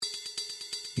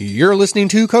You're listening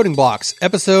to Coding Blocks,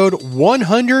 episode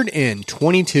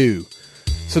 122.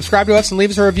 Subscribe to us and leave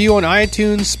us a review on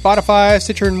iTunes, Spotify,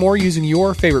 Stitcher, and more using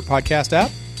your favorite podcast app.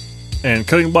 And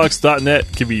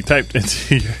codingblocks.net can be typed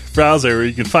into your browser where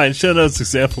you can find show notes,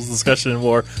 examples, discussion, and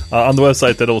more on the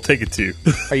website that it will take it to.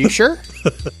 Are you sure?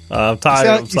 I'm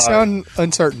tired. You sound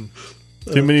uncertain.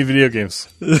 Too many video games.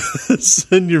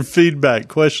 Send your feedback,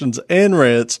 questions, and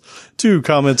rants to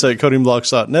comments at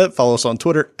codingblocks.net. Follow us on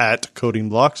Twitter at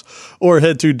codingblocks, or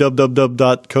head to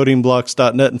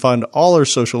www.codingblocks.net and find all our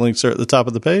social links there at the top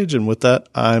of the page. And with that,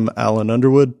 I'm Alan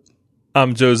Underwood.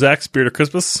 I'm Joe Zack, Spirit of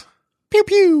Christmas. Pew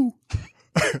pew.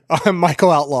 I'm Michael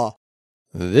Outlaw.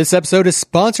 This episode is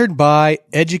sponsored by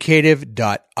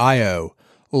Educative.io.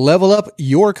 Level up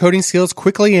your coding skills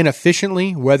quickly and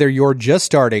efficiently, whether you're just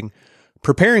starting,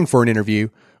 preparing for an interview,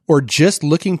 or just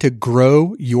looking to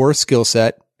grow your skill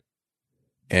set.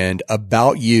 And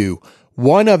About You,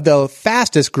 one of the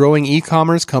fastest growing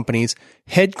e-commerce companies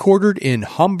headquartered in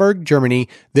Hamburg, Germany,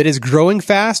 that is growing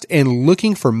fast and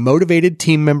looking for motivated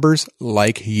team members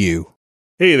like you.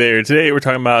 Hey there. Today we're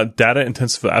talking about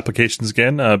data-intensive applications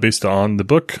again, based on the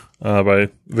book by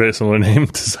very similar name,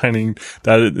 Designing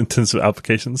Data-Intensive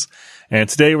Applications. And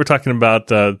today we're talking about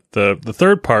the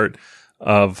third part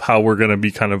of how we're going to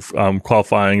be kind of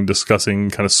qualifying, discussing,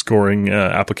 kind of scoring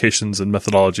applications and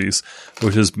methodologies,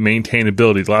 which is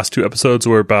maintainability. The last two episodes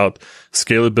were about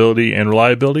scalability and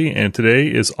reliability, and today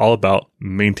is all about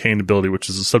maintainability, which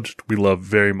is a subject we love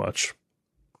very much.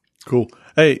 Cool.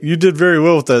 Hey, you did very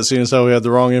well with that, seeing as how we had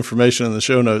the wrong information in the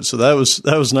show notes. So that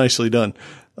was nicely done.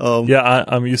 Yeah,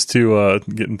 I'm used to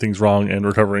getting things wrong and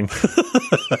recovering.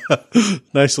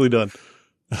 Nicely done.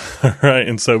 All right,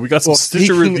 and so we got some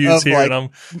Stitcher reviews here, and I'm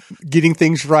getting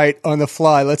things right on the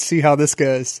fly. Let's see how this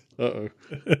goes. Yeah.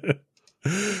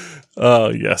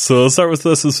 So let's start with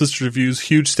this. The Stitcher reviews.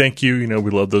 Huge thank you. You know,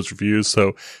 we love those reviews.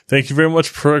 So thank you very much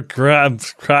for Crag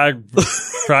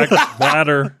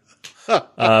Ladder,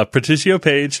 Patricio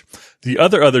Page, the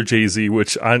other Jay-Z,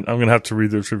 which I'm going to have to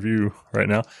read this review right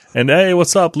now. And hey,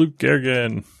 what's up, Luke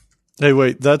Garrigan? Hey,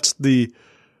 wait, that's the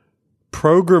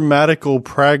programmatical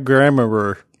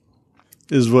programmer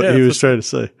is what he was trying to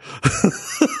say.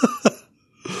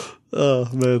 Oh,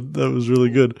 man, that was really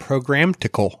good.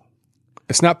 Programmatical.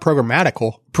 It's not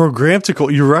programmatical.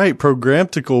 Programmatical. You're right.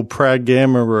 Programmatical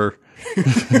programmer.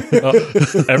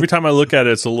 Every time I look at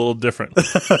it, it's a little different.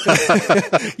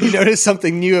 You notice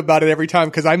something new about it every time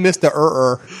because I missed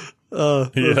the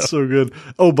That's so good.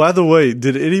 Oh, by the way,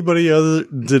 did anybody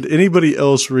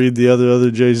else read the other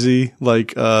Jay-Z,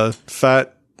 like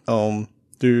fat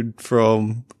dude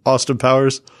from Austin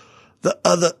Powers? The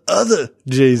other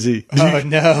Jay-Z. Oh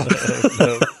no.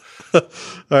 No.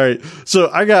 All right. So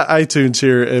I got iTunes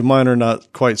here, and mine are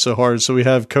not quite so hard. So we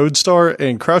have CodeStar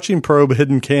and Crouching Probe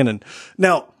Hidden Cannon.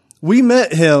 Now, we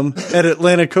met him at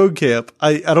Atlanta Code Camp.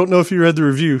 I don't know if you read the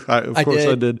review. Of course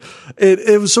I did.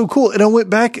 It was so cool. And I went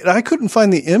back and I couldn't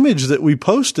find the image that we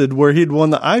posted where he'd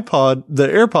won the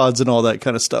AirPods and all that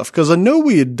kind of stuff. Cause I know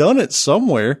we had done it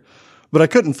somewhere, but I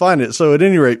couldn't find it. So at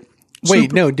any rate.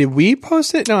 Wait, no, did we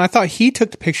post it? No, I thought he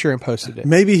took the picture and posted it.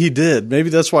 Maybe he did.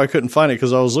 Maybe that's why I couldn't find it,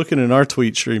 because I was looking in our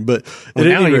tweet stream. But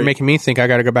now you're making me think I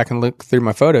got to go back and look through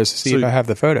my photos to see if I have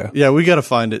the photo. Yeah, we got to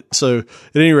find it. So at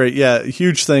any rate, yeah,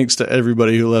 huge thanks to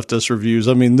everybody who left us reviews.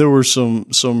 I mean, there were some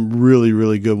really,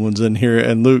 really good ones in here.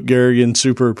 And Luke Garrigan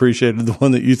super appreciated the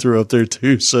one that you threw up there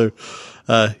too. So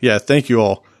yeah, thank you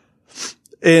all.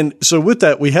 And so with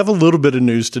that, we have a little bit of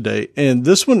news today, and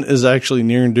this one is actually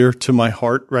near and dear to my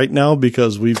heart right now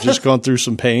because we've just gone through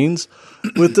some pains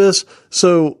with this.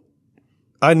 So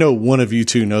I know one of you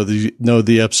two know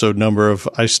the episode number of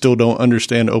I Still Don't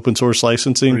Understand Open Source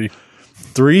Licensing.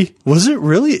 3? Was it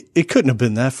really? It couldn't have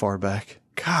been that far back.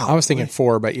 God, I was thinking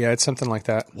 4, but yeah, it's something like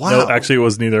that. Wow. No, actually, it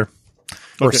wasn't either.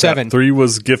 Or 7. 3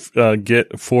 was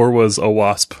Git. 4 was a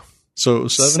WASP. So it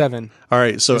was 7? 7. All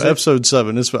right. So episode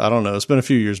 7, I don't know. It's been a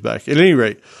few years back. At any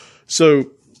rate, so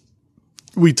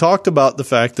we talked about the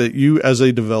fact that you as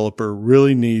a developer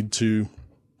really need to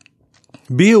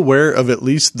be aware of at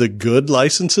least the good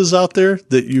licenses out there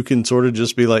that you can sort of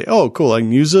just be like, oh, cool, I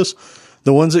can use this.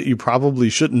 The ones that you probably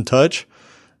shouldn't touch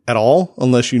at all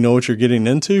unless you know what you're getting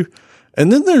into.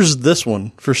 And then there's this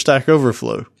one for Stack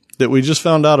Overflow that we just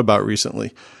found out about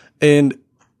recently. And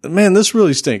man, this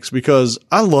really stinks because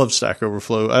I love Stack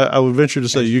Overflow. I would venture to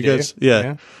say you guys,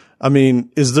 yeah. I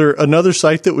mean, is there another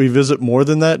site that we visit more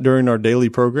than that during our daily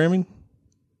programming?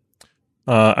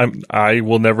 I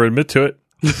will never admit to it.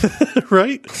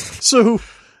 Right? So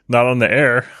not on the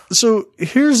air. So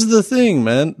here's the thing,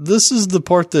 man. This is the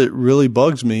part that really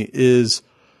bugs me is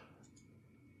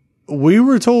we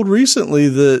were told recently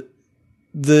that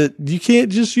you can't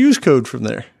just use code from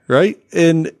there, right?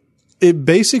 And it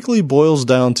basically boils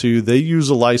down to they use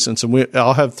a license, and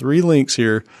I'll have 3 links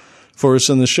here for us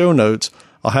in the show notes.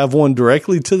 I'll have one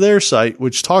directly to their site,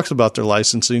 which talks about their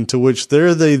licensing, to which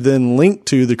they then link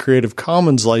to the Creative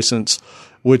Commons license,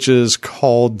 which is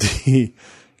called the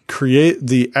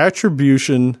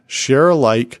Attribution Share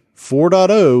Alike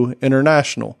 4.0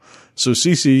 International. So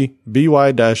CC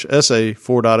BY-SA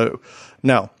 4.0.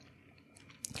 Now,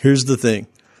 here's the thing.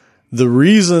 The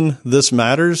reason this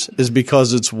matters is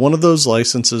because it's one of those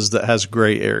licenses that has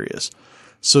gray areas.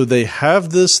 So they have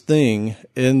this thing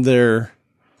in their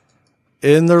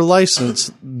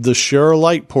license, the share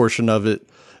alike portion of it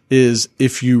is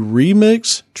if you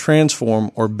remix, transform,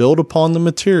 or build upon the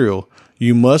material,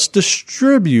 you must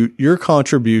distribute your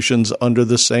contributions under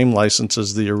the same license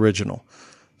as the original.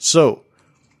 So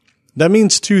that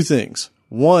means 2 things.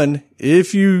 One,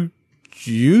 if you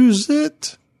use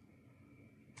it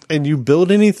and you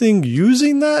build anything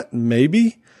using that,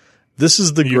 maybe this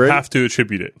is the You have to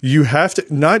attribute it. You have to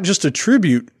not just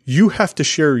attribute, you have to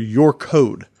share your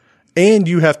code and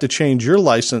you have to change your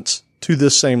license to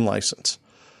this same license.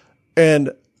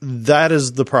 And that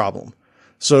is the problem.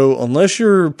 So unless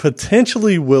you're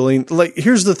potentially willing, like,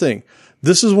 here's the thing.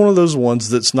 This is one of those ones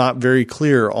that's not very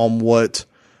clear on what,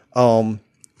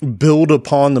 build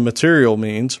upon the material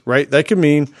means, right? That could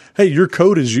mean, hey, your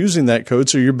code is using that code,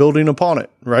 so you're building upon it,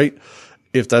 right?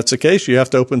 If that's the case, you have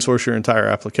to open source your entire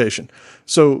application.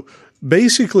 So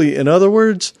basically, in other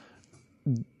words,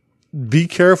 be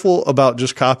careful about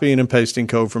just copying and pasting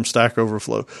code from Stack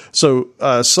Overflow. So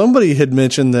somebody had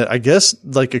mentioned that I guess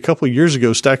like a couple of years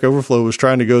ago, Stack Overflow was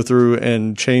trying to go through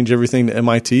and change everything to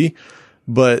MIT,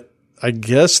 but I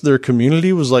guess their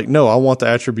community was like, no, I want the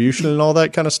attribution and all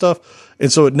that kind of stuff.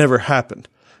 And so it never happened.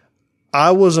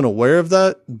 I wasn't aware of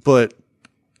that, but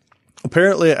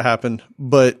apparently it happened.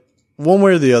 But one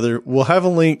way or the other, we'll have a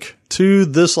link to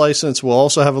this license. We'll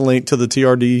also have a link to the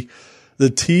TLDR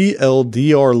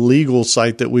legal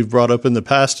site that we've brought up in the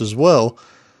past as well.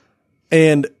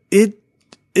 And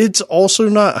it's also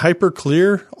not hyper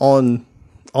clear on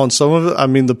some of it. I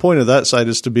mean, the point of that site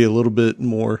is to be a little bit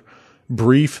more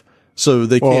brief. So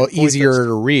they can't easier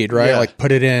to read, right? Yeah. Like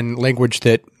put it in language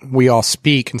that we all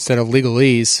speak instead of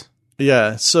legalese.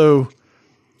 Yeah. So,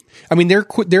 I mean,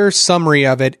 their summary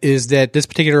of it is that this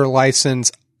particular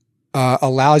license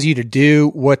allows you to do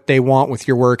what they want with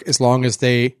your work as long as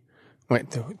the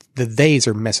theys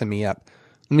are messing me up.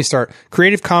 Let me start.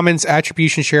 Creative Commons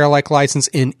Attribution Share Alike license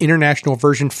in International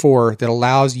Version 4 that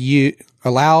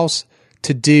allows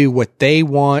to do what they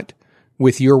want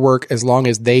with your work as long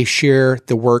as they share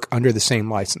the work under the same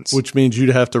license. Which means you'd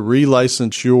have to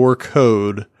relicense your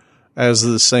code as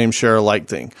the same share alike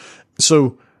thing.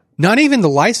 So not even the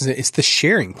license, it's the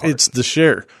sharing part. It's the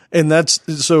share. And that's,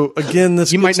 so again,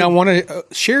 this, you might not want to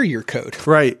share your code.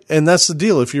 Right. And that's the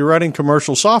deal. If you're writing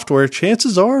commercial software,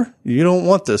 chances are you don't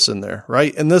want this in there.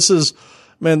 Right. And this is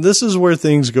where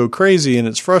things go crazy, and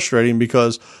it's frustrating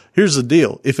because here's the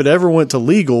deal. If it ever went to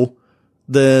legal,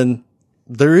 then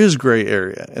there is gray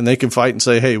area and they can fight and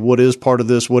say, hey, what is part of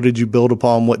this? What did you build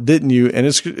upon? What didn't you? And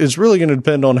it's really going to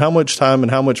depend on how much time and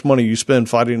how much money you spend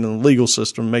fighting in the legal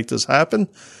system to make this happen.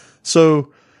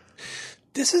 So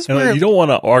this is where you don't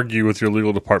want to argue with your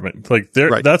legal department. Like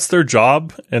right. That's their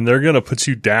job, and they're going to put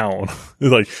you down.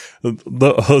 Like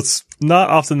it's not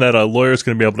often that a lawyer is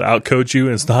going to be able to outcoach you,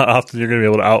 and it's not often you're going to be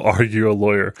able to out argue a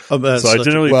lawyer. So I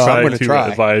generally try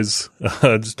to advise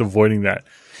just avoiding that.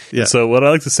 Yeah. So what I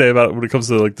like to say about it when it comes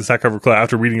to like the Stack Overflow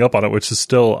after reading up on it, which is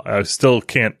I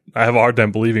have a hard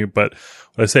time believing it, but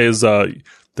what I say is,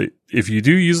 if you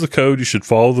do use the code, you should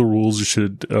follow the rules. You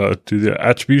should, do the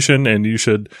attribution, and you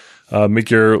should,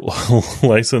 make your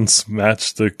license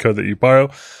match the code that you borrow,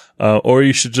 or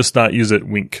you should just not use it.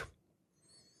 Wink.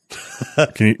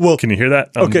 Can you hear that?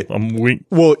 Okay. I'm wink.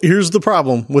 Well, here's the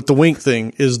problem with the wink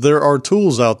thing is there are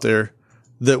tools out there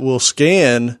that will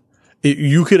scan.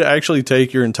 You could actually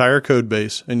take your entire code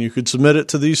base and you could submit it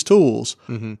to these tools,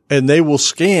 and they will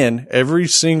scan every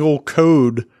single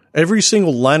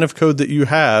line of code that you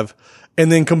have,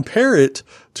 and then compare it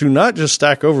to not just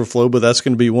Stack Overflow, but that's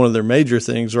going to be one of their major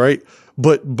things, right?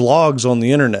 But blogs on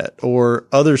the internet or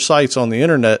other sites on the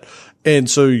internet. And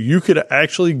so you could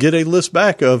actually get a list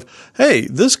back of, hey,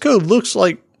 this code looks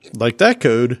like that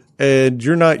code, and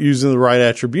you're not using the right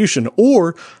attribution,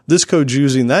 or this code's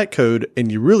using that code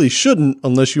and you really shouldn't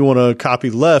unless you want to copy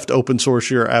left open source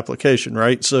your application,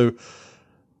 right? So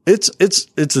it's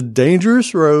a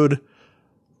dangerous road.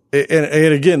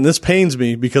 and again, this pains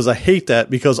me because I hate that,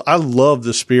 because I love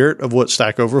the spirit of what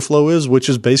Stack Overflow is, which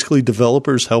is basically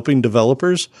developers helping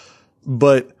developers.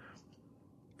 But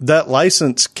that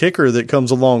license kicker that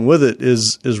comes along with it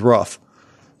is rough.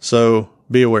 So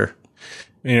be aware.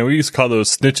 You know, we used to call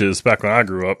those snitches back when I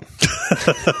grew up.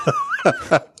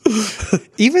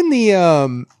 Even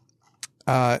the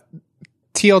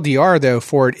TLDR, though,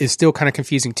 for it is still kind of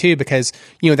confusing, too, because,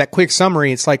 you know, that quick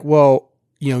summary, it's like, well,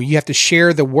 you know, you have to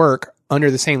share the work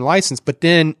under the same license. But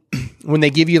then when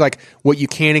they give you like what you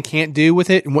can and can't do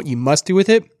with it and what you must do with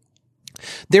it,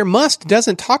 their must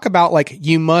doesn't talk about like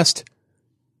you must,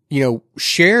 you know,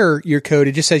 share your code.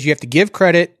 It just says you have to give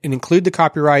credit and include the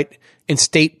copyright and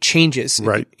state changes.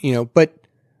 Right. You know, but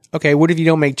okay, what if you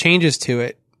don't make changes to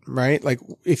it? Right. Like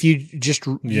if you just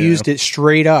used it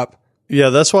straight up. Yeah,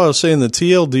 that's why I was saying the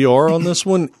TLDR on this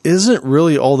one isn't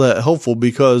really all that helpful,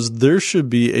 because there should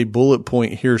be a bullet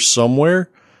point here somewhere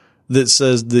that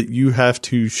says that you have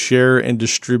to share and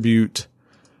distribute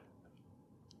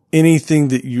anything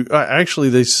that you actually,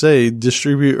 they say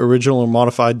distribute original or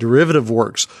modified derivative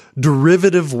works.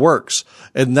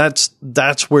 And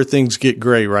that's where things get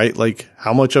gray, right? Like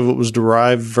how much of it was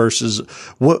derived versus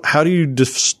how do you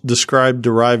describe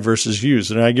derived versus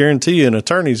used? And I guarantee you an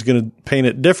attorney is going to paint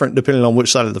it different depending on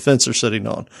which side of the fence they're sitting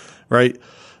on. Right.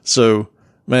 So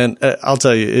man, I'll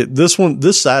tell you, this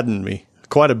saddened me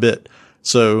quite a bit.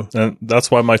 So and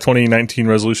that's why my 2019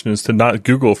 resolution is to not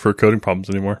Google for coding problems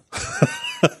anymore.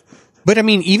 But I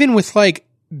mean, even with like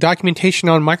documentation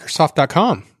on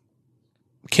Microsoft.com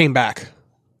came back.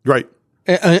 Right.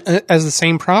 As the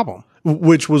same problem.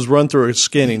 Which was run through a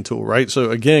scanning tool, right?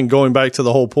 So again, going back to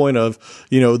the whole point of,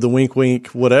 you know, the wink, wink,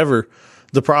 whatever,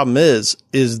 the problem is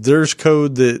there's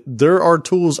code there are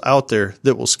tools out there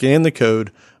that will scan the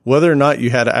code, whether or not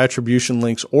you had attribution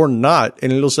links or not,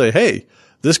 and it'll say, hey,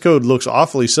 this code looks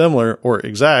awfully similar or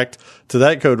exact to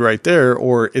that code right there,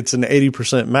 or it's an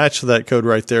 80% match to that code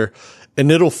right there.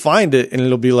 And it'll find it and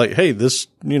it'll be like, hey, this,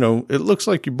 you know, it looks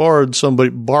like you borrowed,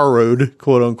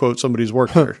 quote unquote, somebody's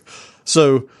work there.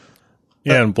 So,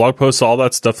 yeah, and blog posts, all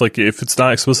that stuff, like if it's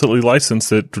not explicitly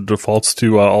licensed, it defaults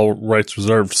to all rights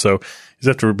reserved. So you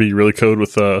have to be really code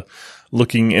with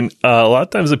looking. And a lot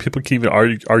of times that people can even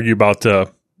argue about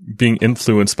being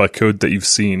influenced by code that you've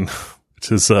seen,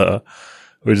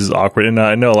 which is awkward. And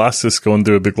I know Elastic's going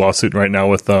through a big lawsuit right now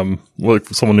with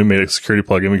someone who made a security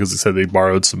plugin because they said they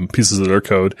borrowed some pieces of their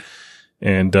code,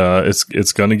 and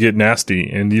it's going to get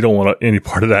nasty, and you don't want any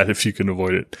part of that if you can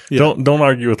avoid it. Yeah. Don't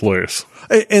argue with lawyers.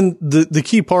 And the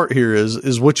key part here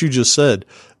is what you just said,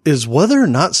 is whether or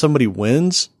not somebody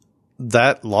wins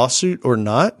that lawsuit or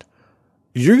not,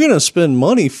 you're going to spend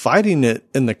money fighting it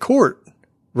in the court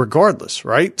regardless,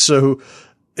 right? So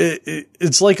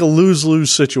it's like a lose-lose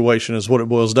situation is what it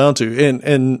boils down to.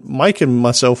 And Mike and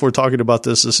myself were talking about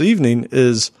this evening,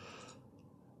 is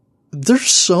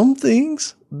there's some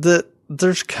things that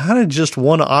there's kind of just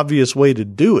one obvious way to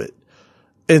do it.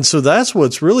 And so that's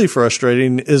what's really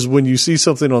frustrating, is when you see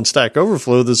something on Stack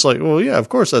Overflow that's like, well, yeah, of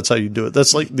course that's how you do it.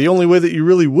 That's like the only way that you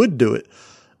really would do it.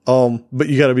 But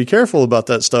you got to be careful about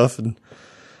that stuff. And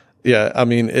yeah, I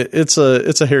mean, it's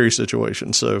a hairy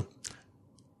situation. So.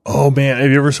 Oh man,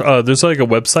 have you ever, there's like a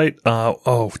website,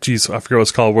 oh geez, I forget what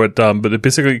it's called, but it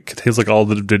basically contains like all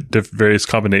the various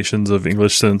combinations of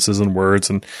English sentences and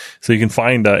words. And so you can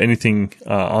find anything,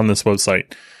 on this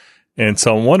website. And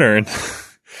so I'm wondering,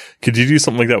 could you do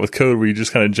something like that with code where you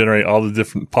just kind of generate all the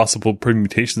different possible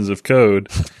permutations of code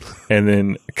and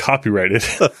then copyright it?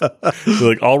 So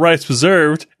like all rights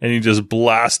reserved, and you just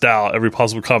blast out every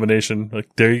possible combination.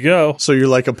 Like, there you go. So you're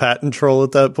like a patent troll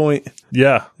at that point?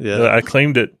 Yeah. I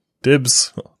claimed it.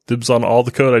 Dibs on all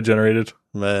the code I generated.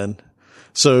 Man.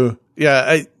 So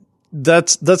yeah,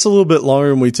 that's a little bit longer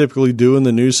than we typically do in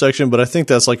the news section, but I think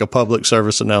that's like a public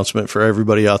service announcement for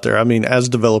everybody out there. I mean, as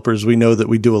developers, we know that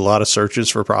we do a lot of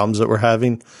searches for problems that we're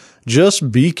having.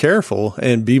 Just be careful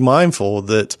and be mindful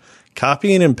that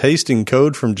copying and pasting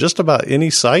code from just about any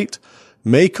site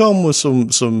may come with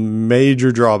some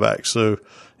major drawbacks. So,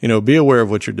 you know, be aware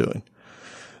of what you're doing.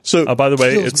 So, by the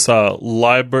way, it's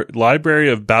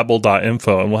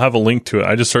libraryofbabel.info, and we'll have a link to it.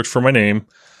 I just searched for my name,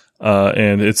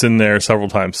 and it's in there several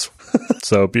times.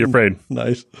 So be afraid.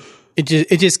 Nice.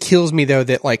 It just kills me though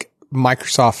that like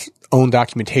Microsoft's own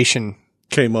documentation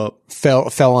came up,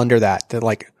 fell under that. That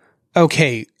like,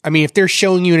 okay, I mean, if they're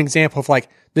showing you an example of like,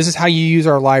 this is how you use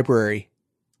our library,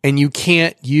 and you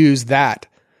can't use that,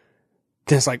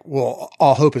 then it's like, well,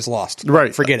 all hope is lost.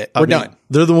 Right. Forget it. We're done.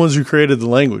 They're the ones who created the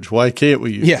language. Why can't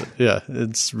we use it? Yeah.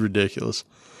 It's ridiculous.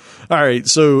 All right.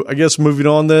 So I guess moving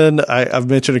on then, I've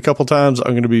mentioned a couple times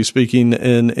I'm going to be speaking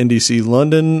in NDC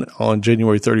London on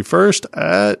January 31st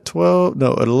at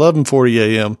 11:40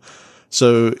 a.m.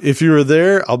 So if you were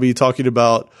there, I'll be talking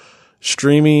about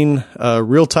streaming,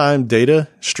 real-time data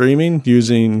streaming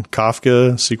using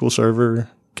Kafka, SQL Server,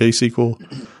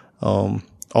 KSQL,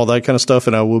 all that kind of stuff.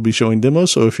 And I will be showing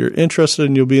demos. So if you're interested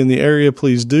and you'll be in the area,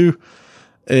 please do.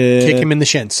 And Kick him in the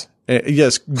shins.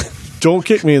 Yes. Don't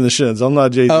kick me in the shins. I'm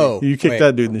not Jay-Z. Oh, you kick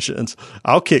that dude in the shins.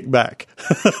 I'll kick back.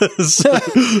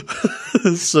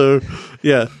 so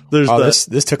yeah, there's that.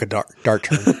 This took a dark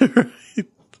turn.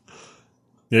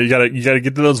 Yeah, you gotta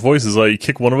get to those voices. Like, you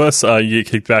kick one of us, you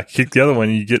get kicked back. Kick the other one,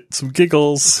 you get some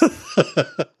giggles.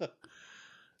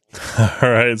 All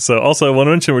right. So also I want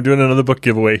to mention we're doing another book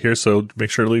giveaway here. So make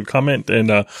sure to leave a comment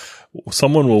and,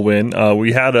 someone will win.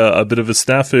 We had a bit of a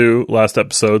snafu last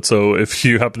episode. So if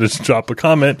you happen to drop a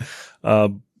comment,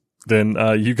 then,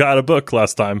 you got a book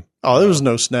last time. Oh, there was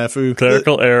no snafu.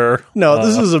 Clerical error. No,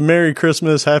 this is a Merry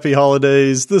Christmas, Happy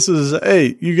Holidays. This is,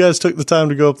 hey, you guys took the time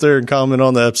to go up there and comment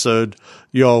on the episode.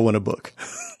 You all win a book.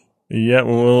 Yeah,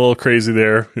 we're a little crazy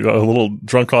there. We got a little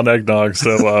drunk on eggnog.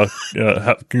 So,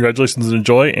 congratulations and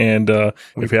enjoy. And,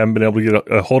 if you haven't been able to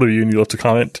get a hold of you and you left a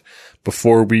comment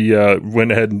before we,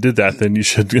 went ahead and did that, then you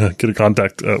should get a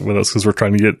contact with us because we're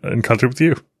trying to get in contact with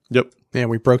you. Yep. Man,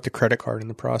 we broke the credit card in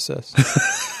the process.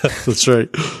 That's right.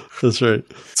 That's right.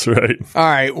 That's right. All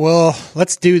right. Well,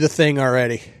 let's do the thing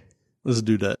already. Let's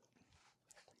do that.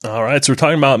 All right, so we're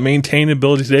talking about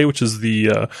maintainability today, which is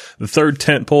the third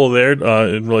tent pole there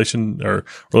in relation or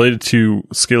related to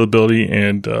scalability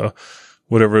and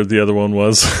whatever the other one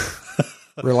was.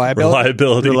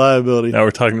 Reliability. Now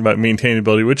we're talking about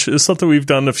maintainability, which is something we've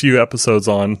done a few episodes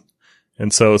on,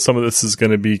 and so some of this is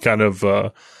going to be kind of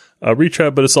a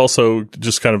retread, but it's also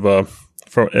just kind of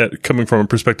coming from a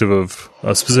perspective of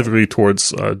specifically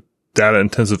towards data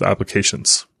intensive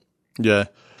applications. Yeah.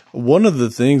 One of the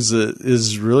things that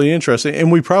is really interesting, and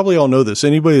we probably all know this,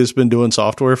 anybody that's been doing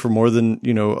software for more than,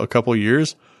 a couple of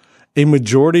years, a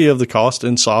majority of the cost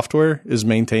in software is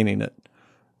maintaining it.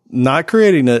 Not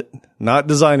creating it, not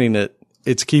designing it,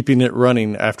 it's keeping it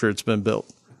running after it's been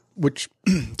built. Which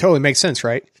totally makes sense,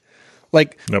 right?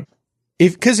 Like, nope.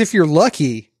 If you're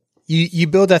lucky, you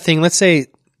build that thing, let's say,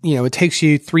 it takes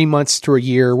you 3 months to a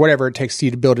year, whatever it takes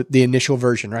you to build the initial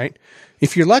version, right?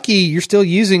 If you're lucky, you're still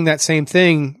using that same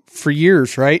thing for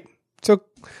years, right? So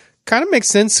kind of makes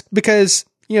sense because,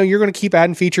 you're going to keep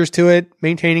adding features to it,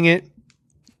 maintaining it.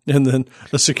 And then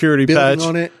the security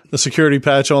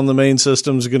patch on the main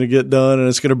system is going to get done and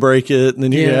it's going to break it. And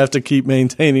then you're going to have to keep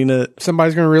maintaining it.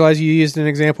 Somebody's going to realize you used an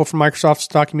example from Microsoft's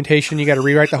documentation. You got to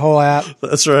rewrite the whole app.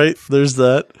 That's right. There's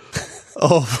that.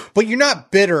 Oh, but you're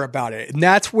not bitter about it. And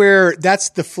that's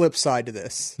the flip side to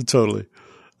this. Totally.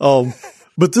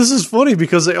 But this is funny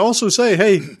because they also say,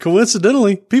 hey,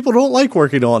 coincidentally, people don't like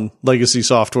working on legacy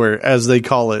software, as they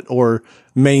call it, or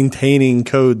maintaining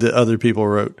code that other people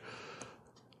wrote.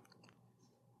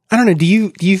 I don't know. Do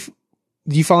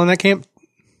you fall in that camp?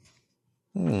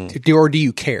 Or do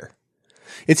you care?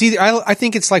 It's either, I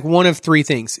think it's like one of three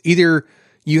things. Either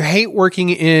you hate working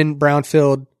in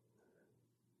brownfield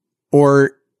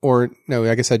or no,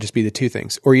 I guess that'd just be the two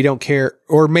things. Or you don't care,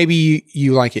 or maybe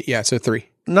you like it. Yeah. So three.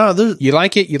 No, you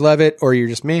like it, you love it, or you're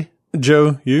just meh.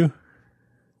 Joe, you?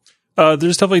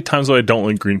 There's definitely times when I don't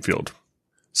like greenfield.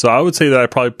 So I would say that I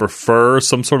probably prefer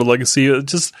some sort of legacy.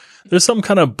 There's some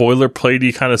kind of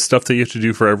boilerplatey kind of stuff that you have to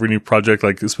do for every new project,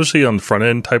 like especially on the front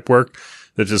end type work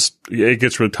that it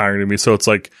gets really tiring to me. So it's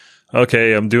like,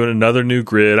 okay, I'm doing another new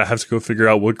grid. I have to go figure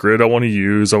out what grid I want to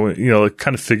use. Like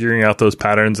kind of figuring out those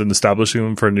patterns and establishing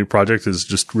them for a new project is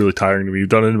just really tiring to me. You've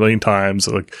done it a million times.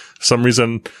 Like for some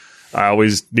reason, I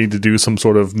always need to do some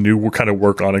sort of new kind of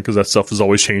work on it because that stuff is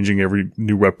always changing every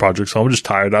new web project. So I'm just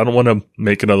tired. I don't want to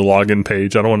make another login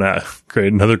page. I don't want to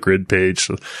create another grid page.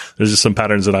 So there's just some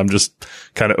patterns that I'm just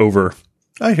kind of over.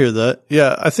 I hear that.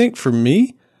 Yeah. I think for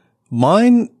me,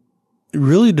 mine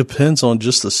really depends on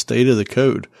just the state of the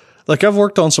code. Like I've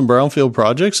worked on some brownfield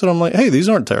projects and I'm like, hey, these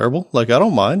aren't terrible. Like I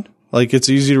don't mind. Like it's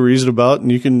easy to reason about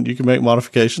and you can make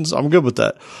modifications. I'm good with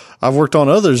that. I've worked on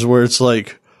others where it's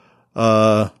like,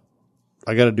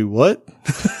 I got to do what?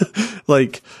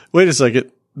 Like, wait a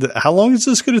second. How long is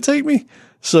this going to take me?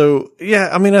 So yeah,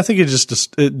 I mean, I think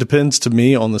it depends to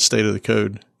me on the state of the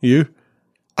code. You?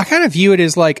 I kind of view it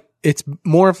as like, it's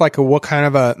more of like what kind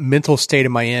of a mental state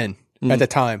am I in at the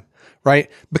time, right?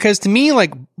 Because to me,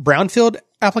 like brownfield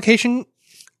application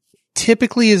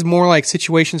typically is more like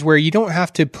situations where you don't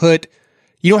have to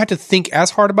think as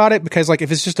hard about it because like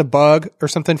if it's just a bug or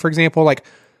something, for example, like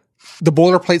the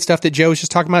boilerplate stuff that Joe was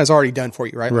just talking about is already done for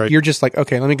you, right? Right. You're just like,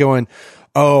 okay, let me go in.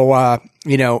 Oh,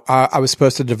 I was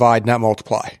supposed to divide, not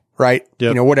multiply, right?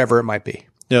 Yep. Whatever it might be.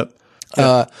 Yep.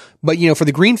 But for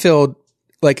the greenfield,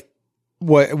 like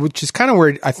which is kind of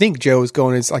where I think Joe is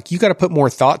going, is like, you got to put more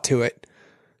thought to it,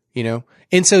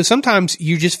 And so sometimes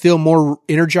you just feel more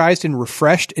energized and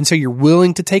refreshed. And so you're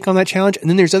willing to take on that challenge. And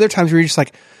then there's other times where you're just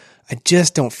like, I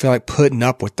just don't feel like putting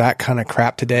up with that kind of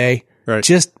crap today. Right.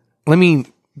 Just let me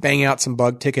bang out some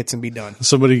bug tickets and be done.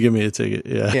 Somebody give me a ticket.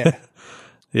 Yeah. Yeah.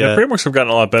 Yeah, frameworks have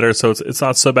gotten a lot better, so it's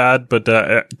not so bad. But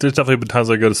there's definitely been times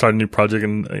I go to start a new project,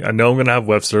 and I know I'm going to have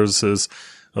web services.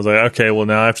 I was like, okay, well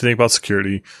now I have to think about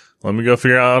security. Let me go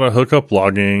figure out how to hook up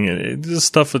logging, and it's just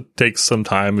stuff that takes some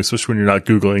time, especially when you're not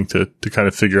Googling to kind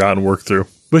of figure out and work through.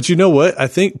 But you know what? I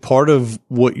think part of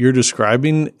what you're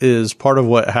describing is part of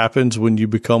what happens when you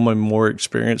become a more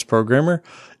experienced programmer,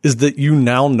 is that you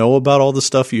now know about all the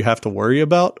stuff you have to worry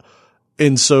about.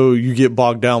 And so you get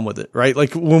bogged down with it, right?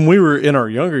 Like when we were in our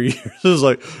younger years, it was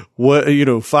like,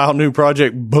 file new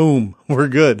project, boom, we're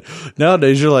good.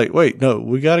 Nowadays, you're like, wait, no,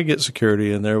 we got to get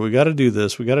security in there. We got to do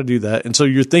this. We got to do that. And so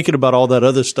you're thinking about all that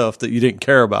other stuff that you didn't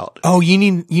care about. Oh, you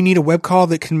need a web call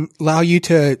that can allow you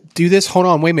to do this? Hold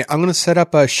on, wait a minute. I'm going to set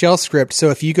up a shell script. So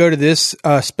if you go to this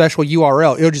special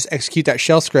URL, it'll just execute that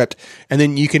shell script. And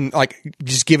then you can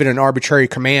just give it an arbitrary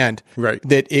command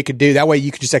that it could do. That way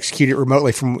you could just execute it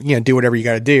remotely from, do whatever you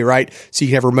got to do, right? So you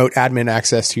can have remote admin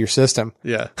access to your system.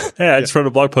 Yeah. Hey, I just wrote a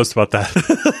blog post about that.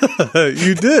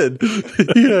 You did.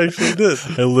 You actually did.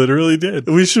 I literally did.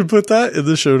 We should put that in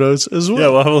the show notes as well. Yeah,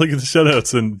 we'll have a look at the show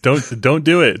notes, and don't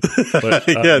do it. But,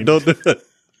 don't do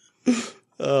it.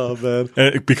 Oh,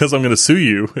 man. Because I'm going to sue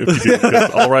you if you do,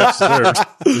 because all rights reserved.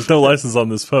 There's no license on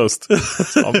this post.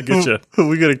 So I'm going to get you.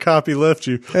 We got a copy left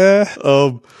you.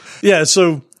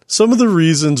 So some of the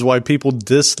reasons why people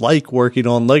dislike working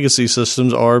on legacy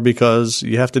systems are because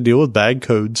you have to deal with bad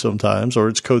code sometimes, or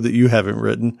it's code that you haven't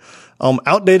written.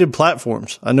 Outdated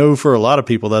platforms. I know for a lot of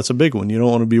people, that's a big one. You don't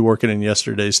want to be working in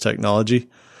yesterday's technology.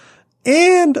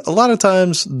 And a lot of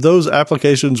times those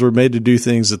applications were made to do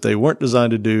things that they weren't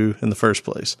designed to do in the first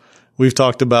place. We've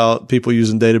talked about people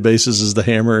using databases as the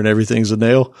hammer and everything's a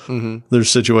nail. Mm-hmm.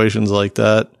 There's situations like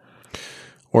that.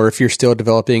 Or if you're still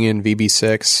developing in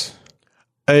VB6.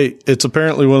 Hey, it's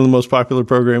apparently one of the most popular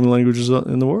programming languages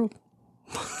in the world.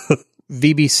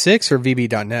 VB6 or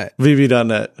VB.NET?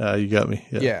 VB.NET. You got me.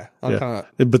 Yeah.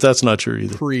 But that's not true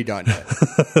either. Pre.NET.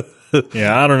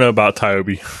 Yeah, I don't know about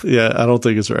Tyobe. Yeah, I don't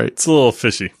think it's right. It's a little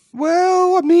fishy.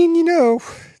 Well, I mean, it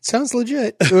sounds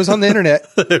legit. It was on the internet.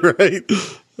 Right.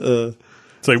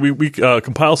 It's like we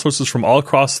compile sources from all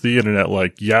across the internet,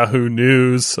 like Yahoo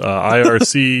News,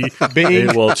 IRC, Bing.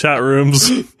 AOL chat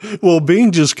rooms. Well,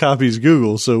 Bing just copies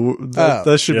Google, so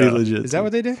that should be legit. Is that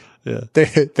what they do? Yeah.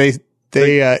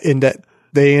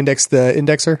 They index the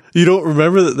indexer. You don't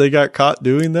remember that they got caught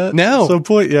doing that? No. At some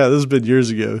point, yeah, this has been years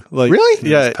ago. Like, really?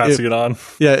 Yeah. Passing it on.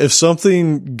 Yeah. If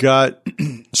something got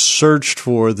searched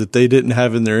for that they didn't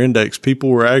have in their index, people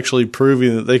were actually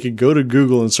proving that they could go to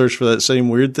Google and search for that same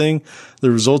weird thing.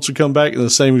 The results would come back and the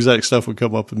same exact stuff would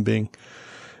come up in Bing.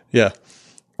 Yeah.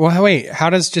 Well, wait, how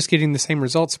does just getting the same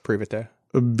results prove it though?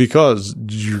 Because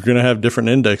you're going to have different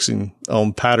indexing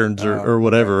patterns or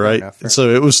whatever, right? Enough, so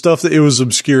it was stuff it was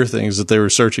obscure things that they were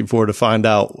searching for to find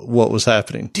out what was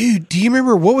happening. Dude, do you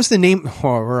remember what was the name?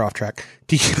 Oh, we're off track.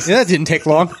 That didn't take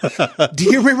long. Do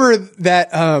you remember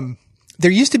that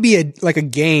there used to be a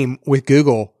game with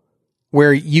Google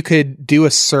where you could do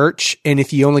a search, and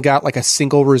if you only got like a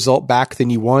single result back, then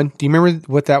you won? Do you remember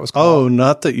what that was called? Oh,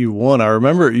 not that you won. I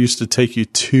remember it used to take you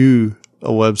to a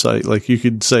website. Like you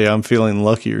could say, I'm feeling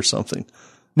lucky or something.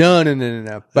 No.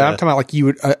 But I'm talking about like you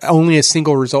would, only a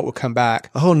single result would come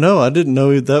back. Oh no, I didn't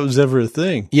know that was ever a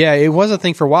thing. Yeah, it was a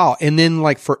thing for a while. And then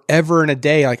like forever and a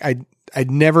day, like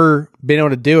I'd never been able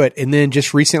to do it. And then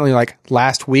just recently, like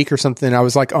last week or something, I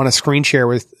was like on a screen share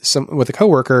with a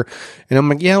coworker, and I'm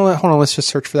like, yeah, hold on, let's just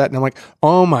search for that. And I'm like,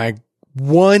 oh my,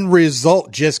 one result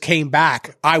just came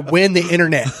back. I win the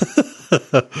internet.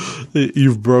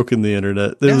 You've broken the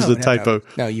internet. There was a typo.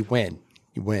 No, you win.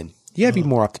 You gotta be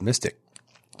more optimistic.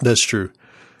 That's true.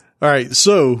 All right.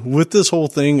 So with this whole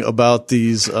thing about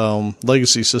these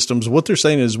legacy systems, what they're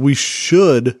saying is we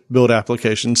should build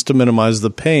applications to minimize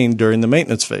the pain during the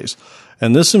maintenance phase.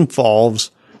 And this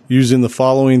involves using the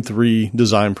following 3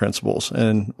 design principles.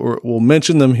 And we'll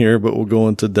mention them here, but we'll go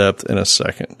into depth in a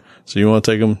second. So you want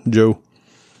to take them, Joe?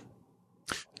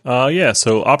 Yeah.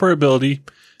 So operability.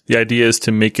 The idea is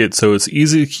to make it so it's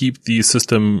easy to keep the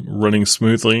system running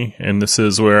smoothly. And this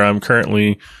is where I'm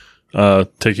currently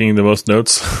taking the most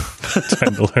notes,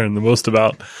 trying to learn the most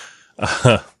about.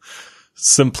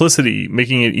 simplicity,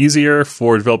 making it easier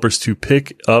for developers to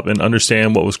pick up and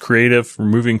understand what was creative,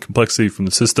 removing complexity from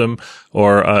the system,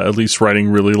 or at least writing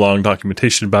really long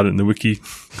documentation about it in the wiki.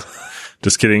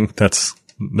 Just kidding.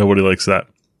 Nobody likes that.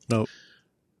 Nope.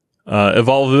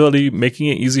 Evolvability, making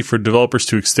it easy for developers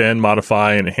to extend,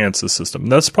 modify, and enhance the system.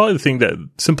 That's probably the thing that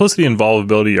simplicity and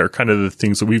evolvability are kind of the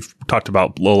things that we've talked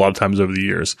about a lot of times over the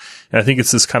years. And I think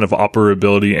it's this kind of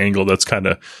operability angle that's kind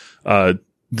of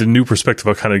the new perspective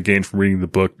I kind of gained from reading the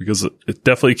book, because it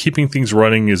definitely keeping things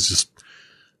running is just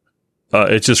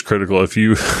it's just critical. If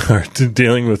you are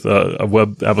dealing with a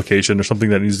web application or something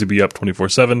that needs to be up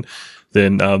 24/7,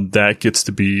 then that gets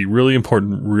to be really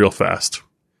important real fast.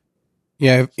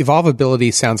 Yeah,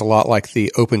 evolvability sounds a lot like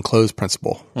the open-close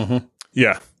principle. Mm-hmm.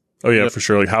 Yeah. Oh, yeah, for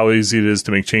sure. Like how easy it is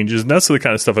to make changes. And that's the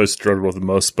kind of stuff I struggle with the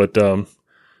most. But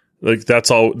like that's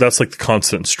like the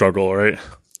constant struggle, right?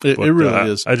 It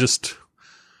really is. I just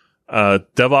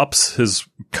DevOps has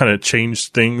kind of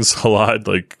changed things a lot,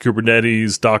 like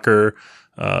Kubernetes, Docker,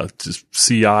 just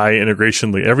CI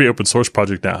integration. Like every open source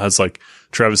project now has like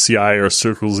Travis CI or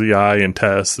Circle CI and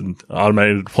tests and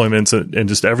automated deployments and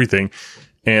just everything.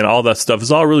 And all that stuff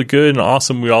is all really good and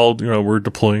awesome. We all, we're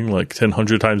deploying like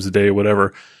 100 times a day,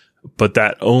 whatever. But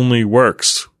that only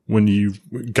works when you've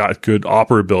got good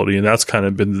operability. And that's kind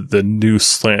of been the new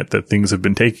slant that things have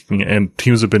been taking, and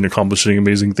teams have been accomplishing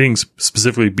amazing things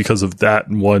specifically because of that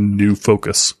one new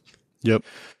focus. Yep.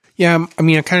 Yeah. I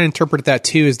mean, I kind of interpret that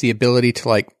too as the ability to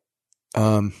like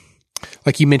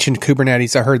you mentioned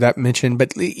Kubernetes. I heard that mentioned,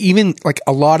 but even like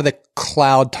a lot of the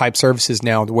cloud type services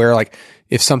now where like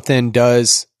if something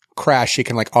does crash, it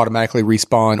can like automatically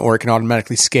respawn or it can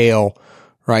automatically scale,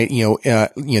 right?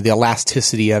 The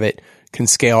elasticity of it can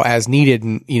scale as needed.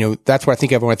 And, that's what I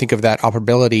think of when I think of that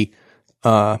operability,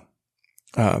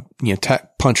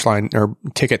 punchline or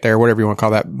ticket there, whatever you want to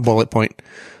call that bullet point.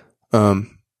 I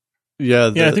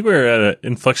think we're at an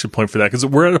inflection point for that, because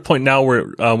we're at a point now where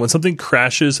when something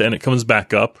crashes and it comes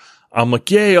back up, I'm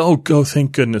like, yay, oh,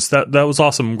 thank goodness. That was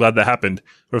awesome. I'm glad that happened.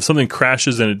 But if something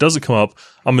crashes and it doesn't come up,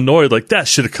 I'm annoyed, like that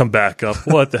should have come back up.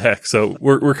 What the heck? So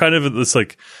we're kind of at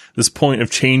this point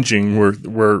of changing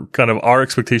where kind of our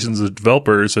expectations as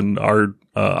developers and our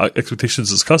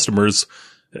expectations as customers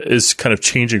is kind of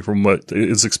changing from what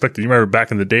is expected. You remember back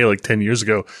in the day, like 10 years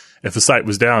ago, if a site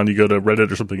was down, you go to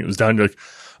Reddit or something, it was down, you're like,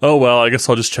 oh, well, I guess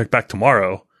I'll just check back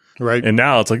tomorrow. Right. And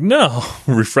now it's like, no,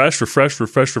 refresh.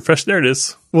 There it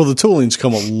is. Well, the tooling's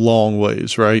come a long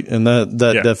ways, right? And that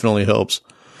definitely helps.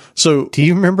 So do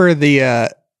you remember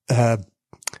the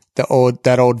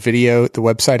old video, the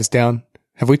website is down?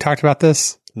 Have we talked about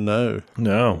this? No. I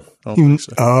don't think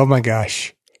so. Oh my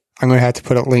gosh. I'm going to have to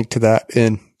put a link to that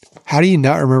in. How do you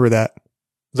not remember that?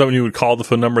 Is that when you would call the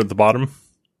phone number at the bottom?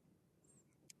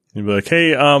 You'd be like,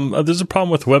 hey, there's a problem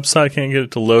with the website. I can't get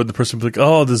it to load. The person would be like,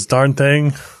 oh, this darn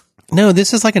thing. No,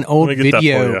 this is like an old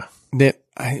video that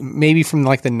maybe from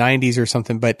like the 90s or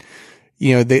something, but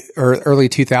the early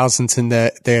 2000s, and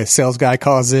the sales guy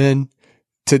calls in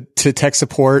to tech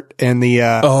support, and the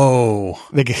admin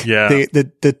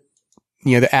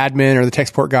or the tech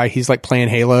support guy, he's like playing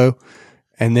Halo,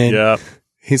 and then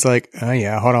he's like, oh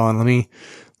yeah, hold on, let me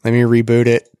reboot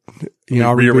it.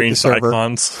 I'll rearrange the server.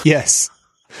 Icons. Yes.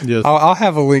 Yes. I'll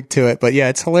have a link to it, but yeah,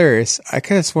 it's hilarious. I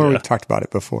could have sworn we've talked about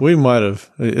it before. We might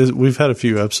have. We've had a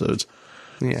few episodes.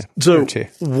 Yeah. So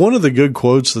one of the good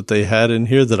quotes that they had in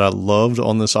here that I loved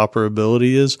on this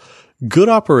operability is, good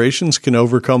operations can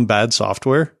overcome bad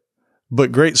software,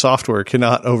 but great software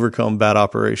cannot overcome bad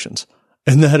operations.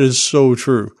 And that is so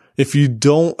true. If you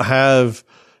don't have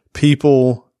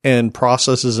people and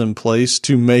processes in place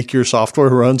to make your software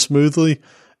run smoothly,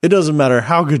 it doesn't matter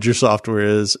how good your software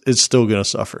is, it's still going to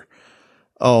suffer.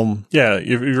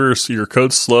 If your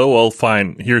code's slow, well,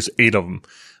 fine. Here's 8 of them.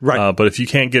 Right. But if you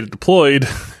can't get it deployed,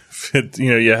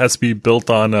 it has to be built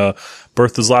on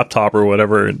Bertha's laptop or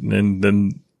whatever,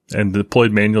 and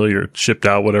deployed manually or shipped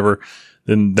out, whatever,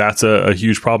 then that's a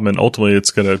huge problem. And ultimately, it's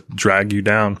going to drag you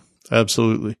down.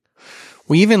 Absolutely.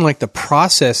 Well, even like the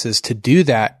processes to do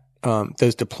that,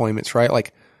 those deployments, right?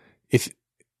 Like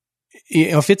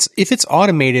if it's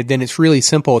automated, then it's really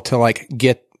simple to like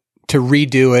get to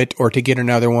redo it or to get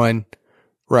another one,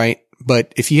 right?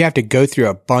 But if you have to go through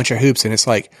a bunch of hoops and it's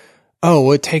like, oh,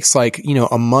 well, it takes like,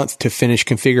 a month to finish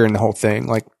configuring the whole thing,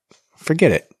 like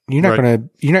forget it.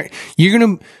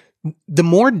 The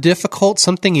more difficult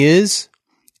something is,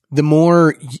 the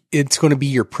more it's going to be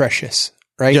your precious,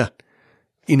 right? Yeah.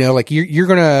 Like you're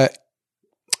going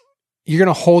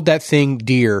to hold that thing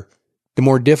dear the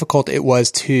more difficult it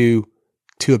was to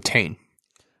obtain.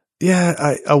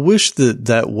 Yeah, I wish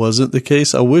that wasn't the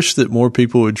case. I wish that more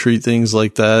people would treat things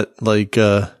like that. Like,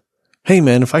 hey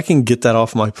man, if I can get that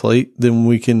off my plate, then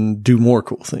we can do more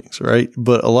cool things, right?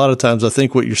 But a lot of times I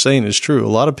think what you're saying is true. A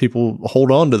lot of people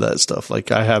hold on to that stuff.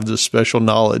 Like, I have this special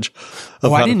knowledge.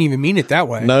 I didn't even mean it that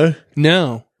way.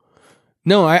 No?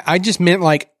 No, I just meant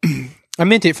like, I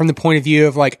meant it from the point of view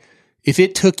of like, if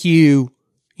it took you,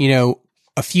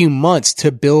 a few months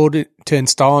to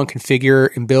install and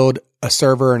configure and build a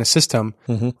server and a system,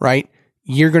 right?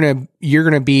 You're going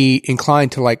to be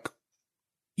inclined to like,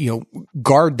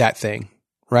 guard that thing,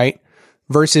 right?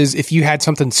 Versus if you had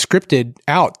something scripted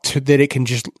out that it can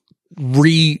just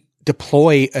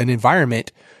redeploy an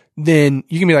environment, then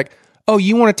you can be like, oh,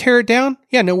 you want to tear it down?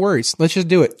 Yeah, no worries. Let's just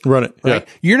do it. Run it. Right?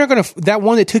 Yeah. You're not going to, that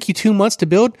one that took you 2 months to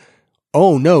build.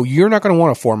 Oh no, you're not going to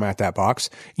want to format that box.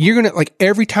 You're going to like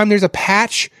every time there's a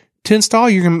patch to install,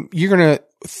 you're going to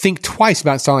think twice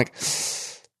about installing.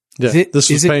 Is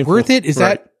it worth it? Is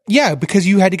that, because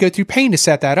you had to go through pain to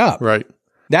set that up. Right.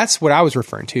 That's what I was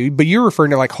referring to, but you're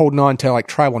referring to like holding on to like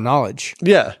tribal knowledge.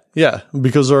 Yeah. Yeah.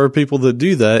 Because there are people that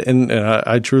do that and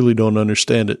I truly don't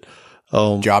understand it.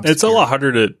 It's a lot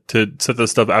harder to set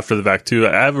this stuff after the fact too.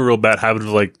 I have a real bad habit of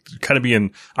like kind of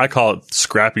being, I call it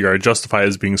scrappy, or I justify it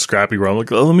as being scrappy, where I'm like,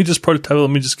 oh, let me just prototype it. Let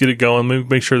me just get it going. Let me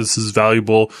make sure this is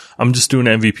valuable. I'm just doing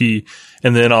MVP,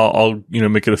 and then I'll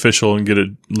make it official and get it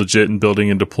legit and building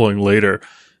and deploying later.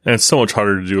 And it's so much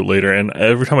harder to do it later. And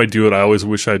every time I do it, I always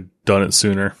wish I'd done it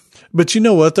sooner. But you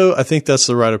know what though? I think that's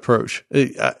the right approach.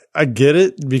 I get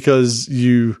it, because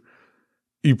you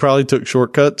probably took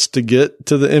shortcuts to get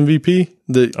to the MVP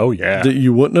that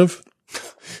you wouldn't have.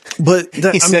 But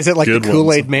he says it like the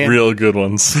Kool-Aid man. Real good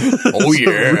ones. Oh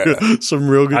yeah. Some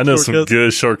real good shortcuts. I know some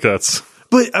good shortcuts.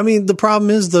 But I mean, the problem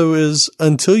is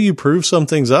until you prove some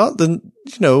things out, then,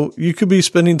 you could be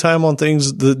spending time on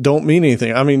things that don't mean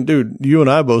anything. I mean, dude, you and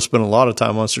I both spent a lot of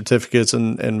time on certificates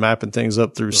and mapping things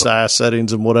up through SAS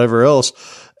settings and whatever else.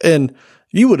 And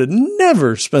you would have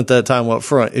never spent that time up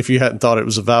front if you hadn't thought it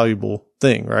was a valuable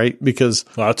thing, right? Because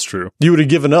that's true. You would have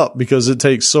given up because it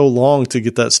takes so long to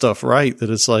get that stuff right that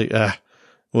it's like,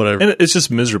 whatever. And it's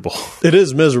just miserable. It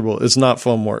is miserable. It's not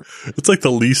fun work. It's like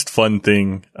the least fun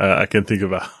thing I can think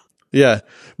about. Yeah.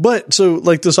 But so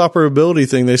like this operability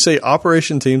thing, they say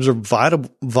operation teams are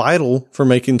vital for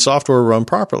making software run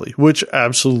properly, which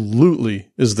absolutely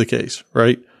is the case,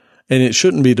 right? And it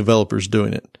shouldn't be developers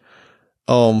doing it.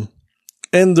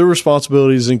 And the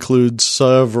responsibilities include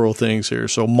several things here.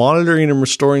 So monitoring and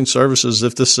restoring services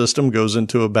if the system goes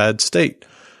into a bad state,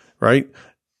 right?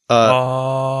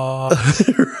 Right?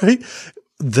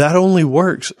 That only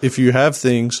works if you have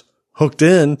things hooked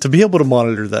in to be able to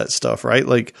monitor that stuff, right?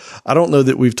 Like, I don't know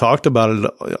that we've talked about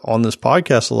it on this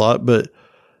podcast a lot, but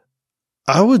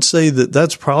I would say that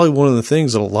that's probably one of the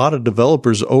things that a lot of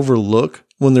developers overlook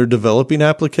when they're developing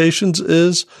applications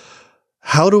is,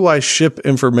 how do I ship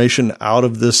information out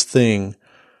of this thing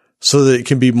so that it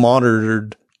can be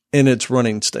monitored in its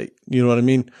running state? You know what I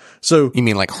mean? So you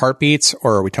mean like heartbeats,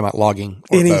 or are we talking about logging?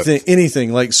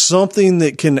 Anything like something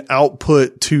that can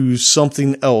output to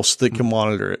something else that can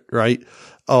monitor it, right?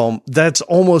 That's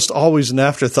almost always an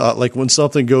afterthought. Like when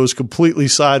something goes completely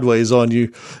sideways on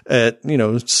you at,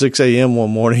 6 a.m.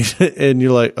 one morning and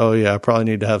you're like, oh yeah, I probably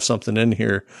need to have something in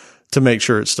here to make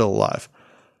sure it's still alive.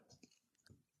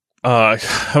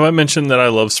 Have I mentioned that I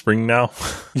love Spring now?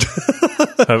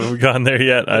 Haven't we gotten there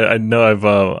yet? I know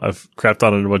I've crapped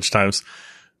on it a bunch of times,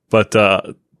 but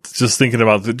just thinking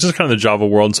about just kind of the Java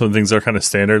world and some of the things that are kind of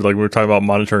standard, like we were talking about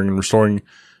monitoring and restoring.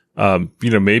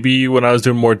 Maybe when I was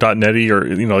doing more .NET-y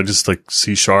or just like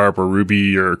C# or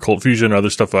Ruby or Cold Fusion or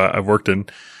other stuff I've worked in,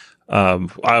 I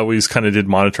always kind of did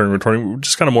monitoring and restoring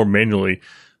just kind of more manually,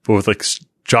 but with like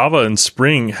Java and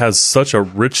Spring has such a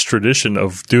rich tradition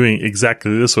of doing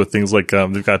exactly this with things like,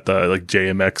 they've got the like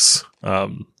JMX,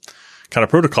 kind of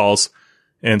protocols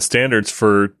and standards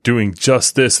for doing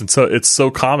just this. And so it's so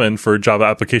common for Java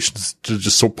applications to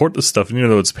just support this stuff. And even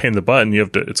though it's a pain in the butt and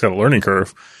it's got a learning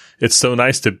curve, it's so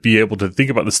nice to be able to think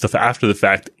about this stuff after the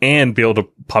fact and be able to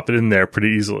pop it in there pretty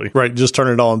easily. Right. Just turn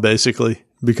it on basically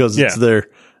because it's there.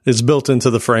 It's built into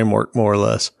the framework more or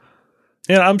less.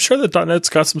 Yeah, I'm sure that .NET's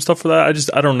got some stuff for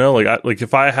that. I don't know. Like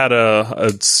if I had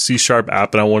a C#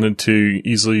 app and I wanted to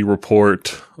easily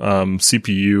report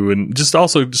CPU and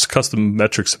just custom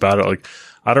metrics about it, like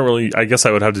I guess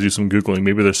I would have to do some Googling.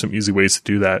 Maybe there's some easy ways to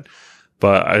do that.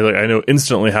 But I know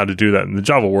instantly how to do that in the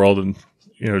Java world and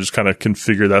just kind of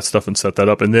configure that stuff and set that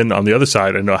up. And then on the other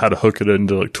side, I know how to hook it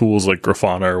into like tools like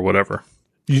Grafana or whatever.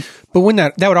 But when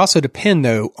that would also depend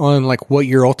though on like what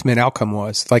your ultimate outcome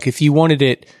was. Like if you wanted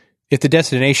it, if the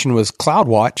destination was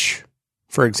CloudWatch,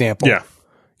 for example. Yeah.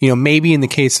 Maybe in the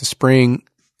case of Spring,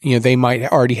 they might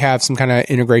already have some kind of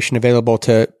integration available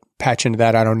to patch into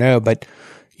that. I don't know. But,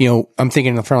 I'm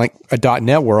thinking from like a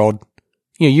 .NET world,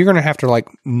 you're going to have to like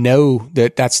know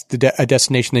that that's a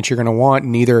destination that you're going to want,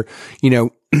 and either,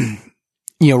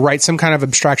 write some kind of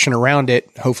abstraction around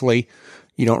it. Hopefully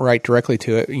you don't write directly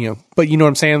to it, but you know what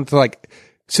I'm saying?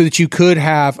 So that you could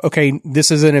have, okay, this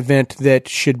is an event that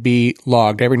should be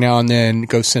logged every now and then.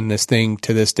 Go send this thing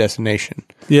to this destination.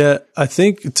 Yeah, I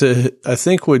think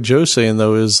what Joe's saying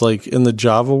though is like in the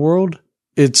Java world,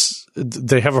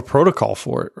 they have a protocol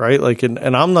for it, right? Like, and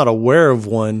I'm not aware of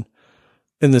one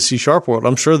in the C# world.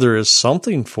 I'm sure there is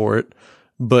something for it,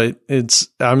 but it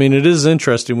is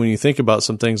interesting when you think about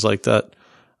some things like that.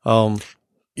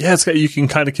 Yeah, you can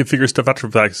kind of configure stuff after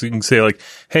the fact. So you can say like,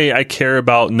 "Hey, I care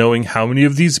about knowing how many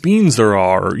of these beans there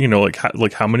are," or,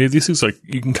 like how many of these things. Like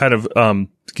you can kind of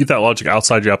keep that logic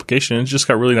outside your application. And it's just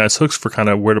got really nice hooks for kind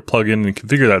of where to plug in and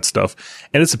configure that stuff.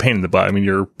 And it's a pain in the butt. I mean,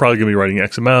 you're probably going to be writing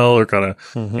XML or kind of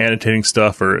annotating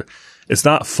stuff, or it's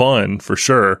not fun for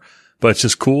sure. But it's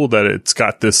just cool that it's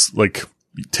got this like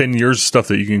 10 years of stuff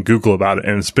that you can Google about it,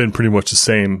 and it's been pretty much the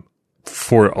same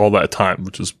for all that time,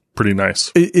 which is pretty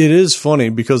nice. It is funny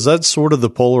because that's sort of the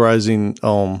polarizing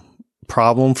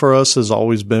problem for us has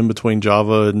always been between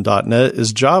Java and .NET.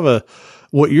 Is Java,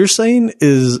 what you're saying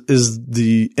is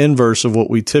the inverse of what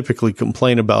we typically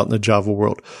complain about in the Java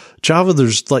world. Java,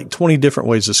 there's like 20 different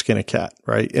ways to skin a cat,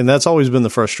 right? And that's always been the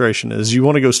frustration is you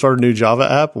want to go start a new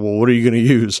Java app. Well, what are you going to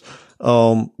use?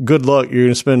 Good luck. You're going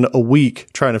to spend a week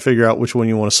trying to figure out which one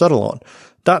you want to settle on.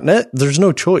 .NET, there's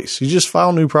no choice. You just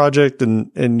file a new project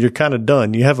and you're kind of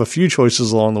done. You have a few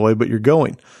choices along the way, but you're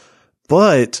going.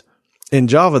 But in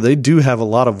Java, they do have a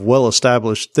lot of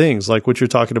well-established things like what you're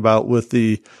talking about with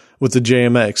the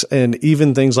JMX and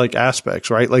even things like aspects,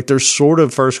 right? Like they're sort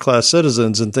of first-class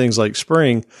citizens in things like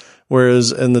Spring,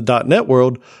 whereas in the .NET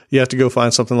world, you have to go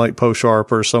find something like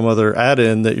PostSharp or some other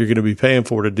add-in that you're going to be paying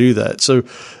for to do that. So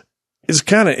it's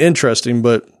kind of interesting,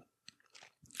 but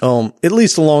at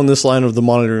least along this line of the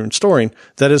monitoring and storing,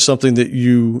 that is something that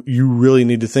you really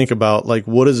need to think about. Like,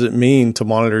 what does it mean to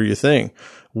monitor your thing?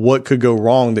 What could go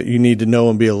wrong that you need to know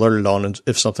and be alerted on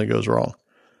if something goes wrong?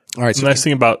 All right. So the nice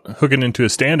thing about hooking into a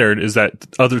standard is that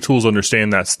other tools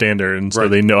understand that standard. And so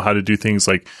they know how to do things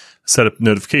like set up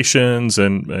notifications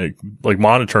and like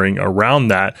monitoring around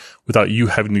that without you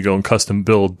having to go and custom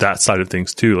build that side of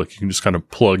things too. Like you can just kind of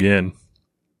plug in.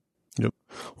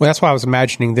 Well, that's why I was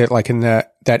imagining that, like in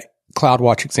that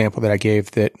CloudWatch example that I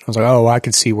gave, that I was like, oh, I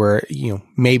could see where,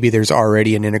 maybe there's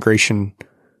already an integration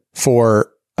for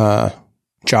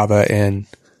Java and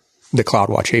the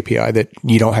CloudWatch API that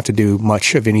you don't have to do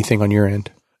much of anything on your end.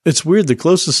 It's weird. The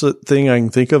closest thing I can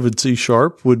think of in C#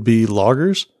 would be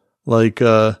loggers, like,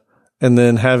 and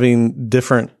then having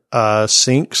different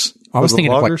syncs. I was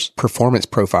thinking of like performance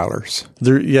profilers.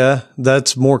 Yeah,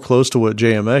 that's more close to what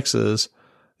JMX is.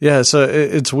 Yeah, so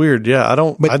it's weird. Yeah, I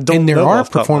don't and there know are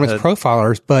performance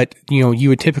profilers, but you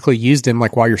would typically use them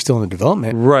like while you're still in the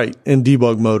development, right? In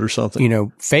debug mode or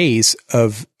something. Phase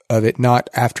of it,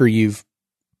 not after you've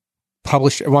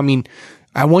published. Well, I mean,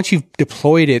 once you've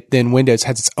deployed it, then Windows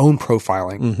has its own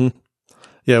profiling. Mm-hmm.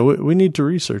 Yeah, we need to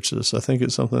research this. I think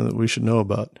it's something that we should know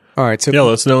about. All right, so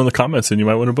let us know in the comments, and you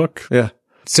might win a book. Yeah.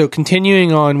 So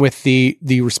continuing on with the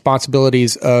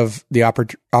responsibilities of the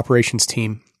operations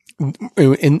team.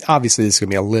 And obviously this is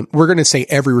going to be a limp. We're going to say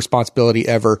every responsibility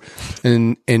ever,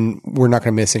 and we're not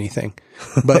going to miss anything.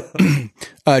 But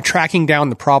tracking down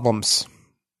the problems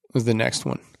was the next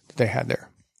one that they had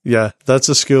there. Yeah, that's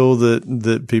a skill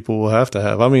that people will have to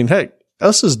have. I mean, heck,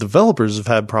 us as developers have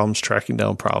had problems tracking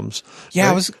down problems.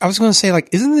 Yeah, right? I was going to say, like,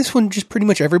 isn't this one just pretty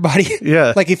much everybody?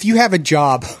 Yeah. Like, if you have a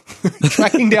job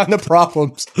tracking down the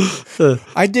problems,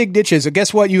 I dig ditches. So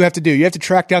guess what you have to do? You have to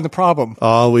track down the problem.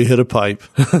 Oh, we hit a pipe.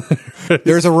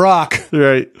 There's a rock.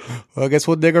 Right. Well, I guess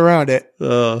we'll dig around it.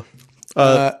 Yeah,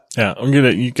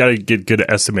 you got to get good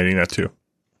at estimating that too.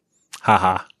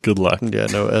 Haha. Good luck. Yeah,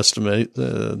 no estimate.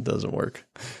 Doesn't work.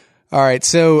 All right.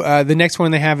 So the next one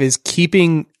they have is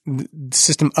keeping the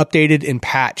system updated and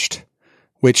patched,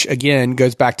 which again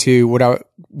goes back to what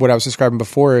I was describing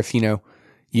before. If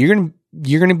you're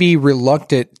gonna be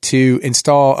reluctant to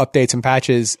install updates and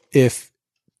patches if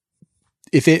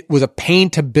it was a pain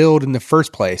to build in the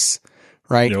first place,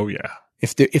 right? Oh yeah.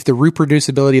 If the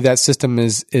reproducibility of that system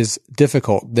is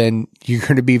difficult, then you're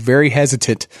going to be very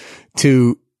hesitant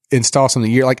to install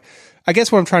something. You're like, I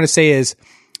guess what I'm trying to say is,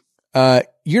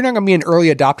 you're not going to be an early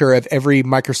adopter of every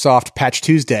Microsoft Patch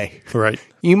Tuesday. Right.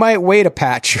 You might wait a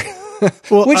patch,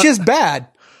 which is bad.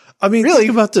 I mean, Really?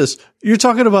 think about this. You're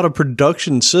talking about a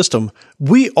production system. I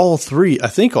think all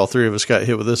three of us got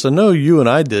hit with this. I know you and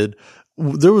I did.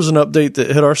 There was an update that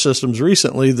hit our systems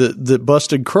recently that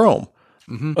busted Chrome.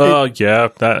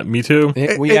 Yeah, me too.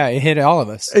 It hit all of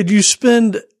us. And you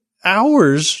spend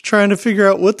hours trying to figure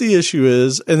out what the issue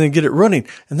is and then get it running.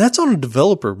 And that's on a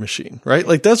developer machine, right?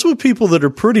 Like that's what people that are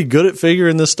pretty good at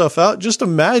figuring this stuff out. Just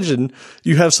imagine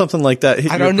you have something like that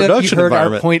hit your production environment. I don't know if you heard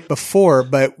our point before,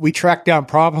 but we tracked down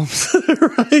problems.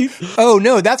 Right? Oh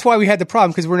no, that's why we had the problem,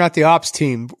 because we're not the ops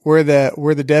team. We're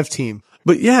the dev team.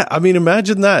 But yeah, I mean,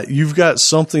 imagine that. You've got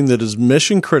something that is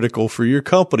mission critical for your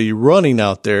company running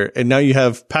out there, and now you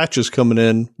have patches coming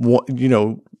in,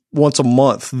 once a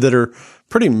month that are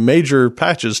pretty major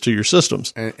patches to your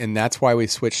systems. And that's why we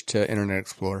switched to Internet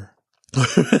Explorer.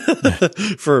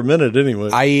 For a minute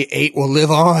anyway. IE8 will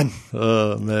live on.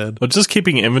 Oh, man. But just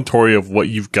keeping inventory of what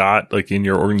you've got, like in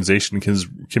your organization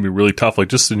can be really tough, like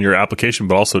just in your application,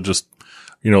 but also just,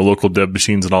 local dev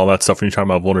machines and all that stuff. When you're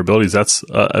talking about vulnerabilities, that's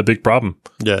a big problem.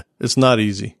 Yeah, it's not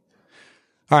easy.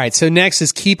 All right. So next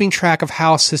is keeping track of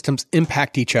how systems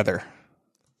impact each other.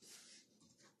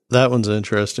 That one's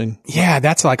interesting. Yeah,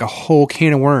 that's like a whole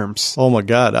can of worms. Oh my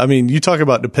God. I mean, you talk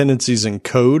about dependencies in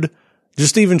code.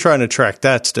 Just even trying to track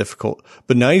that's difficult.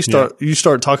 But now you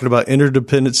start talking about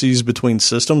interdependencies between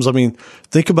systems. I mean,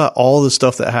 think about all the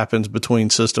stuff that happens between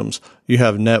systems. You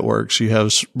have networks, you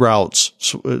have routes,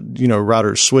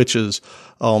 routers, switches,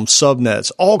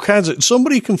 subnets, all kinds of.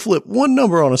 Somebody can flip one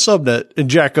number on a subnet and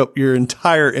jack up your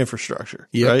entire infrastructure,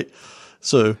 right?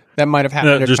 So that might have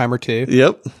happened a time or two.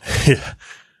 Yep. Yeah.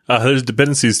 There's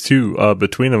dependencies too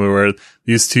between them where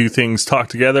these two things talk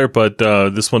together, but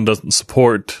this one doesn't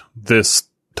support this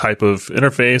type of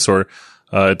interface, or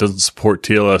it doesn't support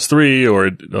TLS3, or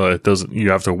it doesn't.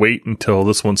 You have to wait until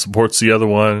this one supports the other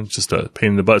one. It's just a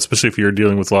pain in the butt, especially if you're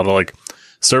dealing with a lot of like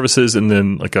services and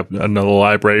then like another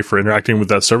library for interacting with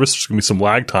that service. There's gonna be some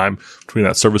lag time between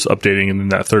that service updating and then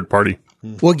that third party.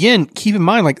 Well, again, keep in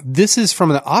mind, like this is from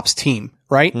the ops team,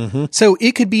 right? Mm-hmm. So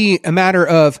it could be a matter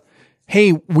of,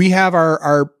 hey, we have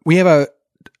our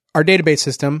database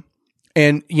system,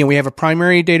 and we have a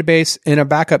primary database and a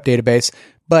backup database,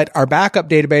 but our backup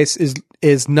database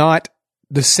is not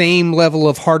the same level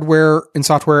of hardware and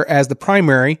software as the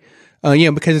primary,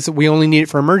 because we only need it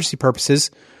for emergency purposes.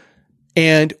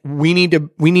 And we need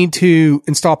to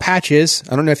install patches.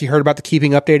 I don't know if you heard about the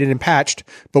keeping updated and patched,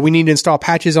 but we need to install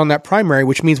patches on that primary,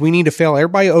 which means we need to fail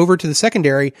everybody over to the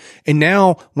secondary. And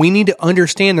now we need to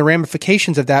understand the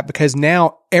ramifications of that, because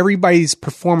now everybody's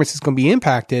performance is going to be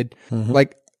impacted.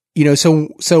 Mm-hmm.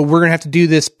 So we're going to have to do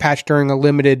this patch during a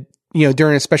limited,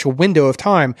 during a special window of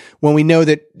time when we know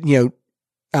that,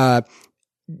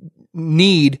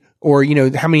 need, or,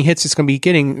 how many hits it's going to be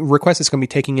getting, requests it's going to be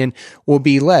taking in will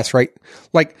be less, right?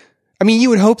 Like, I mean, you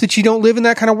would hope that you don't live in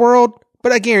that kind of world,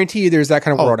 but I guarantee you there's that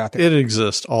kind of world out there. It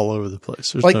exists all over the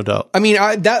place. There's no doubt. I mean,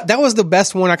 that was the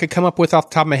best one I could come up with off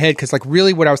the top of my head, because like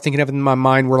really what I was thinking of in my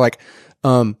mind were like,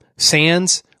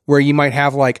 SANs, where you might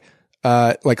have like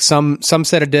some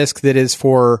set of disk that is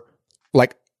for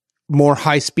like more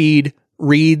high speed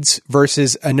reads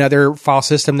versus another file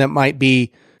system that might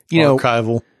be,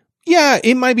 archival. Yeah,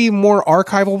 it might be more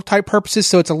archival type purposes,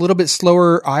 so it's a little bit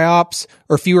slower IOPS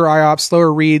or fewer IOPS,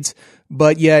 slower reads,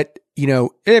 but yet,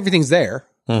 everything's there,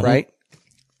 mm-hmm. right?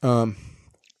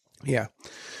 Yeah.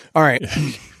 All right.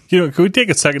 Can we take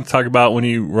a second to talk about when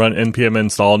you run npm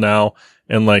install now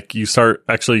and like you start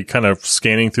actually kind of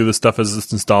scanning through the stuff as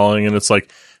it's installing, and it's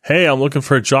like, hey, I'm looking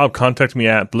for a job, contact me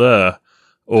at blah,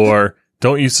 or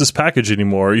don't use this package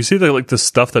anymore. You see the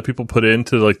stuff that people put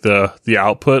into like the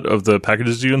output of the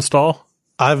packages you install?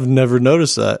 I've never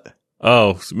noticed that.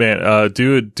 Oh man,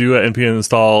 do a npm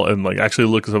install and like actually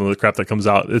look at some of the crap that comes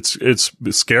out. It's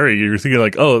scary. You're thinking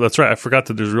like, oh, that's right, I forgot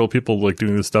that there's real people like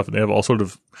doing this stuff and they have all sort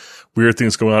of weird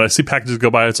things going on. I see packages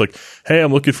go by. It's like, hey,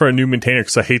 I'm looking for a new maintainer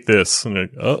because I hate this. And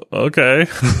like, oh, okay.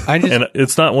 And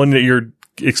it's not one that you're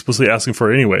explicitly asking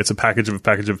for anyway. It's a package of a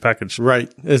package of a package.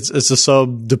 Right. It's a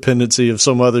sub dependency of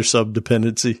some other sub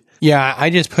dependency. Yeah, I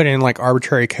just put in like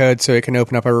arbitrary code so it can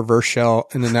open up a reverse shell,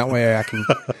 and then that way I can,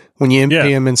 when you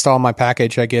npm install my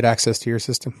package, I get access to your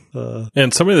system.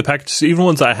 And some of the packages, even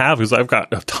ones I have, because I've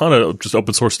got a ton of just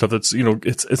open source stuff that's,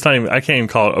 it's not even, I can't even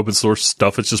call it open source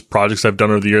stuff. It's just projects I've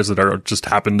done over the years that are just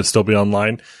happen to still be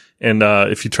online. And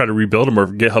if you try to rebuild them, or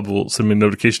GitHub will send me a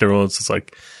notification every once, it's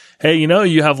like, hey,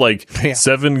 you have like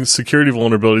 7 security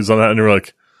vulnerabilities on that, and you're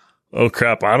like, Oh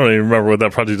crap! I don't even remember what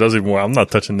that project does anymore. I'm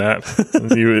not touching that.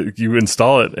 you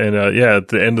install it, and at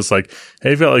the end it's like, hey,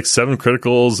 you've got like 7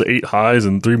 criticals, 8 highs,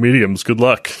 and 3 mediums. Good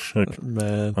luck. Like,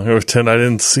 Man, I'm gonna pretend I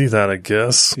didn't see that. I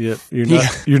guess. Yep,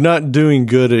 you're not doing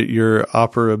good at your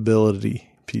operability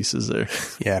pieces there.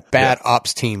 Yeah, bad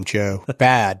ops team, Joe.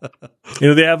 Bad.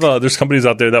 They have there's companies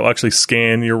out there that will actually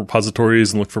scan your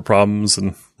repositories and look for problems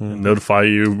and notify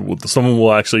you. Someone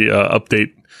will actually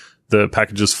update the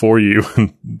packages for you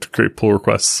and create pull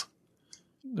requests.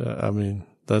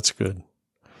 That's good.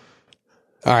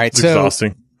 All right. It's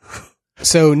exhausting.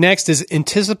 So next is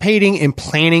anticipating and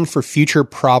planning for future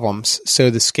problems. So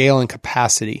the scale and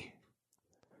capacity.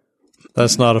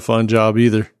 That's not a fun job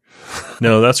either.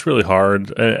 No, that's really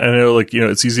hard. And I know,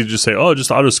 it's easy to just say, oh,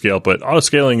 just auto scale, but auto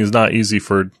scaling is not easy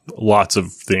for lots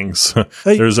of things.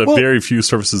 There's very few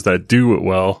services that do it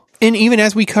well. And even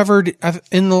as we covered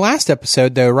in the last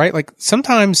episode, though, right? Like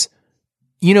sometimes,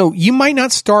 you might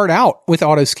not start out with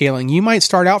auto scaling. You might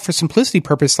start out for simplicity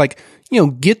purpose, get the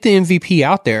MVP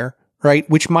out there, right?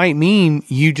 Which might mean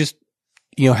you just,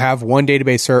 have one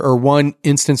database or one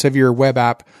instance of your web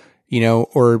app,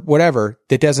 or whatever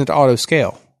that doesn't auto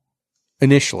scale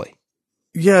initially.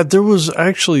 Yeah, there was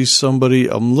actually somebody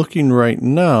I'm looking right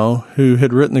now who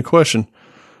had written the question.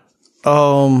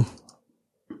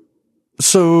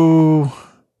 So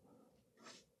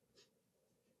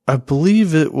I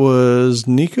believe it was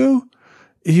Nico.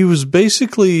 He was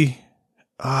basically,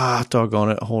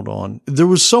 doggone it. Hold on. There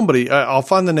was somebody, I'll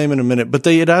find the name in a minute, but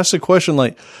they had asked a question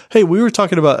like, hey, we were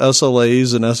talking about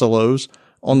SLAs and SLOs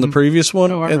on the previous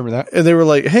one. Oh, I remember that. And they were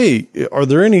like, hey, are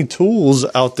there any tools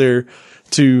out there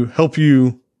to help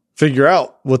you figure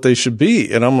out what they should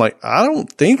be? And I'm like, I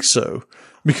don't think so,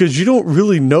 because you don't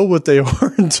really know what they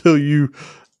are until you,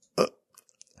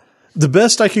 the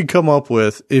best I could come up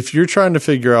with, if you're trying to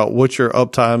figure out what your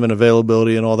uptime and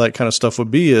availability and all that kind of stuff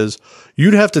would be, is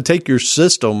you'd have to take your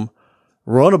system,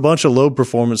 run a bunch of low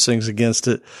performance things against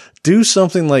it, do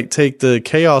something like take the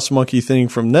Chaos Monkey thing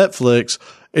from Netflix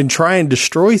and try and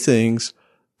destroy things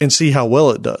and see how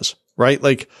well it does, right?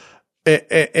 Like,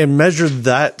 and measure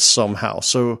that somehow.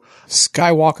 So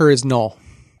Skywalker is null.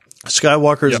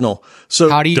 Skywalker is null. So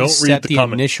how do you don't set read the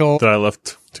initial that I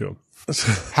left to him?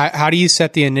 How do you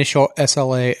set the initial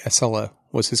SLA, SLO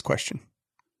was his question.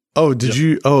 Oh, did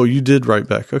you? Oh, you did write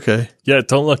back. Okay. Yeah.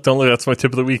 Don't look. That's my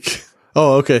tip of the week.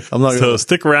 Oh, okay. I'm not So going to.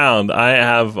 stick around. I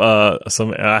have I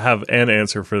have an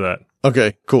answer for that.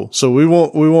 Okay, cool. So we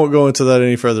won't go into that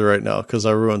any further right now because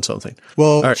I ruined something.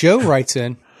 Well, right. Joe writes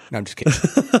in. No, I'm just kidding.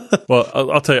 Well,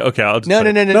 I'll tell you. Okay, I'll just No.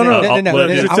 tell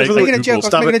you. I was making a joke.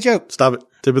 Stop it. Stop it.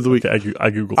 Tip of the week. Okay,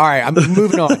 I Googled. All right, I'm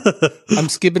moving on. I'm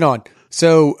skipping on.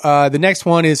 So the next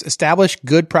one is establish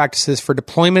good practices for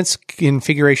deployments,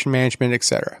 configuration management,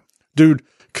 etc. Dude,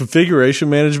 configuration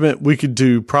management, we could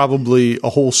do probably a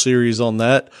whole series on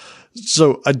that.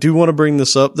 So I do want to bring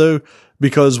this up though,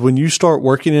 because when you start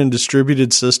working in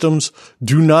distributed systems,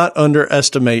 do not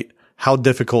underestimate how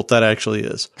difficult that actually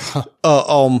is.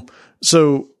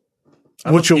 So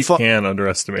what you'll can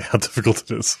underestimate how difficult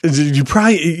it is. You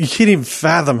can't even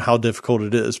fathom how difficult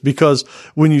it is, because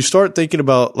when you start thinking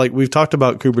about, like we've talked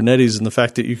about Kubernetes and the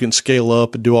fact that you can scale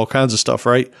up and do all kinds of stuff,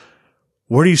 right?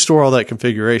 Where do you store all that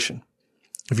configuration?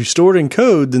 If you store it in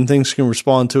code, then things can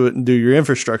respond to it and do your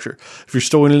infrastructure. If you're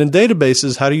storing it in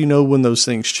databases, how do you know when those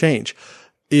things change?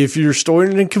 If you're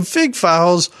storing it in config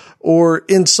files or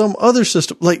in some other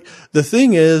system, like the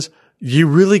thing is, you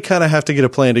really kind of have to get a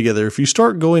plan together. If you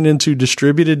start going into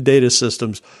distributed data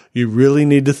systems, you really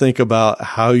need to think about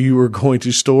how you are going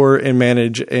to store and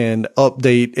manage and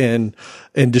update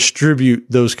and distribute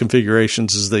those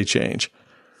configurations as they change.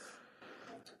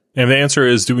 And the answer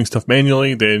is doing stuff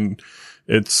manually. Then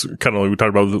it's kind of like we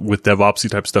talked about with DevOpsy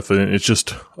type stuff, and it's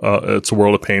just it's a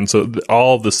world of pain. So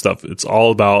all of this stuff, it's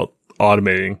all about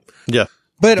automating. Yeah,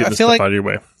 but I feel like out of your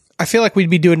way. I feel like we'd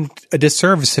be doing a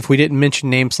disservice if we didn't mention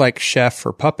names like Chef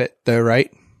or Puppet, though,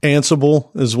 right?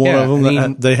 Ansible is one of them. I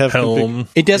mean, they have Helm.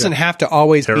 It doesn't have to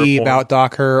always be Terraform. about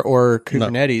Docker or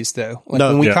Kubernetes, though. Like No.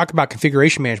 when we Yeah. talk about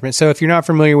configuration management. So if you're not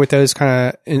familiar with those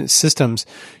kind of systems,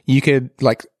 you could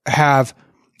like have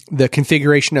the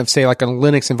configuration of, say, like a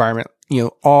Linux environment,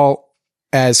 all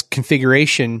as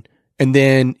configuration. And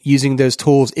then using those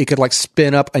tools, it could like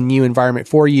spin up a new environment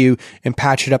for you and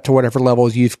patch it up to whatever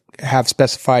levels you have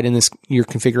specified in your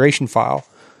configuration file.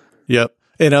 Yep.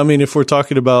 And I mean, if we're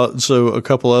talking about, so a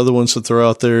couple other ones to throw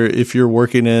out there, if you're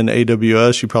working in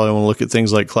AWS, you probably want to look at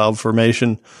things like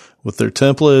CloudFormation, with their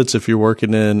templates. If you're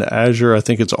working in Azure, I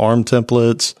think it's ARM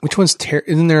templates. Which one's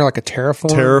isn't there like a Terraform?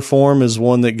 Terraform is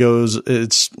one that goes,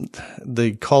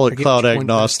 they call it cloud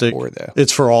agnostic.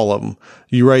 It's for all of them.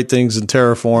 You write things in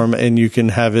Terraform and you can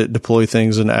have it deploy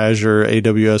things in Azure,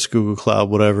 AWS, Google Cloud,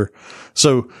 whatever.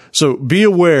 So be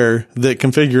aware that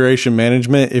configuration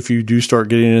management, if you do start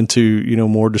getting into,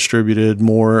 more distributed,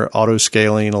 more auto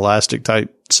scaling, elastic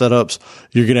type setups,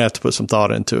 you're going to have to put some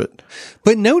thought into it.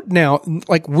 But note now,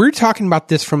 like we're talking about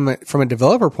this from a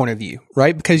developer point of view,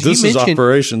 right? Because this is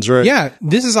operations, right? Yeah,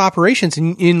 this is operations.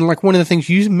 And in like one of the things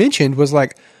you mentioned was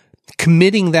like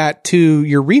committing that to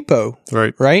your repo.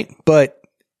 Right. Right. But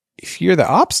if you're the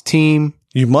ops team,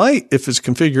 you might, if it's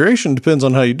configuration, depends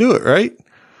on how you do it, right?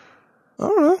 I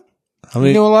don't know. I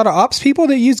mean, a lot of ops people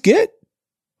that use Git.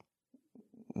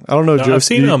 I don't know, Joe. I've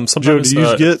seen sometimes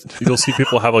use Git? You'll see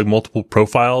people have like multiple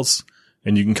profiles,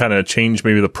 and you can kind of change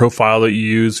maybe the profile that you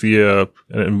use via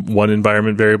one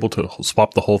environment variable to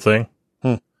swap the whole thing.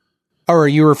 Or are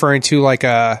you referring to like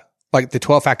the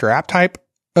 12-factor app type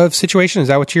of situation? Is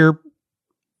that what you're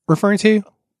referring to?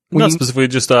 Not specifically,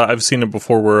 just I've seen it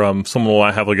before where someone will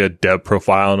have like a dev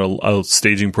profile and a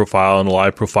staging profile and a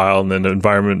live profile, and then the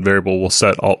environment variable will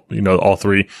set all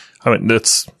three. I mean,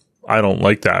 I don't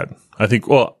like that. I think,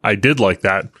 I did like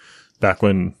that back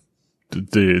when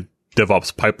the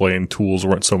DevOps pipeline tools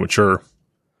weren't so mature.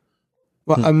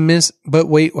 Well, but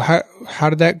wait, how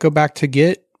did that go back to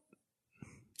Git?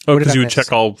 Oh, because you would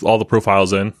check all the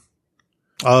profiles in.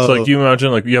 So like you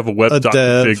imagine like you have a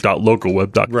web.config.local,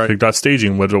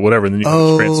 web.config.staging, whatever, and then you have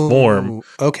a transform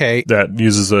that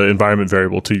uses an environment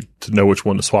variable to know which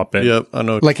one to swap in. Yep, I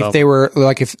know. Like if they were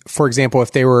for example,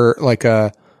 if they were like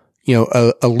a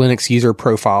Linux user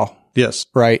profile. Yes.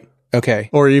 Right. Okay.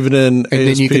 Or even in and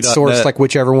then you could source like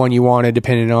whichever one you wanted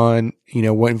depending on,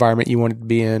 what environment you wanted to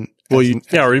be in. Well,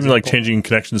 or even like changing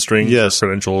connection strings or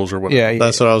credentials or whatever. Yeah,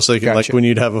 that's what I was thinking. Gotcha. Like when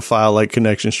you'd have a file like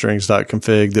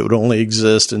connectionstrings.config that would only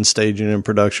exist in staging and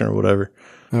production or whatever.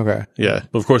 Okay. Yeah.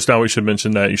 But of course, now we should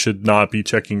mention that you should not be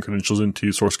checking credentials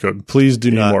into source code. Please do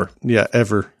anymore. Not. Yeah,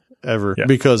 ever. Yeah.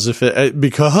 Because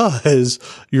because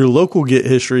your local Git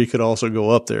history could also go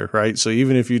up there, right? So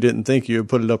even if you didn't think you would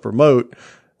put it up remote,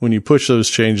 when you push those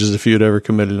changes, if you had ever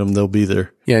committed them, they'll be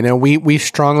there. Yeah, no, we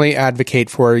strongly advocate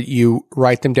for you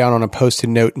write them down on a Post-it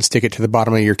note and stick it to the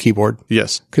bottom of your keyboard.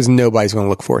 Yes. Because nobody's going to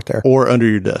look for it there. Or under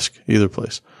your desk, either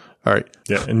place. All right.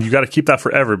 Yeah, and you got to keep that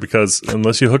forever because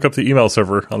unless you hook up the email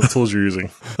server on the tools you're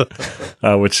using,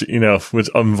 which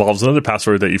involves another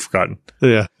password that you've forgotten.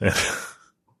 Yeah.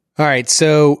 All right,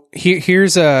 so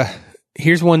here's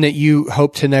one that you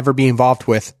hope to never be involved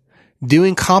with.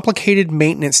 Doing complicated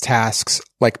maintenance tasks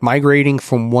like migrating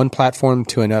from one platform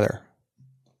to another.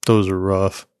 Those are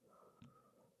rough.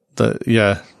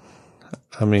 Yeah.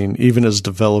 I mean, even as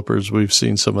developers, we've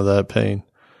seen some of that pain.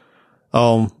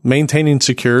 Maintaining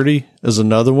security is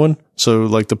another one. So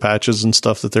like the patches and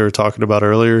stuff that they were talking about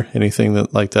earlier, anything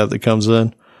that comes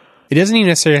in. It doesn't even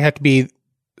necessarily have to be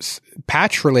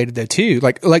patch related though too.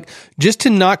 Like just to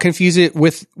not confuse it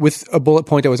with a bullet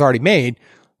point that was already made.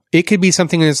 It could be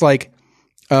something that's like,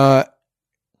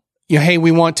 hey,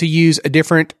 we want to use a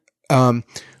different,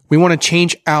 we want to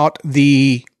change out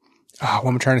the, what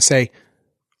am I trying to say?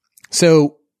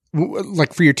 So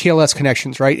like for your TLS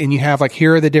connections, right? And you have like,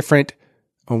 here are the different,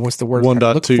 what's the word?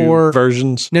 1.2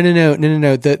 versions. No.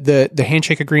 The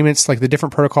handshake agreements, like the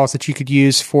different protocols that you could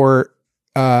use for,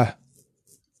 TLS,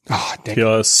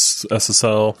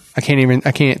 SSL. I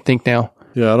can't think now.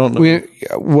 Yeah, I don't know.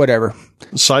 Whatever.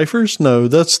 Ciphers? No,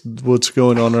 that's what's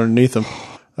going on underneath them.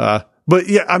 But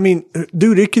yeah, I mean,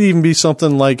 dude, it could even be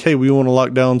something like, hey, we want to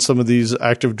lock down some of these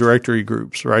Active Directory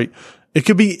groups, right? It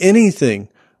could be anything.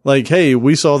 Like, hey,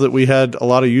 we saw that we had a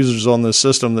lot of users on this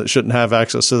system that shouldn't have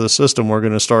access to the system. We're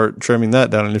going to start trimming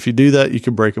that down. And if you do that, you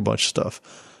could break a bunch of stuff.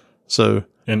 So,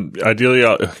 and ideally,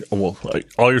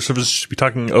 all your services should be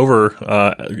talking over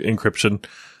encryption.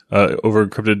 Over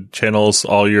encrypted channels,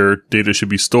 all your data should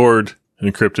be stored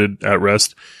and encrypted at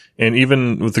rest. And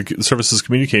even with the services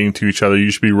communicating to each other,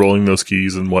 you should be rolling those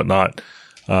keys and whatnot,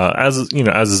 as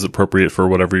is appropriate for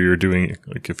whatever you're doing.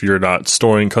 Like if you're not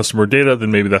storing customer data,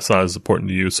 then maybe that's not as important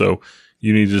to you. So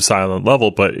you need to decide on that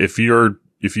level. But if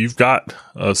you've got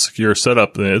a secure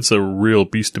setup, then it's a real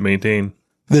beast to maintain.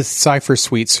 The Cipher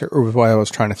suites are what I was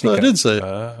trying to think of. I did say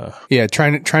it. Yeah,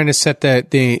 trying to set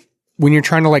the when you're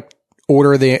trying to like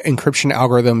order the encryption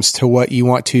algorithms to what you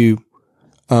want to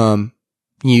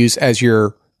use as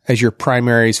your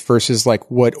primaries versus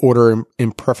like what order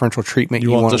in preferential treatment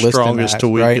you want to list the strongest to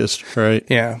weakest, right?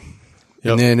 Yeah.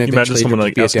 Yep. And then You imagine someone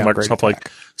like asking Microsoft, like,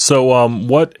 so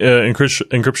what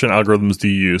encryption algorithms do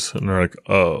you use? And they're like,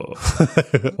 oh,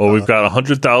 well, we've got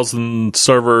 100,000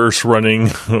 servers running,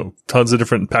 tons of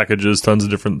different packages, tons of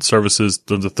different services,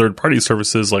 tons of third-party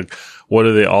services. Like, what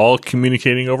are they all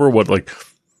communicating over? What, like,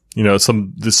 you know,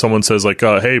 someone says like,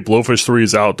 hey, Blowfish 3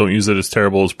 is out. Don't use it. It's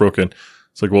terrible. It's broken.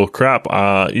 It's like, well, crap.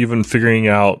 Even figuring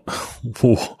out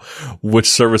which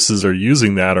services are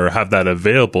using that or have that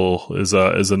available is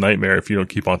a nightmare if you don't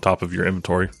keep on top of your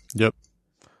inventory. Yep.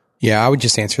 Yeah, I would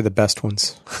just answer the best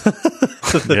ones.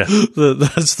 Yeah.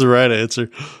 That's the right answer.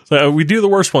 So we do the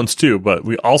worst ones too, but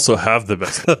we also have the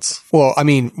best ones. Well, I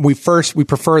mean, we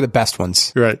prefer the best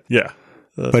ones. Right. Yeah.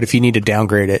 But if you need to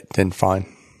downgrade it, then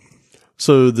fine.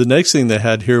 So the next thing they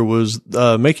had here was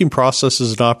making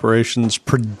processes and operations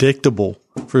predictable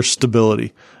for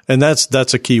stability. And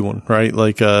that's a key one, right?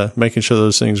 Like making sure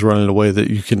those things run in a way that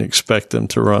you can expect them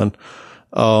to run.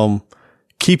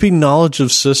 Keeping knowledge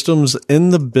of systems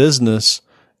in the business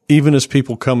even as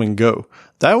people come and go.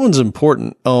 That one's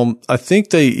important. I think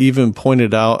they even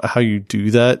pointed out how you do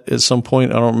that at some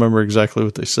point. I don't remember exactly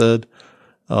what they said.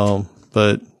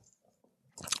 But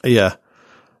yeah.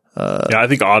 I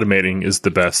think automating is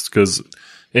the best because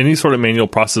any sort of manual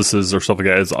processes or stuff like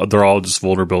that, they're all just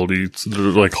vulnerabilities. They're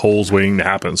like holes waiting to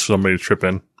happen for somebody to trip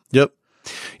in. Yep.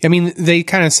 I mean, they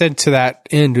kind of said to that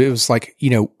end, it was like,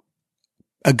 you know,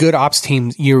 a good ops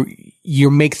team,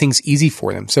 you make things easy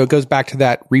for them. So it goes back to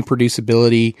that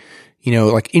reproducibility, you know,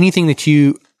 like anything that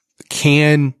you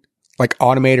can like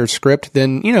automate or script,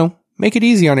 then, you know, make it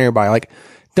easy on everybody. Like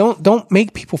don't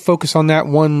make people focus on that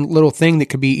one little thing that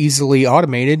could be easily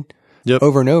automated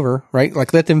over and over, right?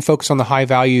 Like let them focus on the high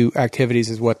value activities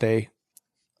is what they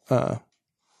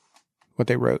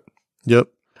wrote. Yep.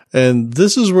 And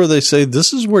this is where they say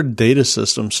this is where data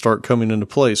systems start coming into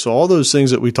play. So all those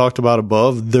things that we talked about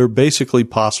above, they're basically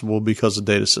possible because of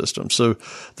data systems. So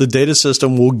the data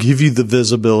system will give you the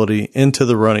visibility into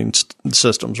the running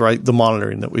systems, right? The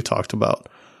monitoring that we talked about.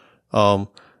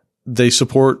 They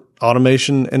support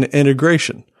automation and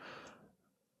integration.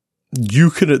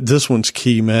 This one's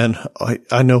key, man.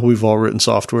 I know we've all written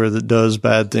software that does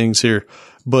bad things here,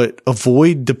 but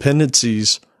avoid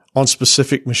dependencies on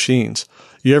specific machines.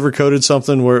 You ever coded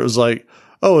something where it was like,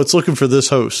 oh, it's looking for this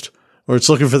host, or it's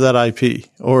looking for that IP,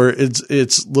 or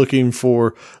it's looking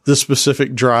for this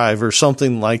specific drive or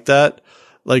something like that?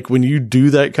 Like when you do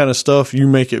that kind of stuff, you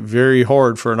make it very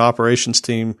hard for an operations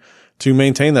team to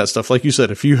maintain that stuff. Like you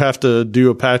said, if you have to do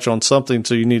a patch on something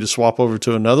so you need to swap over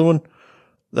to another one,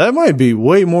 that might be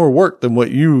way more work than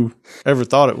what you ever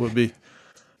thought it would be.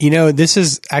 You know, this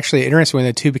is actually an interesting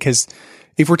one too, because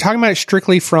if we're talking about it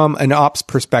strictly from an ops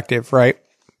perspective, right?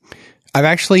 I've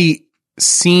actually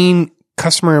seen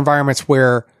customer environments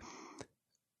where,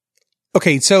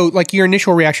 okay, so like your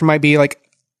initial reaction might be like,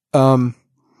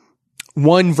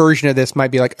 one version of this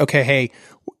might be like, okay, hey,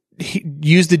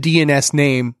 use the DNS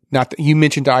name, you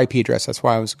mentioned the IP address. That's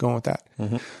why I was going with that.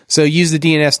 Mm-hmm. So use the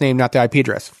DNS name, not the IP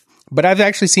address. But I've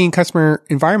actually seen customer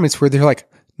environments where they're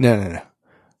like, no.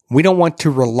 We don't want to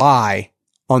rely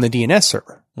on the DNS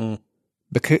server.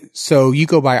 So you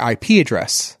go by IP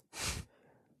address.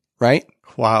 Right?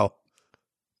 Wow.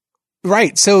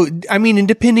 Right. So, I mean, and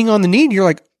depending on the need, you're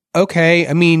like, okay,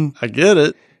 I mean, I get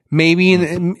it. Maybe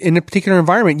in a particular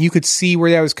environment, you could see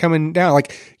where that was coming down.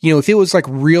 Like, you know, if it was like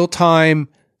real time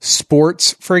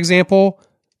sports, for example,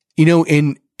 you know,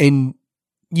 and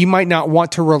you might not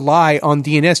want to rely on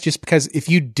DNS just because if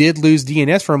you did lose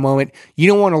DNS for a moment, you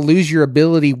don't want to lose your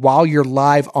ability while you're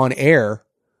live on air,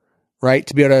 right?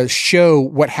 To be able to show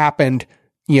what happened,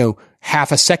 you know,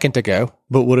 half a second ago.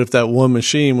 But what if that one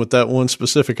machine with that one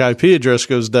specific IP address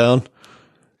goes down?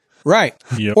 Right.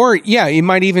 Yep. Or yeah, you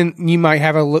might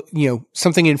have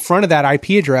something in front of that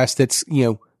IP address that's, you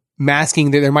know,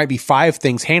 masking that there might be 5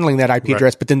 things handling that IP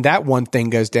address, but then that one thing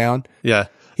goes down. Yeah.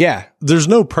 Yeah. There's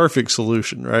no perfect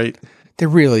solution, right? There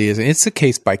really isn't. It's a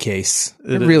case by case.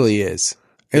 It really is.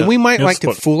 And we might like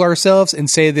to fool ourselves and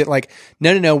say that like,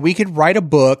 no, we could write a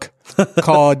book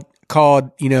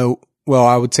called, you know, well,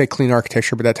 I would say Clean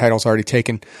Architecture, but that title's already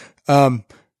taken. But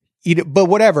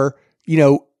whatever, you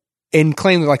know, and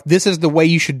claim like this is the way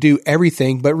you should do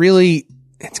everything, but really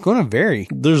it's going to vary.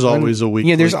 There's always a weak.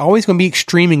 Yeah, there's always going to be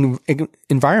extreme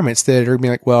environments that are going to be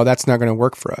like, well, that's not going to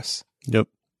work for us. Yep.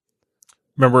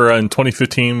 Remember in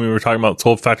 2015, we were talking about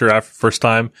 12-factor after the first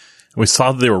time, and we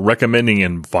saw that they were recommending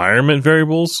environment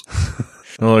variables.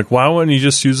 And we're like, why wouldn't you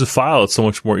just use a file? It's so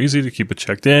much more easy to keep it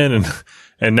checked in.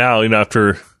 And now, you know,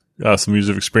 after some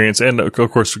user experience and of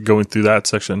course going through that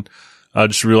section,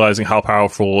 just realizing how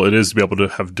powerful it is to be able to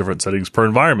have different settings per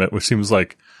environment, which seems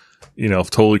like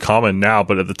totally common now.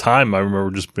 But at the time, I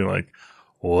remember just being like,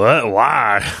 what?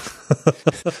 Why?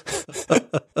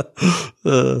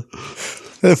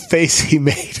 The face he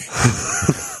made.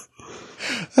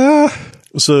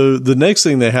 So the next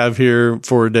thing they have here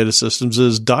for data systems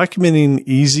is documenting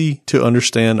easy to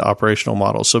understand operational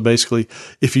models. So basically,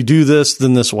 if you do this,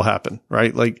 then this will happen,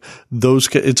 right? Like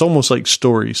it's almost like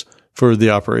stories for the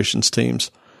operations teams.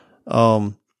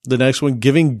 The next one,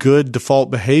 giving good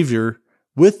default behavior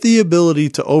with the ability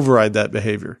to override that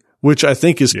behavior, which I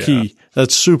think is key.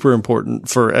 That's super important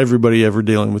for everybody ever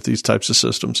dealing with these types of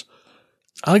systems.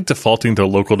 I like defaulting to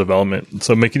local development.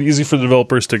 So make it easy for the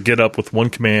developers to get up with one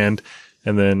command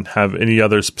and then have any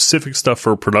other specific stuff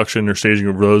for production or staging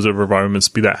of those of environments,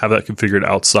 have that configured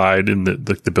outside in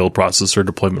the build process or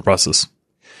deployment process.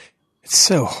 It's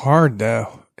so hard,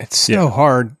 though. It's so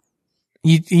hard.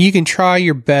 You can try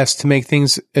your best to make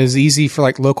things as easy for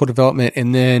like local development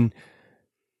and then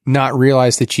not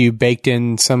realize that you baked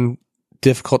in some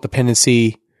difficult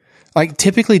dependency. Like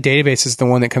typically database is the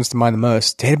one that comes to mind the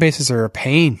most. Databases are a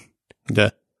pain. Yeah.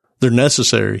 They're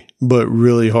necessary, but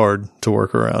really hard to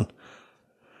work around.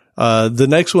 The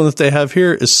next one that they have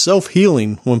here is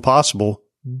self-healing when possible,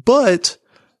 but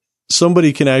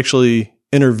somebody can actually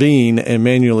intervene and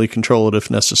manually control it if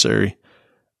necessary.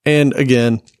 And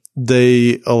again,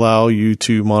 they allow you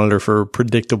to monitor for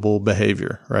predictable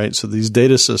behavior, right? So these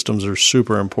data systems are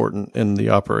super important in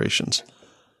the operations.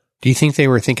 Do you think they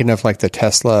were thinking of like the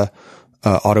Tesla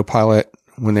autopilot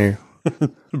when they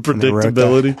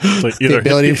predictability, like the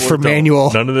ability for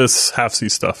manual? None of this half-C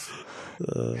stuff.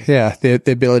 The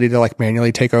ability to like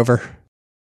manually take over.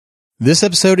 This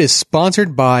episode is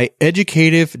sponsored by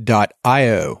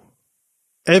Educative.io.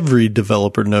 Every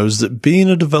developer knows that being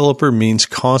a developer means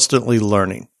constantly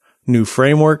learning new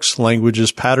frameworks,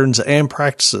 languages, patterns, and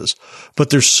practices.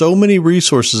 But there's so many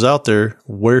resources out there.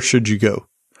 Where should you go?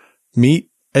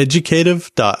 Meet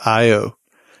Educative.io.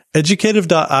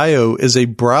 Educative.io is a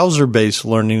browser-based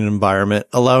learning environment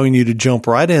allowing you to jump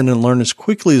right in and learn as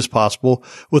quickly as possible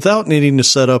without needing to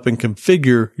set up and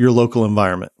configure your local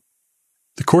environment.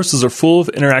 The courses are full of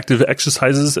interactive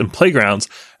exercises and playgrounds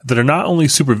that are not only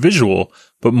super visual,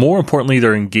 but more importantly,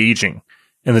 they're engaging.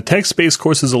 And the text-based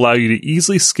courses allow you to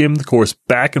easily skim the course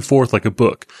back and forth like a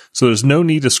book, so there's no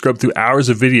need to scrub through hours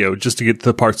of video just to get to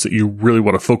the parts that you really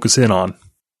want to focus in on.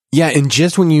 Yeah, and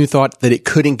just when you thought that it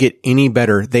couldn't get any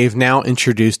better, they've now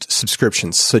introduced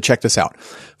subscriptions. So check this out.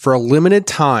 For a limited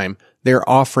time, they're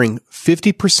offering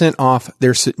 50% off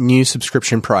their new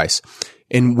subscription price.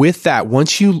 And with that,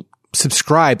 once you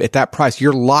subscribe at that price,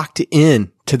 you're locked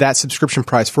in to that subscription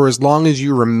price for as long as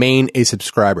you remain a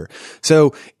subscriber.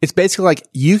 So it's basically like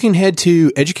you can head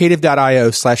to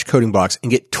educative.io/codingblocks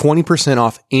and get 20%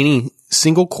 off any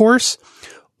single course,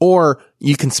 or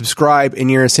you can subscribe and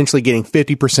you're essentially getting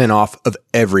 50% off of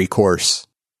every course.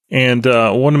 And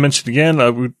I want to mention again,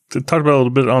 we talked about it a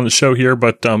little bit on the show here,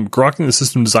 but Grokking the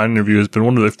System Design Interview has been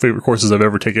one of the favorite courses I've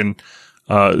ever taken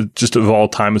just of all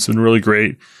time. It's been really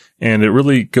great. And it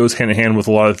really goes hand in hand with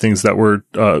a lot of things that we're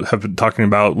have been talking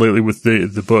about lately with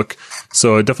the book.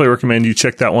 So I definitely recommend you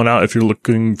check that one out if you're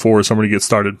looking for somebody to get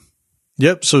started.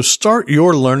 Yep. So start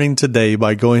your learning today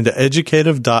by going to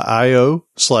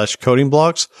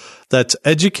educative.io/codingblocks. That's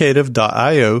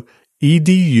educative.io,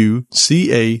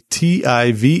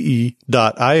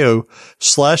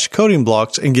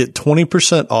 educative.io/codingblocks and get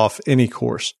 20% off any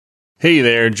course. Hey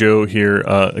there, Joe here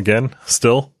again,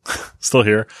 still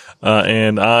here.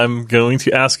 And I'm going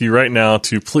to ask you right now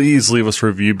to please leave us a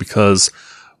review because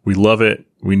we love it.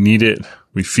 We need it.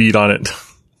 We feed on it.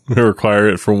 We require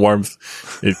it for warmth.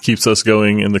 It keeps us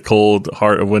going in the cold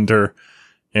heart of winter.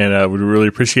 And we really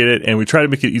appreciate it. And we try to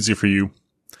make it easy for you.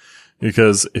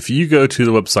 Because if you go to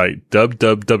the website,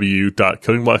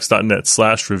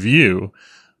 www.codingblocks.net/review,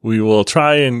 we will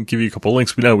try and give you a couple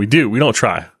links. We don't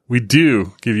try. We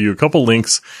do give you a couple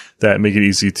links that make it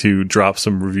easy to drop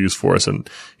some reviews for us. And,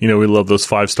 we love those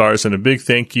 5 stars, and a big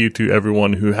thank you to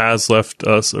everyone who has left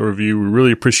us a review. We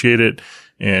really appreciate it.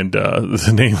 And,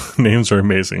 the names are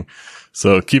amazing.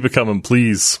 So keep it coming,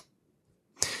 please.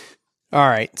 All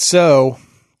right. So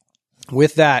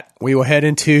with that, we will head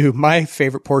into my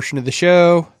favorite portion of the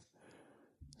show.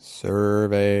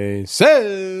 Survey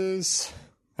says.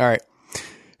 All right.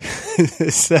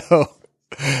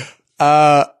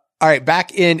 All right,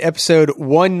 back in episode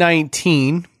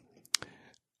 119,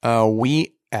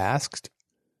 we asked,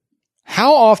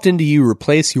 how often do you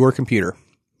replace your computer?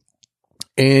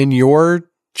 And your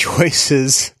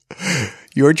choices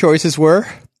were,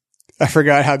 I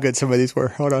forgot how good some of these were.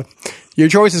 Hold on. Your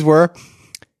choices were,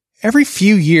 every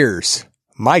few years,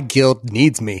 my guild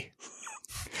needs me.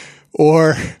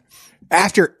 Or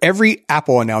after every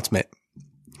Apple announcement.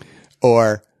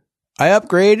 Or, I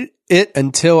upgraded it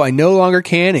until I no longer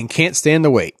can and can't stand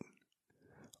the wait.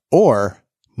 Or,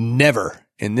 never.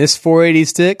 And this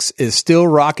 486 is still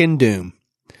rocking doom.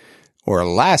 Or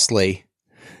lastly,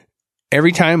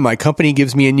 every time my company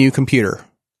gives me a new computer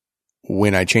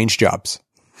when I change jobs.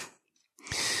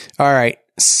 All right.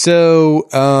 So,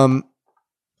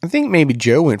 I think maybe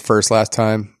Joe went first last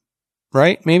time,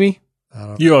 right? Maybe?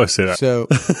 You always say that. So,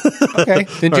 okay.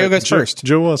 Then Joe goes first.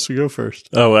 Joe wants to go first.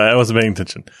 Oh, I wasn't paying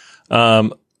attention. I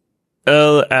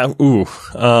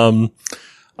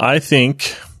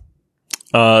think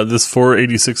this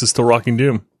 486 is still rocking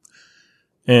doom.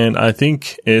 And I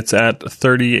think it's at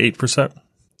 38%.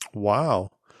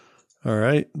 Wow. All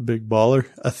right, big baller.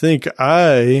 I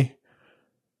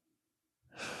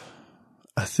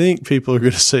think people are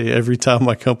going to say every time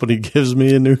my company gives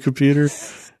me a new computer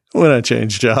when I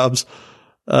change jobs.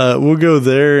 We'll go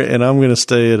there, and I'm going to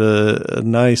stay at a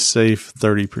nice, safe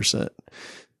 30%.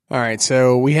 All right.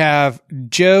 So we have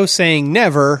Joe saying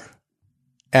never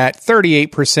at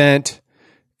 38%,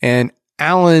 and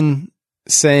Alan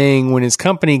saying when his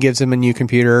company gives him a new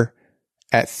computer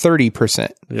at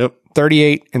 30%. Yep.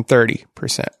 38 and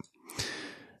 30%.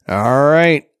 All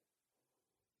right.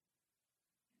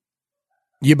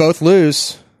 You both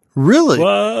lose. Really?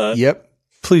 What? Yep.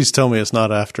 Please tell me it's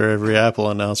not after every Apple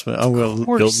announcement. I'm going to.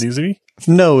 Guild needs to be?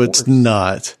 No, it's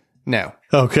not. No.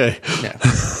 Okay. No.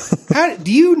 How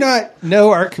do you not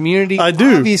know our community? I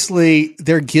do. Obviously,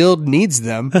 their guild needs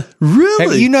them. Really?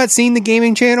 Have you not seen the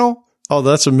gaming channel? Oh,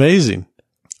 that's amazing.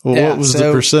 Well, Yeah, what was so-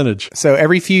 the percentage? So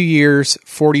every few years,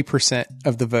 40%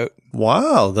 of the vote.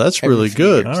 Wow, that's really few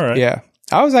good. All right. Yeah.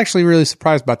 I was actually really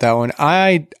surprised about that one.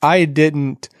 I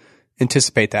didn't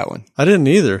anticipate that one. I didn't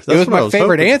either. That's It was what I my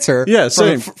favorite hoping. answer. Yeah,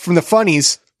 same. From the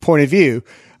funnies point of view,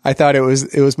 I thought it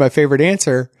was my favorite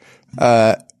answer.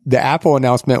 The Apple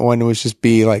announcement one was just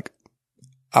be like,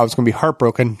 I was going to be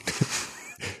heartbroken,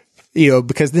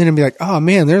 because then it'd be like, oh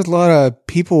man, there's a lot of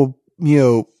people,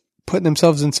 putting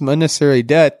themselves in some unnecessary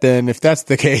debt. Then if that's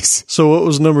the case, So what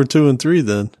was number 2 and 3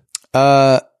 then?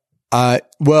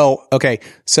 well, okay.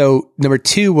 So number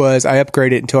 2 was I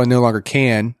upgraded until I no longer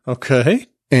can. Okay.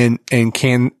 and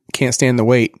can't stand the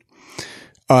wait.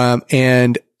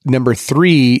 And number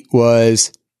 3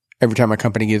 was every time my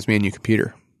company gives me a new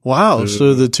computer. Wow.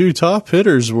 So the 2 top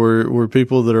hitters were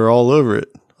people that are all over it.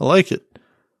 I like it.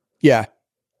 Yeah.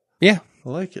 Yeah. I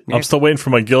like it. I'm still waiting for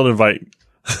my guild invite,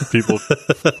 people.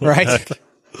 Right.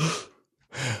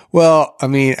 Well, I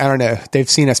mean, I don't know. They've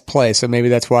seen us play, so maybe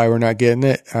that's why we're not getting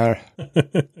it.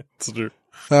 It's true.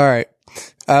 All right.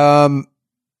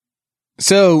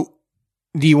 So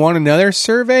do you want another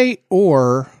survey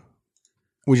or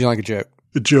would you like a joke?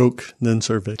 A joke, then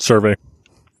survey. Survey.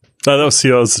 No, that was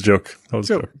a joke. That was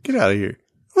a joke. Get out of here.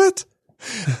 What?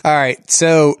 All right.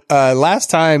 So, last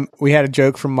time we had a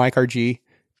joke from Mike RG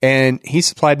and he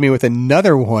supplied me with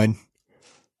another one.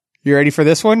 You ready for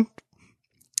this one?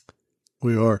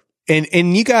 We are.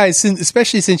 And you guys,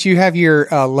 especially since you have your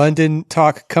London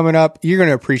talk coming up, you're going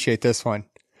to appreciate this one.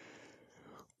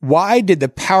 Why did the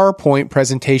PowerPoint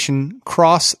presentation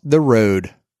cross the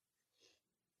road?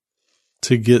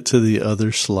 To get to the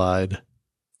other slide.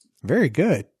 Very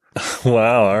good.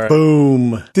 Wow. All right.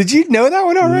 Boom. Did you know that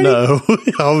one already? No,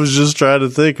 I was just trying to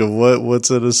think of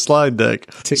what's in a slide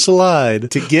deck.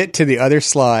 Slide. To get to the other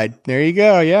slide. There you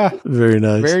go. Yeah. Very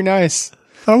nice. Very nice.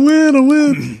 I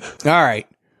win. All right.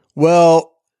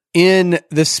 Well, in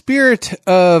the spirit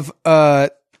of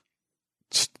the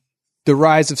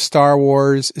rise of Star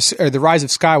Wars, or the rise of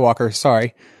Skywalker,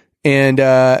 sorry, and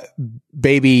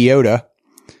Baby Yoda.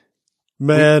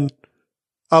 Man,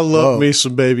 I love Whoa. me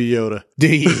some Baby Yoda.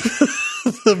 Do you?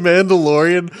 The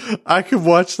Mandalorian, I could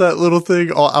watch that little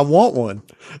thing. Oh, I want one.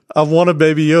 I want a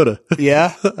Baby Yoda.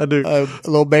 Yeah? I do. A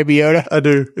little Baby Yoda? I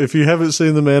do. If you haven't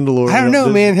seen The Mandalorian. I don't know,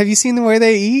 man. Have you seen the way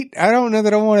they eat? I don't know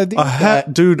that I want to do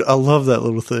that. Dude, I love that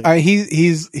little thing.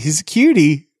 He's a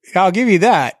cutie. I'll give you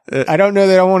that. I don't know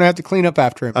that I want to have to clean up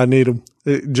after him. I need him.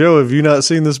 Joe, have you not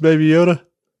seen this Baby Yoda?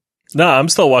 No, I'm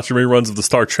still watching reruns of the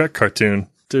Star Trek cartoon.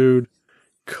 Dude,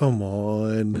 come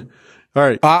on. All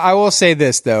right. I will say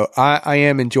this, though. I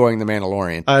am enjoying The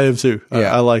Mandalorian. I am too.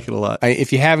 Yeah. I like it a lot.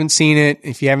 If you haven't seen it,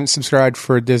 if you haven't subscribed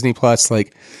for Disney Plus, I'm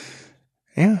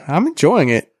enjoying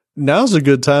it. Now's a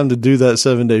good time to do that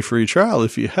 7-day free trial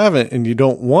if you haven't and you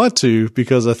don't want to,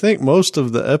 because I think most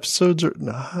of the episodes are,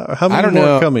 how many more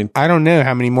are coming? I don't know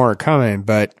how many more are coming,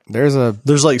 but there's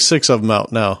like 6 of them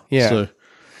out now. Yeah. So,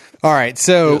 all right.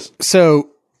 So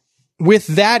with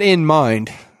that in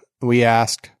mind, we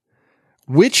asked,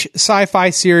 which sci-fi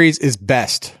series is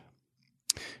best?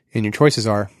 And your choices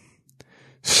are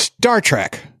Star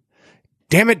Trek.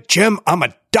 Damn it, Jim, I'm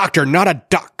a doctor, not a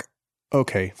doc.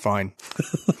 Okay, fine.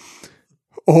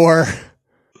 Or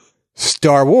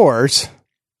Star Wars,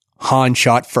 Han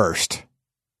shot first.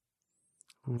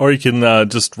 Or you can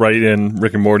just write in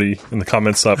Rick and Morty in the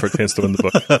comments for a chance to win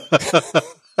the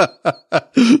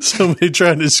book. Somebody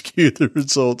trying to skew the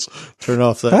results. Turn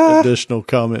off that additional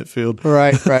comment field.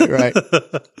 Right.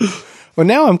 Well,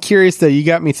 now I'm curious that you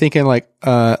got me thinking like,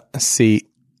 let's see,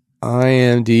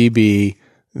 IMDb,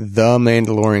 The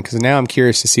Mandalorian, because now I'm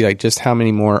curious to see like just how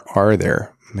many more are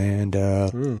there.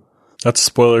 That's a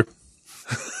spoiler.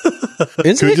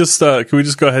 Can we just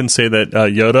go ahead and say that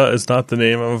Yoda is not the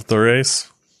name of the race?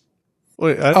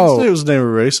 Wait, I didn't say it was the name of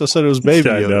a race. I said it was Baby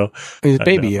Yoda. I know. It's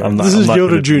Baby Yoda. This is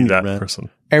Yoda Jr., man.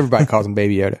 Person. Everybody calls him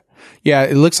Baby Yoda. Yeah,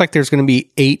 it looks like there's going to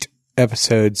be 8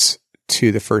 episodes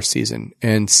to the first season,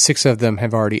 and 6 of them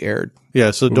have already aired.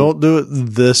 Yeah, so don't do it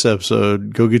this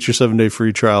episode. Go get your 7-day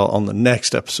free trial on the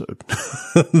next episode.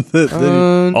 I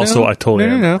totally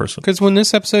am the person. Because when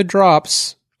this episode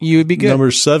drops, you would be good.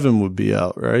 Number 7 would be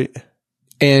out, right?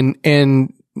 And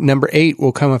number 8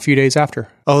 will come a few days after.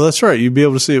 Oh, that's right. You'd be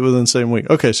able to see it within the same week.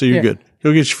 Okay, so you're good.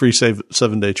 You'll get your free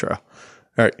 7-day trial.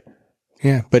 All right.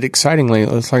 Yeah, but excitingly,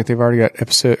 it looks like they've already got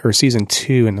season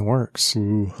 2 in the works.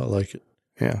 Ooh, I like it.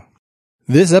 Yeah.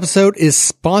 This episode is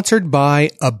sponsored by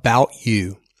About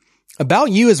You.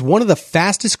 About You is one of the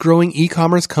fastest growing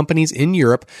e-commerce companies in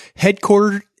Europe,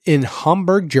 headquartered in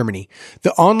Hamburg, Germany.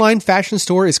 The online fashion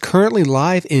store is currently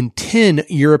live in 10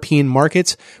 European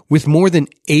markets with more than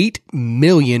 8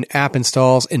 million app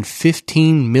installs and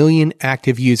 15 million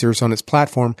active users on its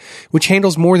platform, which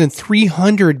handles more than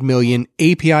 300 million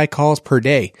API calls per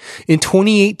day. In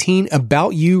 2018,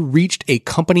 About You reached a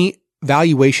company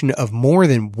valuation of more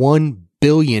than $1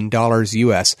 billion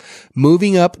US,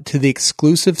 moving up to the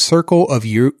exclusive circle of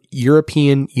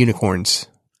European unicorns.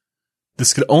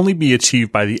 This could only be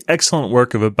achieved by the excellent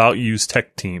work of About You's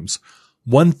tech teams.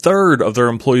 1/3 of their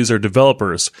employees are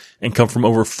developers and come from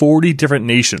over 40 different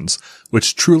nations,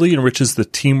 which truly enriches the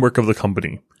teamwork of the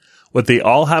company. What they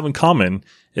all have in common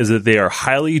is that they are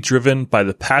highly driven by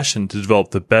the passion to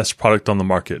develop the best product on the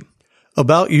market.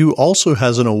 About You also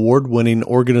has an award-winning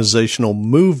organizational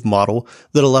move model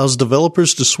that allows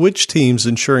developers to switch teams,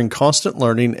 ensuring constant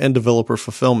learning and developer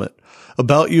fulfillment.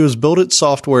 About You has built its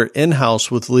software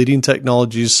in-house with leading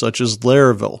technologies such as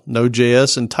Laravel,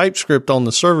 Node.js, and TypeScript on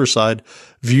the server side,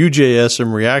 Vue.js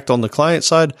and React on the client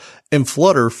side, and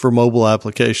Flutter for mobile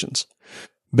applications.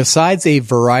 Besides a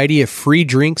variety of free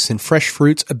drinks and fresh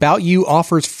fruits, About You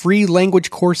offers free language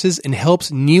courses and helps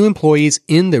new employees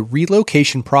in the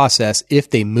relocation process if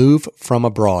they move from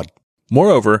abroad.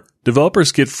 Moreover,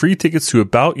 developers get free tickets to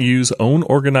About You's own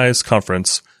organized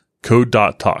conference,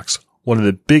 Code.Talks, one of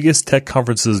the biggest tech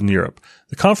conferences in Europe.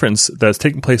 The conference that is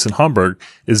taking place in Hamburg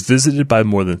is visited by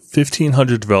more than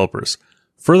 1,500 developers.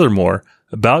 Furthermore,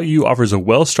 About You offers a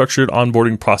well-structured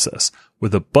onboarding process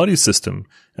with a buddy system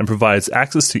and provides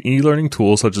access to e-learning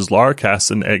tools such as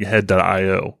Laracast and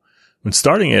Egghead.io. When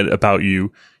starting at About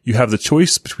You, you have the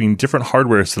choice between different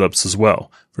hardware setups as well.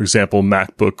 For example,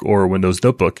 MacBook or Windows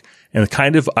Notebook, and the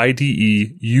kind of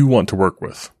IDE you want to work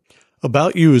with.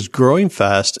 About You is growing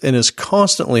fast and is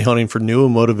constantly hunting for new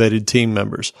and motivated team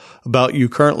members. About You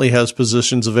currently has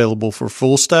positions available for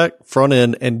full stack, front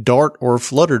end, and Dart or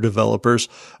Flutter developers,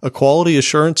 a quality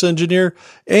assurance engineer,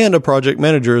 and a project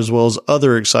manager, as well as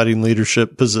other exciting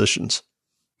leadership positions.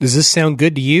 Does this sound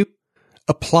good to you?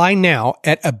 Apply now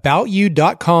at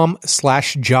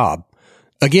aboutyou.com/job.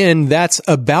 Again, that's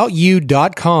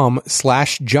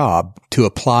aboutyou.com/job to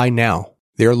apply now.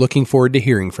 They're looking forward to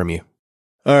hearing from you.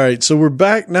 All right, so we're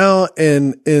back now,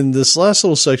 and in this last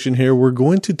little section here, we're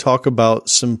going to talk about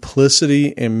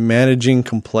simplicity and managing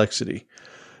complexity.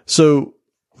 So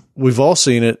we've all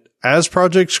seen it. As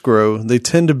projects grow, they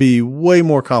tend to be way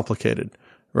more complicated,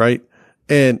 right?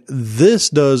 And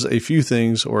this does a few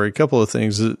things, or a couple of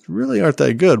things that really aren't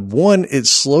that good. One, it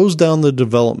slows down the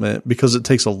development because it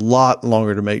takes a lot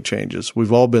longer to make changes.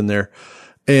 We've all been there.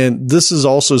 And this is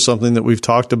also something that we've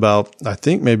talked about, I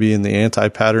think maybe in the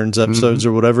anti-patterns episodes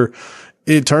or whatever.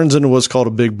 It turns into what's called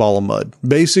a big ball of mud.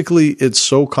 Basically, it's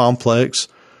so complex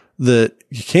that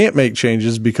you can't make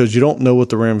changes because you don't know what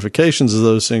the ramifications of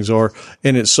those things are.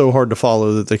 And it's so hard to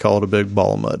follow that they call it a big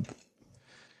ball of mud.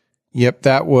 Yep,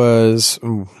 that was,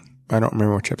 I don't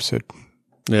remember which episode.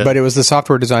 Yeah. But it was the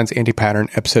Software Designs Anti-Pattern,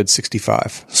 episode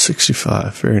 65.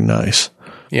 65. Very nice.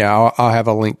 Yeah, I'll have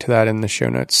a link to that in the show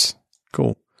notes.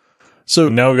 Cool. So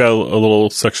now we've got a little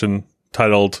section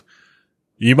titled,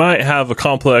 "You might have a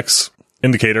complex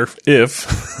indicator if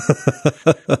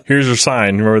here's your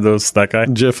sign. Remember that guy?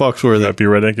 Jeff Foxworthy. That'd be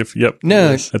redneck if, yep.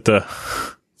 No. At the,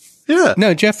 Yeah.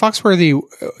 No, Jeff Foxworthy,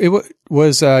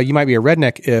 was you might be a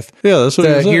redneck if. Yeah, that's what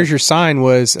he was. Here's your sign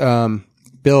was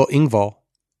Bill Engvall.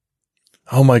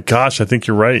 oh my gosh, I think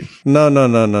you're right. No.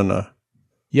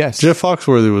 Yes. Jeff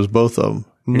Foxworthy was both of them.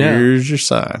 No. Here's your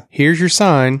sign. Here's your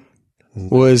sign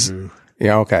was,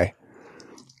 yeah, okay.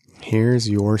 Here's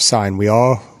your sign. We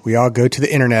all go to the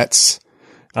internets.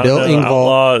 Bill Engvall.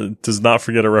 Outlaw does not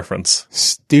forget a reference.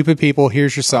 Stupid people.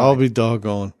 Here's your sign. I'll be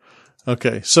doggone.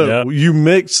 Okay, so Yep. you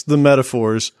mixed the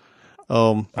metaphors,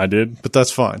 I did. but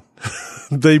that's fine.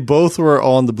 They both were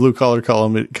on the Blue Collar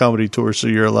Comedy Tour, so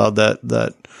you're allowed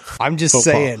that. I'm just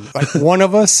saying, like, one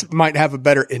of us might have a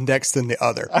better index than the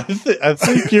other. I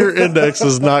think your index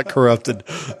is not corrupted.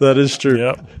 That is true.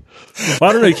 Yep. Well,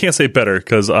 I don't know. You can't say better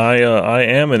because I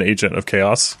am an agent of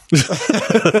chaos.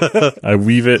 I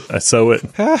weave it. I sew it.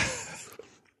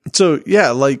 So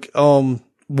yeah, like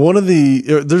one of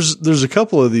the there's a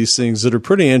couple of these things that are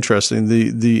pretty interesting.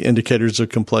 The indicators of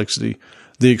complexity,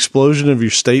 the explosion of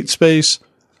your state space,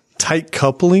 tight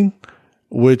coupling,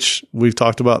 which we've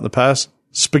talked about in the past.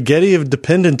 Spaghetti of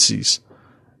dependencies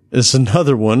is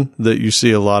another one that you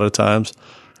see a lot of times.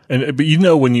 But you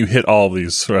know when you hit all of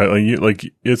these, right? Like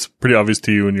it's pretty obvious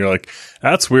to you, and you're like,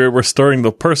 "That's weird. We're storing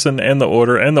the person and the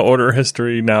order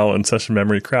history now in session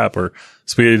memory crap." Or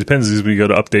spaghetti dependencies when you go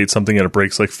to update something and it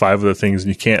breaks like 5 other things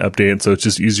and you can't update it, so it's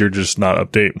just easier to just not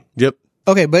update. Yep.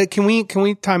 Okay, but can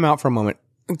we time out for a moment?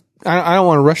 I don't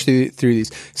want to rush through these.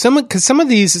 Because some of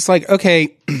these, it's like,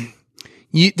 okay,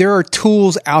 there are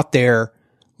tools out there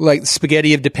like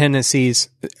spaghetti of dependencies.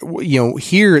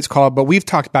 Here it's called, but we've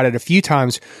talked about it a few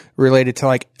times related to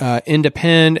like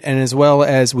Independ, and as well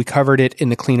as we covered it in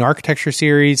the Clean Architecture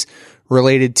series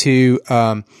related to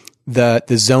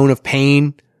the zone of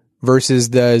pain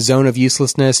versus the zone of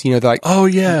uselessness. Like, oh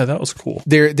yeah, that was cool.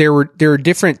 There are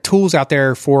different tools out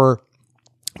there for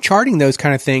charting those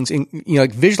kind of things, and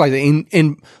like visualizing.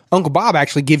 And Uncle Bob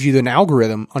actually gives you an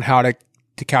algorithm on how to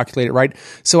calculate it, right?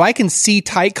 So I can see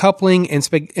tight coupling and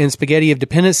spaghetti of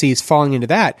dependencies falling into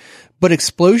that, but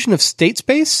explosion of state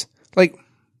space, like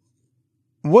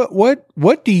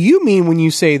what do you mean when you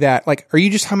say that? Like, are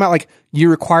you just talking about like you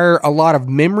require a lot of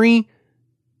memory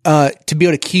to be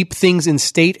able to keep things in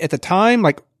state at the time?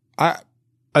 Like,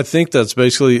 I think that's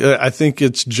basically, I think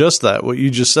it's just that, what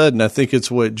you just said. And I think it's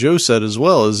what Joe said as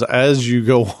well, is as you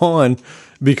go on,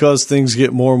 because things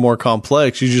get more and more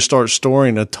complex, you just start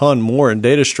storing a ton more in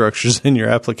data structures in your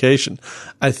application.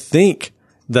 I think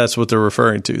that's what they're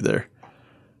referring to there.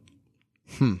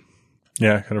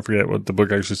 Yeah, I kind of forget what the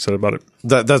book actually said about it.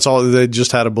 That's all. They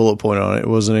just had a bullet point on it. It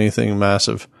wasn't anything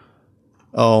massive.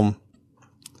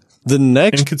 The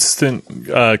next inconsistent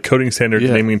coding standard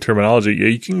naming terminology. Yeah,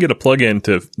 you can get a plugin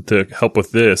to help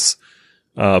with this,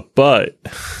 but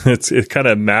it kind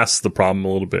of masks the problem a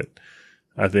little bit.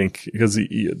 I think because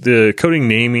the coding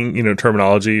naming,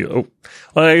 terminology. Oh,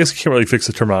 well, I guess you can't really fix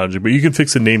the terminology, but you can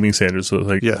fix the naming standards, so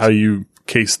like how you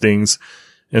case things,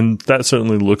 and that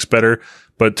certainly looks better.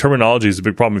 But terminology is a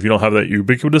big problem if you don't have that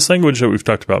ubiquitous language that we've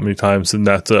talked about many times, and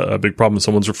that's a big problem.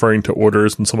 Someone's referring to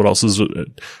orders and someone else is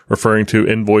referring to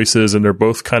invoices, and they're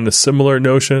both kind of similar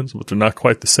notions, but they're not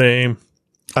quite the same.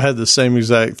 I had the same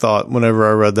exact thought whenever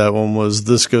I read that one. Was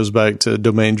this goes back to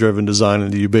domain-driven design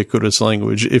and the ubiquitous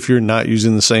language. If you're not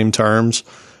using the same terms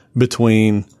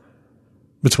between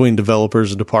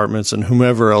developers and departments and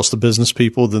whomever else, the business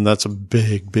people, then that's a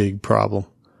big, big problem.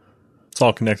 It's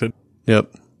all connected.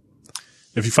 Yep.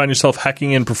 If you find yourself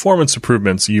hacking in performance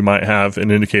improvements, you might have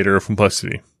an indicator of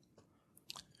complexity.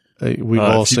 We've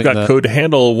all if you've seen got that. code to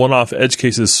handle one-off edge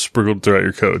cases sprinkled throughout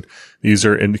your code, these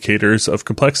are indicators of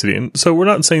complexity. And so we're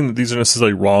not saying that these are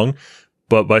necessarily wrong,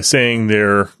 but by saying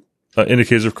they're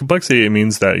indicators of complexity, it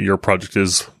means that your project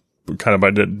is kind of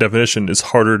by definition is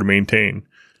harder to maintain.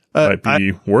 Might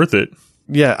be worth it.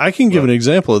 Yeah, I can give an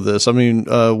example of this. I mean,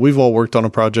 we've all worked on a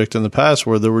project in the past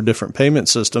where there were different payment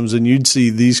systems, and you'd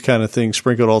see these kind of things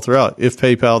sprinkled all throughout. If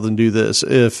PayPal, then do this.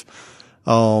 If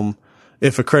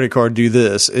a credit card, do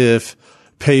this. If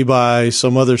pay by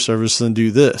some other service, then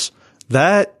do this.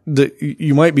 That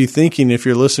you might be thinking, if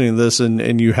you're listening to this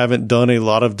and you haven't done a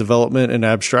lot of development and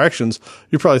abstractions,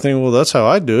 you're probably thinking, well, that's how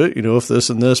I do it, if this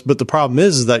and this. But the problem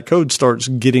is that code starts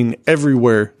getting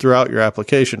everywhere throughout your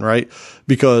application, right?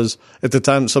 Because at the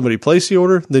time that somebody placed the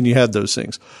order, then you had those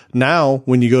things. Now,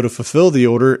 when you go to fulfill the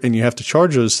order and you have to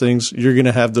charge those things, you're going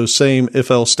to have those same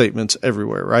if-else statements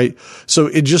everywhere, right? So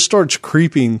it just starts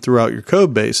creeping throughout your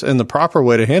code base. And the proper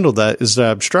way to handle that is to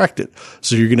abstract it.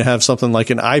 So you're going to have something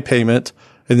like an iPayment,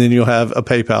 And then you'll have a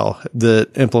PayPal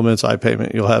that implements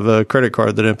iPayment. You'll have a credit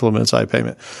card that implements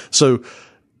iPayment. So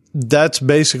that's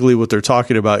basically what they're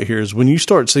talking about here is when you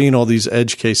start seeing all these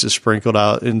edge cases sprinkled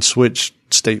out in switch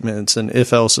statements and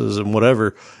if else's and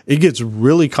whatever, it gets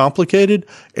really complicated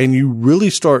and you really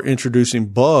start introducing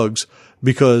bugs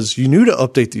because you knew to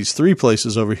update these 3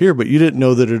 places over here, but you didn't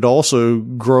know that it also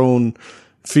grown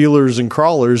feelers and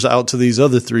crawlers out to these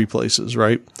other 3 places,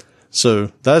 right?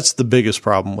 So that's the biggest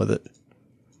problem with it.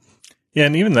 Yeah,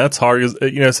 and even that's hard.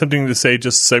 It's tempting to say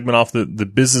just segment off the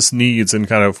business needs and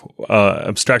kind of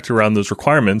abstract around those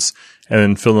requirements and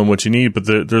then fill in what you need. But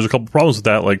there's a couple problems with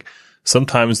that. Like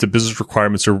sometimes the business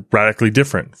requirements are radically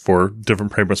different for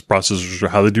different payment processors or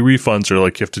how they do refunds, or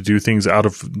like you have to do things out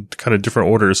of kind of different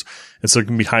orders. And so it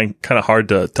can be kind of hard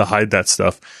to hide that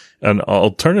stuff. And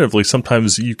alternatively,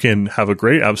 sometimes you can have a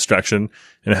great abstraction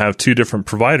and have 2 different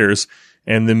providers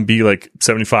and then be like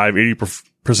 75,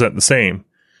 80% the same.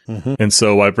 Mm-hmm. And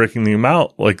so by breaking them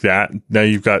out like that, now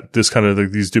you've got this kind of like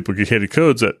these duplicated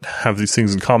codes that have these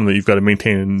things in common that you've got to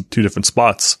maintain in 2 different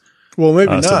spots. Well,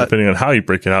 maybe not. So depending on how you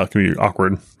break it out, it can be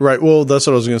awkward. Right. Well, that's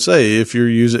what I was going to say. If you're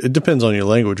using, it depends on your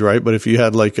language, right? But if you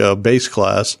had like a base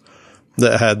class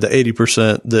that had the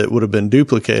 80% that would have been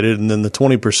duplicated and then the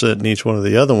 20% in each one of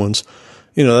the other ones,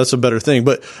 that's a better thing.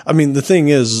 But I mean, the thing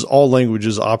is all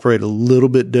languages operate a little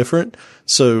bit different.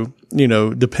 So,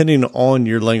 depending on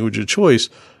your language of choice,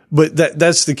 but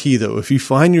that's the key though. If you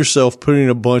find yourself putting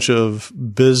a bunch of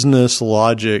business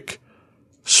logic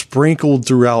sprinkled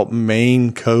throughout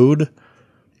main code,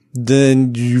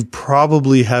 then you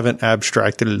probably haven't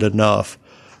abstracted it enough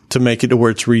to make it to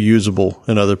where it's reusable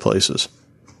in other places.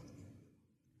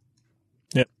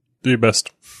 Yeah, do your best.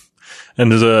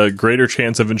 And there's a greater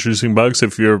chance of introducing bugs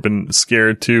if you've ever been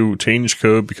scared to change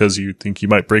code because you think you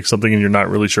might break something and you're not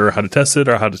really sure how to test it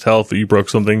or how to tell if you broke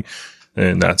something.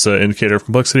 And that's an indicator of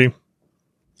complexity.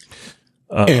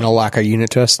 And a lack of unit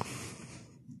test.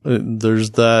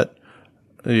 There's that.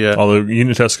 Yeah. Although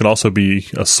unit tests can also be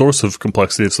a source of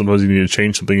complexity if sometimes you need to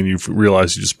change something and you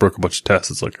realize you just broke a bunch of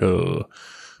tests. It's like,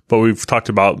 But we've talked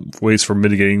about ways for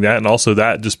mitigating that, and also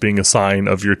that just being a sign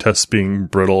of your tests being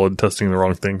brittle and testing the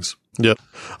wrong things. Yeah.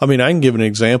 I mean, I can give an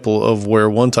example of where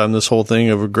one time this whole thing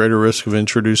of a greater risk of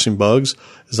introducing bugs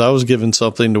is I was given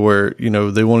something to where,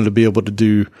 they wanted to be able to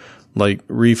do like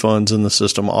refunds in the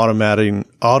system, automating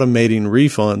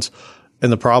refunds.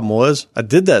 And the problem was I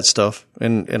did that stuff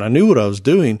and I knew what I was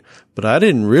doing, but I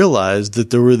didn't realize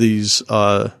that there were these,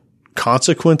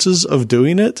 consequences of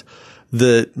doing it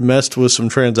that messed with some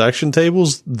transaction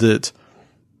tables that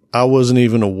I wasn't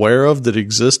even aware of that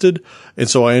existed. And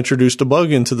so I introduced a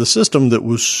bug into the system that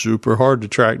was super hard to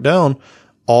track down,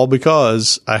 all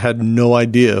because I had no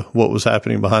idea what was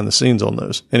happening behind the scenes on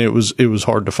those. And it was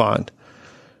hard to find.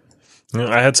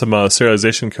 I had some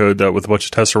serialization code with a bunch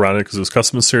of tests around it because it was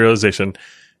custom serialization.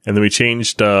 And then we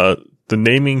changed the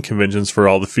naming conventions for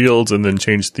all the fields and then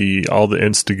changed all the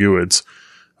ints to GUIDs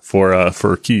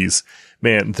for keys.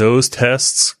 Man, those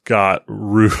tests got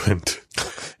ruined.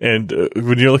 And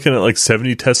when you're looking at like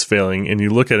 70 tests failing and you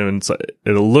look at them and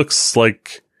it looks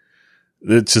like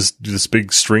it's just this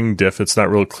big string diff. It's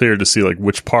not real clear to see like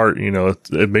which part,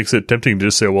 it makes it tempting to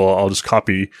just say, well, I'll just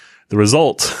copy the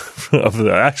result of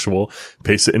the actual,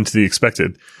 paste it into the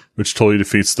expected, which totally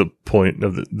defeats the point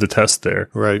of the test there.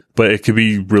 Right. But it could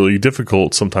be really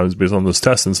difficult sometimes based on those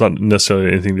tests. And it's not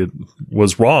necessarily anything that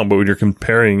was wrong, but when you're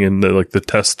comparing in the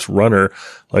test runner,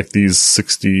 like these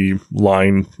 60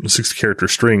 character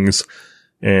strings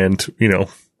and,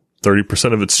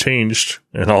 30% of it's changed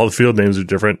and all the field names are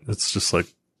different. It's just like,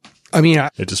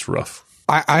 it's just rough.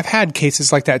 I've had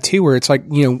cases like that too, where it's like,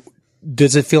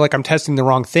 does it feel like I'm testing the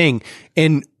wrong thing?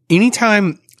 And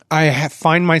anytime I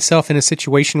find myself in a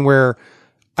situation where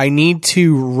I need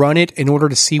to run it in order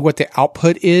to see what the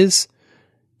output is,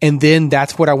 and then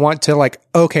that's what I want to like,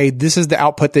 okay, this is the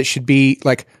output that should be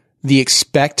like the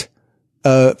expect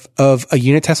of a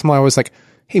unit test. I'm always like,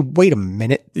 hey, wait a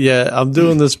minute. Yeah, I'm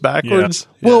doing this backwards.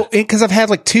 Yeah. Well, because I've had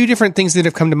like 2 different things that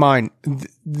have come to mind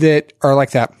that are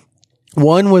like that.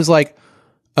 One was like,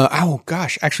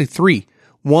 actually 3.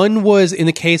 One was in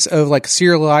the case of like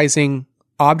serializing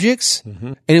objects,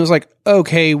 and it was like,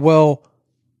 okay, well,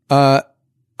 it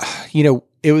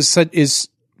was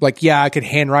like, yeah, I could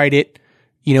handwrite it,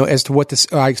 as to what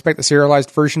I expect the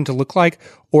serialized version to look like,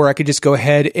 or I could just go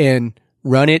ahead and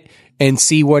run it and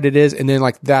see what it is, and then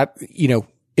like that,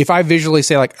 if I visually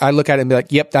say like I look at it and be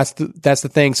like, yep, that's the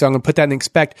thing, so I'm gonna put that in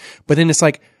expect, but then it's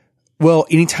like, well,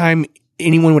 anytime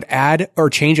anyone would add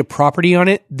or change a property on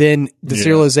it, then the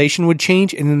serialization would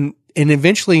change. And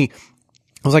eventually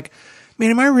I was like,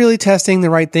 man, am I really testing the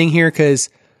right thing here? Cause,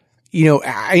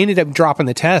 I ended up dropping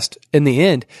the test in the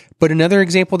end. But another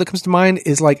example that comes to mind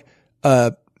is like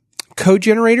code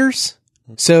generators.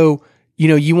 So,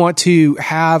 you want to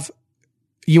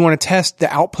test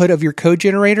the output of your code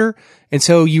generator. And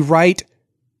so you write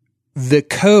the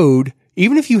code,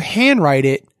 even if you handwrite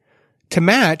it to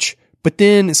match, but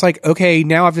then it's like, okay,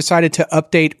 now I've decided to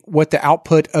update what the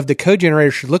output of the code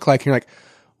generator should look like. And you're like,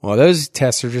 well, those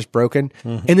tests are just broken.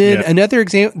 And then another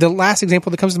example, the last example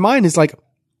that comes to mind is like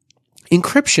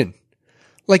encryption.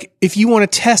 Like if you want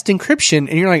to test encryption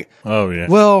and you're like, oh yeah,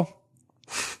 well,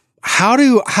 how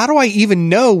do I even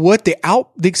know what the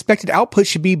expected output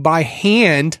should be by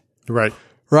hand? Right.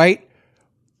 Right.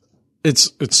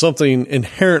 It's something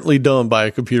inherently done by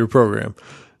a computer program.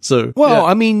 So, well,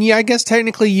 I mean, I guess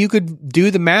technically you could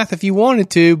do the math if you wanted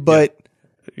to, but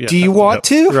do you want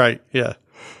to? Right. Yeah.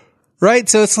 Right.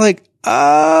 So it's like,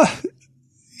 I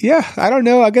don't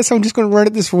know. I guess I'm just going to run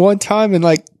it this one time and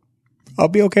like, I'll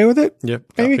be okay with it. Yep.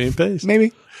 Maybe. Copy and paste.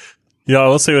 Maybe. Yeah, I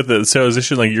will say with the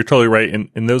serialization, like you're totally right.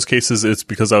 In those cases, it's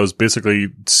because I was basically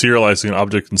serializing an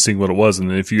object and seeing what it was.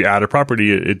 And if you add a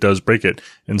property, it does break it.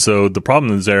 And so the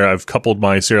problem is there, I've coupled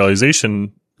my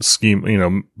serialization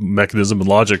scheme, mechanism and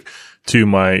logic to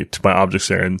my objects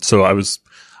there. And so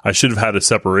I should have had a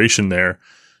separation there.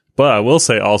 But I will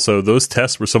say also those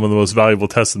tests were some of the most valuable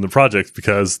tests in the project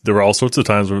because there were all sorts of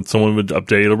times when someone would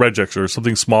update a regex or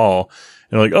something small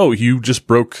and like, oh, you just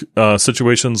broke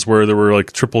situations where there were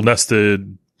like triple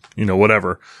nested,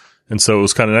 whatever. And so it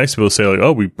was kind of nice to be able to say like,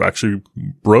 oh, we actually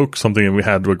broke something and we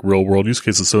had like real world use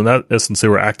cases. So in that essence, they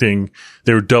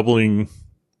were doubling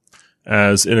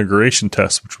as integration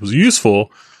tests, which was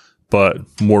useful, but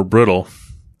more brittle.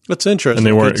 That's interesting. And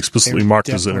they weren't explicitly marked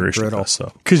as integration tests.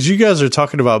 So. Because you guys are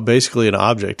talking about basically an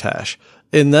object hash.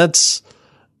 And that's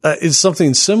it's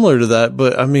something similar to that.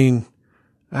 But I mean,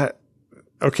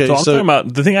 okay. So I'm talking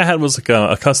about the thing I had was like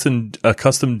a custom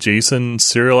JSON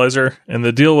serializer. And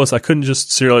the deal was I couldn't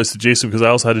just serialize the JSON because I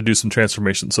also had to do some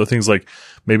transformation. So things like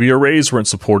maybe arrays weren't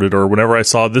supported, or whenever I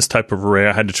saw this type of array,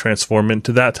 I had to transform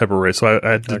into that type of array. So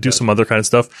I had to do some other kind of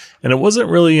stuff. And it wasn't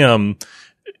really,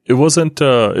 it was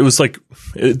like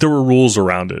there were rules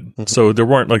around it. Mm-hmm. So there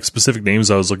weren't like specific names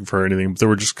I was looking for or anything, but there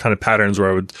were just kind of patterns where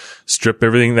I would strip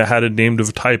everything that had a name of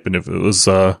a type. And if it was,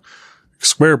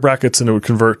 square brackets, and it would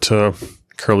convert to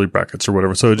curly brackets or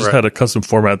whatever. So it just had a custom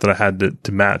format that I had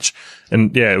to match.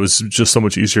 And yeah, it was just so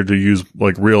much easier to use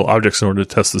like real objects in order to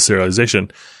test the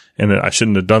serialization. And I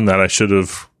shouldn't have done that. I should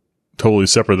have totally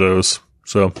separated those.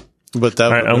 So, but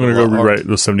that I'm going to go rewrite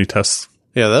those 70 tests.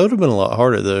 Yeah, that would have been a lot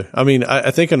harder though. I mean,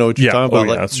 I think I know what you're talking about.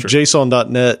 Like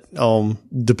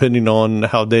JSON.NET, depending on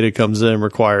how data comes in,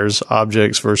 requires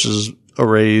objects versus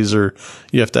arrays, or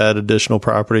you have to add additional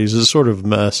properties. It's sort of a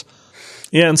mess.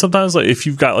 Yeah, and sometimes like if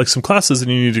you've got like some classes and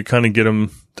you need to kind of get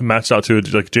them to match out to a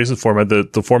like JSON format,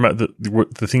 the format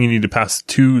the thing you need to pass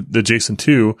to the JSON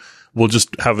to will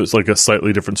just have it's like a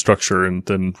slightly different structure, and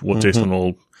then what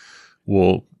JSON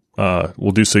will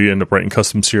do. So you end up writing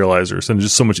custom serializers, and it's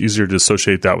just so much easier to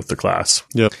associate that with the class.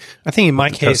 Yep. I think in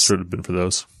my case, should have been for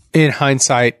those. In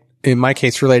hindsight, in my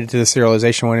case, related to the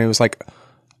serialization one, it was like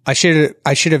I should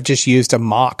have just used a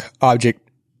mock object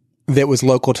that was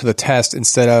local to the test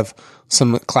instead of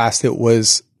some class that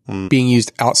was being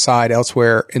used outside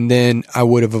elsewhere, and then I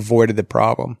would have avoided the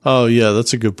problem. Oh yeah,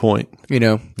 that's a good point.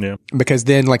 Yeah. Because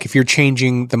then like if you're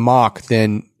changing the mock,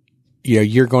 then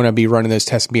you're going to be running those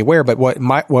tests and be aware. But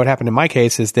what happened in my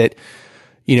case is that,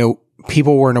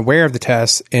 people weren't aware of the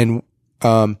tests and,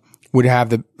 would have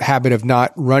the habit of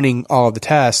not running all of the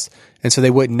tests. And so they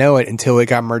wouldn't know it until it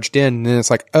got merged in. And then it's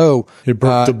like, oh, you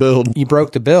broke the build. You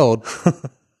broke the build.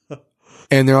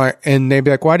 And they're like, and they'd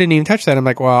be like, well, I didn't even touch that. I'm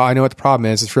like, well, I know what the problem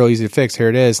is. It's real easy to fix. Here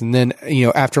it is. And then,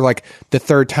 after like the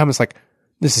third time, it's like,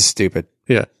 this is stupid.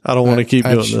 Yeah. I don't want to keep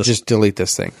doing this. Just delete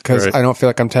this thing. Cause I don't feel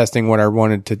like I'm testing what I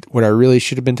really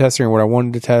should have been testing, or what I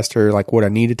wanted to test, or like what I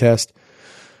need to test.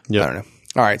 Yeah. I don't know.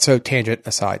 All right. So tangent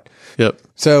aside. Yep.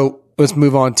 So let's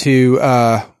move on to,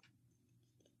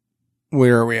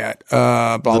 where are we at?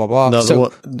 Blah, blah, blah. No,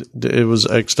 so, it was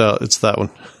X'd out. It's that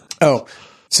one. Oh,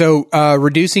 so,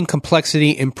 reducing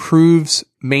complexity improves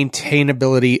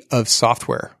maintainability of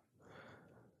software.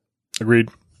 Agreed.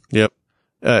 Yep.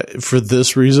 For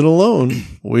this reason alone,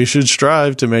 we should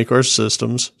strive to make our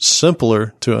systems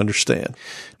simpler to understand.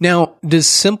 Now, does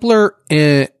simpler,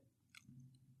 so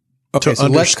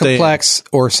less complex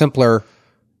or simpler?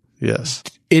 Yes.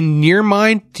 In your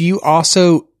mind,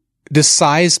 does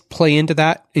size play into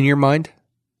that in your mind?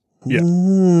 Yeah.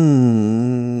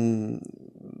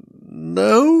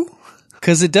 No.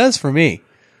 Because it does for me,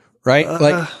 right?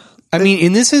 I mean,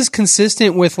 and this is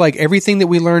consistent with like everything that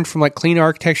we learned from like clean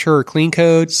architecture or clean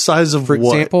code. Size of for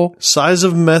what? example, Size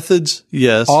of methods,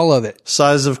 yes. all of it.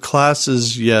 Size of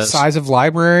classes, yes. Size of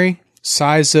library,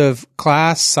 size of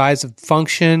class, size of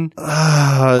function,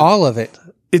 all of it.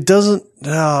 It doesn't.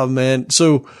 Oh man.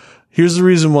 So here's the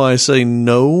reason why I say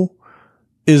no,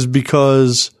 is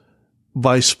because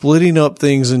by splitting up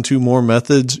things into more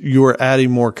methods, you are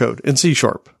adding more code in C#,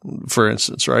 for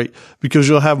instance, right? Because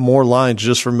you'll have more lines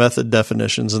just for method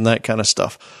definitions and that kind of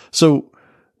stuff. So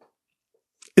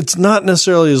it's not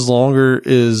necessarily as longer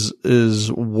is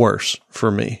worse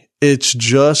for me. It's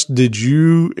just, did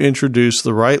you introduce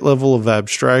the right level of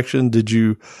abstraction? Did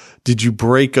you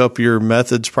break up your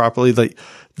methods properly? Like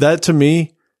that to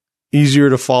me, easier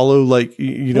to follow. Like,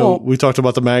 we talked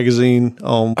about the magazine,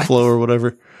 flow or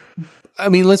whatever. I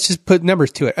mean, let's just put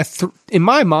numbers to it. In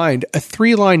my mind, a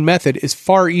 3-line method is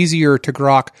far easier to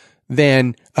grok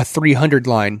than a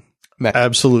 300-line method.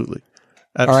 Absolutely.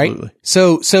 All right.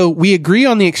 So we agree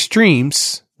on the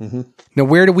extremes. Mm-hmm. Now,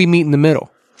 where do we meet in the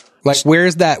middle? Like, where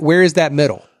is that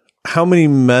middle? How many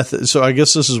methods? So I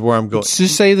guess this is where I'm going. Let's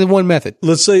just say the one method.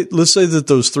 Let's say that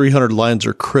those 300 lines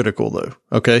are critical though.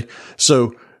 Okay.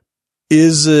 So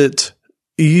is it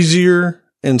easier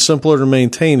and simpler to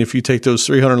maintain if you take those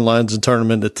 300 lines and turn them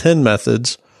into 10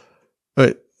 methods,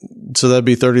 right? So that'd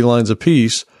be 30 lines a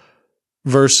piece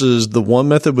versus the one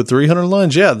method with 300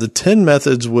 lines. Yeah, the 10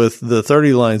 methods with the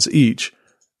 30 lines each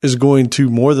is going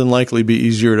to more than likely be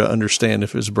easier to understand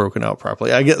if it's broken out properly.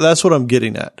 That's what I'm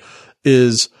getting at,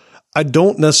 is I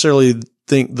don't necessarily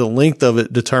think the length of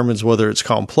it determines whether it's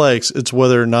complex. It's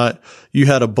whether or not you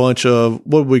had a bunch of,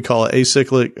 what do we call it,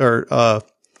 acyclic or,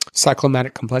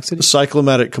 cyclomatic complexity.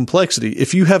 Cyclomatic complexity.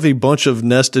 If you have a bunch of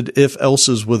nested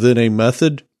if-else's within a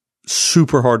method,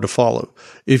 super hard to follow.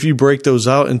 If you break those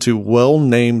out into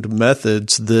well-named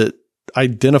methods that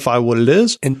identify what it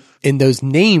is. And those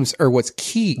names are what's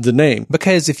key. The name.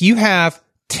 Because if you have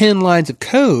 10 lines of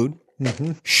code,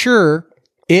 sure,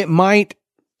 maybe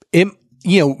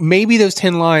those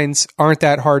 10 lines aren't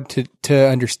that hard to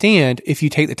understand if you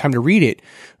take the time to read it,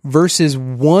 versus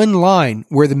one line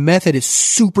where the method is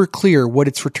super clear what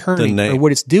it's returning or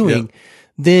what it's doing,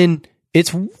 then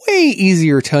it's way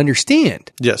easier to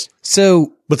understand. Yes.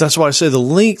 So, but that's why I say the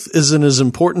length isn't as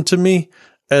important to me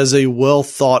as a well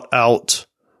thought out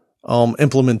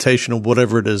implementation of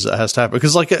whatever it is that has to happen.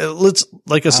 Because like I said,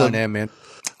 I don't know, man.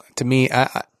 To me,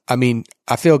 I mean,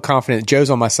 I feel confident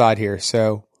Joe's on my side here.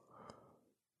 So.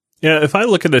 Yeah, if I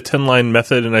look at a 10-line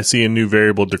method and I see a new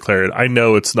variable declared, I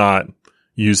know it's not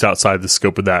used outside the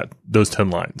scope of those 10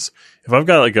 lines. If I've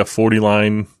got like a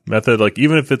 40-line method, like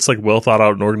even if it's like well thought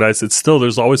out and organized, it's still,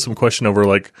 there's always some question over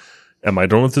like, am I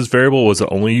done with this variable? Was it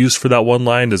only used for that one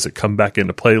line? Does it come back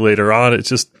into play later on? It's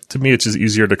just, to me, it's just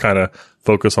easier to kind of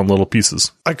focus on little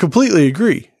pieces. I completely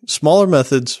agree. Smaller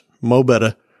methods, mo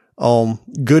better.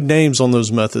 Good names on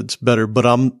those methods, better. But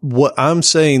what I'm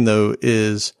saying though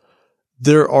is,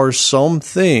 there are some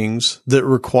things that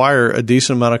require a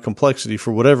decent amount of complexity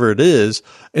for whatever it is.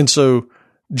 And so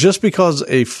just because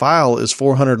a file is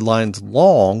 400 lines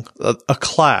long, a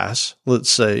class,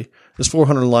 let's say, is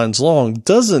 400 lines long,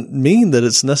 doesn't mean that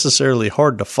it's necessarily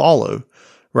hard to follow,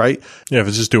 right? Yeah, if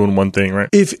it's just doing one thing, right?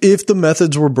 If the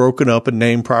methods were broken up and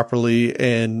named properly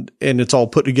and it's all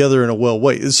put together in a well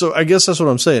way. So I guess that's what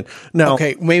I'm saying. Now,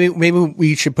 okay, maybe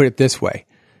we should put it this way.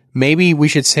 Maybe we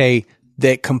should say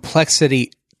that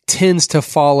complexity tends to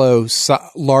follow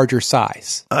larger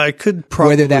size. I could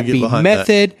probably whether that be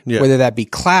method, whether that be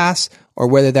class, or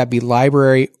whether that be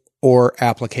library or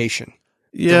application.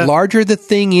 Yeah. The larger the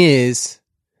thing is,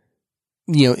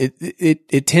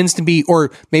 it tends to be, or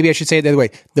maybe I should say it the other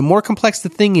way. The more complex the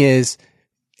thing is,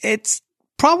 it's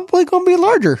probably going to be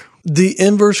larger. The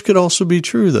inverse could also be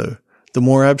true though. The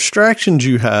more abstractions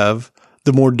you have,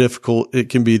 the more difficult it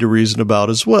can be to reason about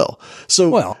as well.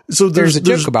 So there's a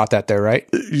joke about that though, right?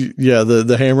 Yeah.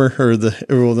 The hammer or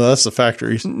no, that's the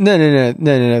factories. No.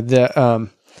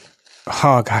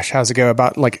 Oh gosh, how's it go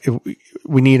about like,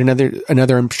 we need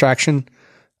another abstraction.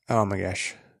 Oh my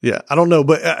gosh. Yeah. I don't know,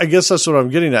 but I guess that's what I'm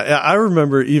getting at. I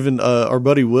remember even, our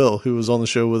buddy Will, who was on the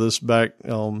show with us back,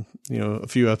 a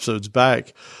few episodes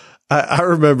back. I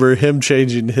remember him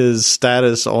changing his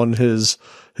status on his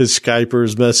Skype or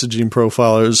his messaging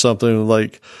profile or something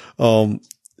like,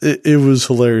 it was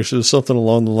hilarious. It was something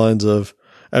along the lines of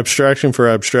abstraction for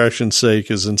abstraction's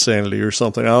sake is insanity or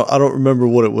something. I don't remember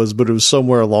what it was, but it was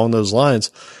somewhere along those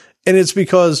lines. And it's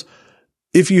because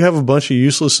if you have a bunch of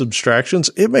useless abstractions,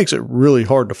 it makes it really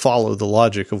hard to follow the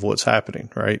logic of what's happening.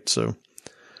 Right. So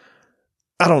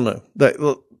I don't know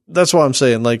that's why I'm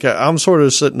saying, like, I'm sort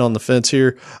of sitting on the fence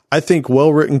here. I think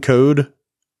well-written code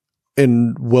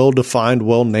and well-defined,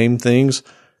 well-named things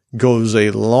goes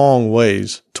a long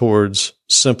ways towards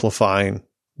simplifying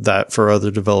that for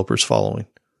other developers following.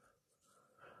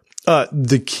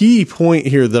 The key point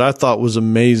here that I thought was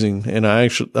amazing, and I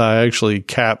actually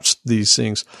capped these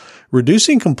things.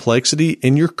 Reducing complexity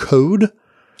in your code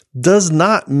does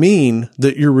not mean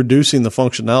that you're reducing the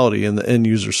functionality in the end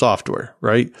user software,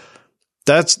 right?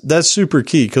 That's super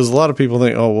key, because a lot of people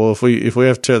think, oh, well, if we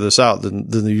have to tear this out, then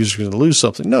the user's going to lose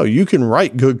something. No, you can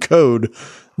write good code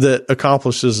that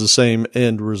accomplishes the same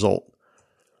end result.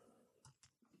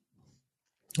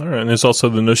 All right. And there's also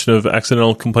the notion of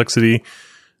accidental complexity,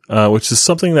 which is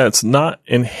something that's not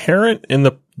inherent in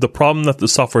the problem that the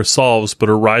software solves, but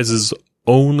arises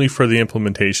only for the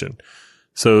implementation.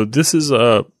 So this is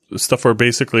stuff where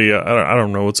basically, I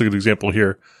don't know what's a good example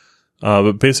here,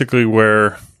 but basically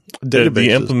where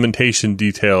the implementation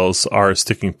details are a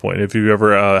sticking point. If you've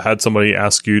ever had somebody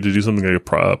ask you to do something, like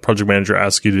a project manager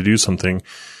ask you to do something,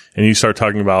 and you start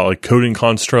talking about like coding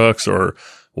constructs or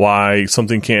why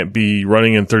something can't be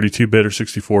running in 32-bit or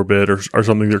 64-bit or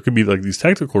something, there could be like these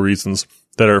technical reasons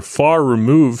that are far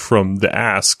removed from the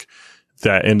ask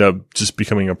that end up just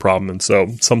becoming a problem. And so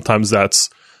sometimes that's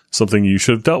something you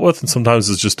should have dealt with, and sometimes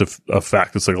it's just a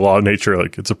fact. It's like a law of nature,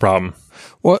 like it's a problem.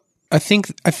 Well, I think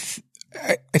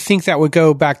that would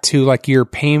go back to like your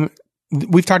payment.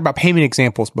 We've talked about payment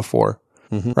examples before,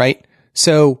 right?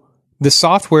 So the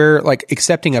software, like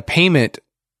accepting a payment,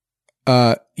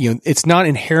 it's not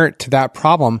inherent to that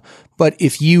problem. But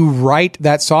if you write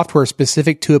that software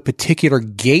specific to a particular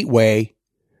gateway,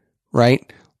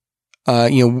 right?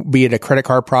 Be it a credit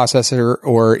card processor,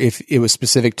 or if it was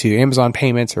specific to Amazon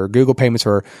payments or Google payments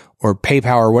or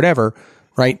PayPal or whatever,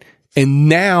 right? And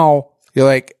now you're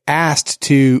like asked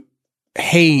to,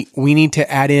 hey, we need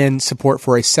to add in support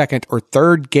for a second or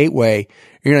third gateway.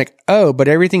 And you're like, oh, but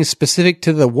everything's specific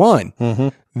to the one.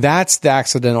 That's the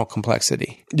accidental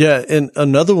complexity. Yeah. And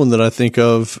another one that I think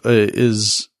of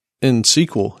is in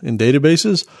SQL, in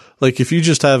databases. Like if you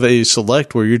just have a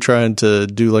select where you're trying to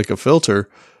do like a filter,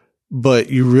 but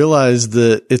you realize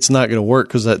that it's not going to work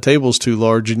because that table's too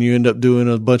large, and you end up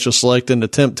doing a bunch of select and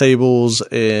attempt tables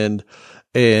and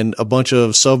a bunch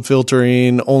of sub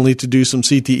filtering only to do some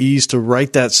CTEs to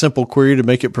write that simple query to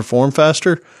make it perform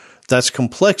faster. That's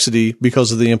complexity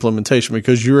because of the implementation,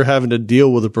 because you're having to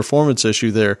deal with a performance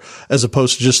issue there, as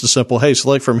opposed to just a simple, hey,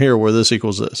 select from here where this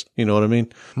equals this. You know what I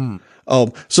mean?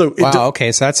 Okay. So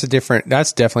that's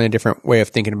definitely a different way of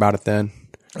thinking about it then.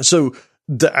 So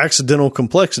the accidental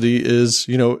complexity is,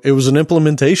 it was an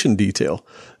implementation detail,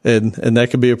 and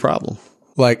that could be a problem.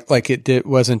 Like it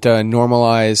wasn't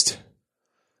normalized.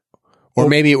 Or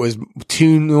maybe it was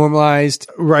too normalized.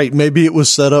 Right. Maybe it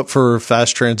was set up for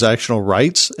fast transactional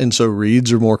writes, and so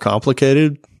reads are more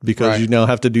complicated because you now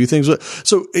have to do things.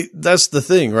 So that's the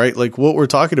thing, right? Like what we're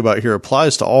talking about here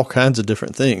applies to all kinds of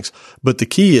different things. But the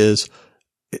key is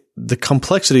the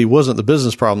complexity wasn't the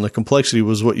business problem. The complexity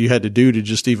was what you had to do to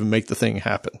just even make the thing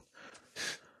happen.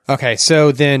 Okay.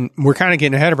 So then we're kind of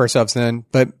getting ahead of ourselves then,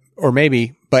 but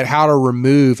how to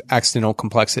remove accidental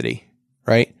complexity,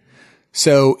 right?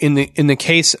 So in the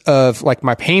case of like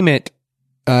my payment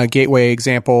gateway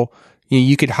example,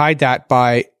 you could hide that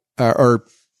by or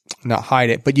not hide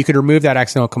it, but you could remove that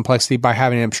accidental complexity by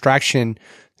having an abstraction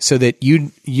so that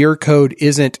your code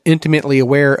isn't intimately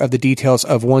aware of the details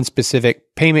of one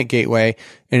specific payment gateway,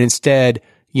 and instead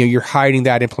you're hiding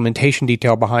that implementation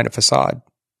detail behind a facade.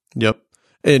 Yep.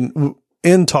 And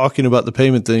in talking about the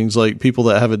payment things, like people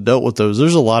that haven't dealt with those,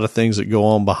 there's a lot of things that go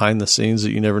on behind the scenes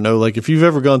that you never know. Like if you've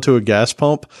ever gone to a gas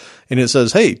pump and it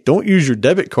says, hey, don't use your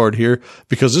debit card here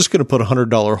because it's going to put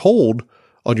 $100 hold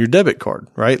on your debit card,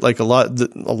 right? Like a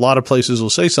lot of places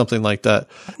will say something like that.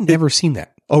 I've never seen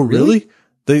that. Oh, really?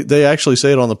 They actually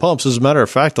say it on the pumps. As a matter of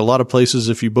fact, a lot of places,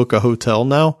 if you book a hotel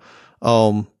now,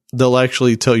 they'll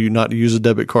actually tell you not to use a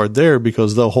debit card there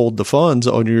because they'll hold the funds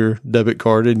on your debit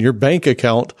card and your bank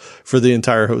account for the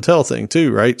entire hotel thing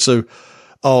too, right? So,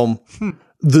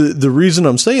 the reason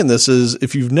I'm saying this is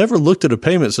if you've never looked at a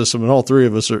payment system, and all three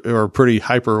of us are pretty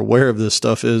hyper aware of this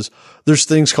stuff, is there's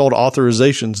things called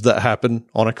authorizations that happen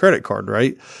on a credit card,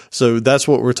 right? So that's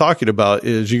what we're talking about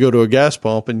is you go to a gas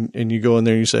pump and you go in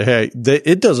there and you say, hey,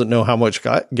 it doesn't know how much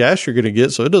gas you're going to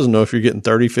get. So it doesn't know if you're getting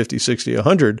 30, 50, 60,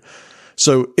 100.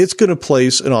 So it's going to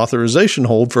place an authorization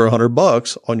hold for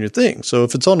 $100 on your thing. So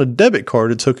if it's on a debit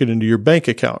card, it's hooking into your bank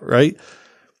account, right?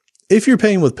 If you're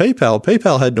paying with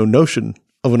PayPal had no notion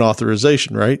of an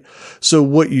authorization, right? So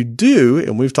what you do,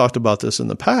 and we've talked about this in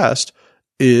the past,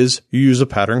 is you use a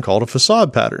pattern called a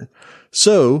facade pattern.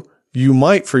 So you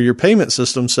might, for your payment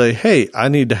system, say, hey, I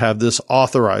need to have this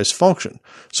authorized function.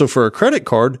 So for a credit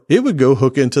card, it would go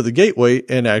hook into the gateway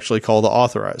and actually call the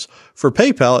authorize. For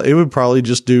PayPal, it would probably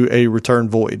just do a return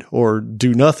void or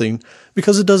do nothing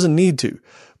because it doesn't need to.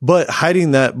 But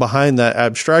hiding that behind that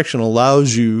abstraction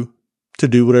allows you to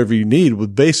do whatever you need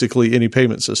with basically any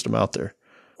payment system out there.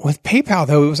 With PayPal,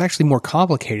 though, it was actually more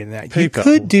complicated than that. PayPal, you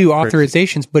could do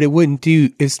authorizations, but it wouldn't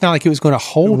do, it's not like it was going to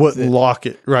hold. It wouldn't lock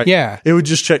it. Right. Yeah. It would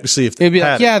just check to see if It'd be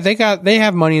had like, yeah, they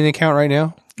have money in the account right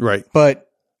now. Right. But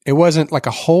it wasn't like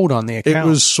a hold on the account. It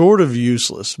was sort of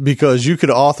useless because you could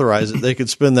authorize it. They could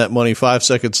spend that money 5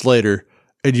 seconds later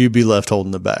and you'd be left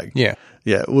holding the bag. Yeah.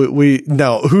 Yeah. We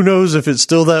now, who knows if it's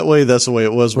still that way? That's the way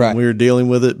it was when we were dealing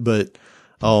with it. But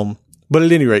at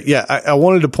any rate, yeah, I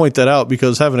wanted to point that out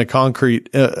because having a concrete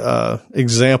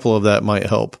example of that might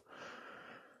help.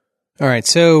 All right.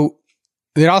 So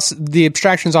the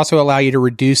abstractions also allow you to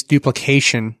reduce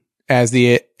duplication, as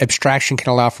the abstraction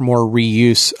can allow for more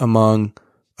reuse among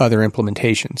other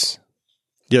implementations.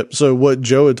 Yep. So what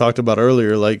Joe had talked about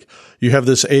earlier, like you have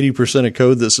this 80% of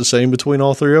code that's the same between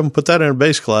all three of them, put that in a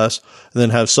base class and then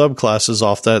have subclasses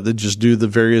off that just do the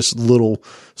various little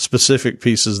specific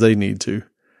pieces they need to.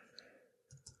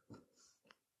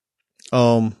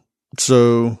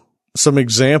 So some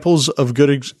examples of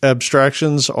good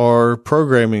abstractions are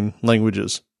programming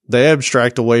languages. They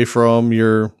abstract away from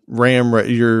your RAM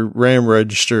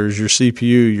registers, your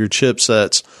CPU, your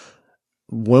chipsets.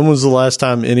 When was the last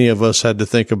time any of us had to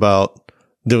think about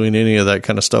doing any of that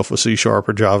kind of stuff with C# or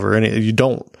Java or any? You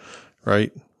don't,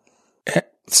 right?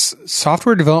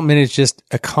 Software development is just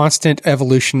a constant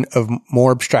evolution of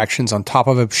more abstractions on top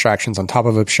of abstractions on top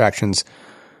of abstractions.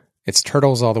 It's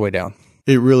turtles all the way down.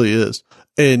 It really is.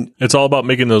 And it's all about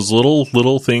making those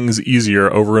little things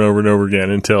easier over and over and over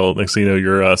again until next thing you know,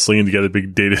 you're slinging together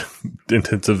big data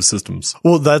intensive systems.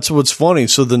 Well, that's what's funny.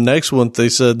 So the next one they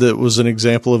said that was an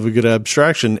example of a good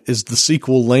abstraction is the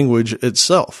SQL language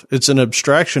itself. It's an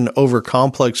abstraction over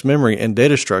complex memory and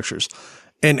data structures.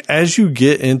 And as you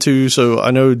get into, so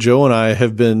I know Joe and I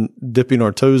have been dipping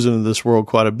our toes into this world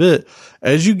quite a bit.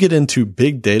 As you get into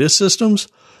big data systems,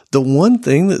 the one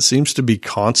thing that seems to be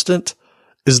constant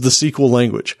is the SQL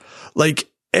language. Like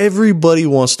everybody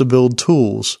wants to build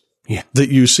tools that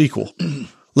use SQL.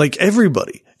 Like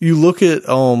everybody. You look at,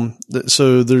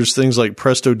 so there's things like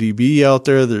PrestoDB out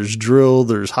there. There's Drill,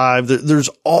 there's Hive. There's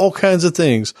all kinds of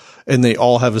things and they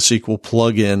all have a SQL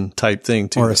plugin type thing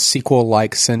too. Or a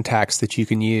SQL-like syntax that you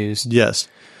can use. Yes.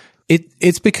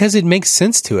 It's because it makes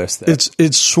sense to us though.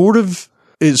 It sort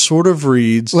of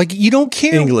reads like you don't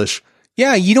care English.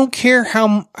 Yeah, you don't care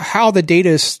how the data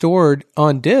is stored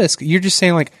on disk. You're just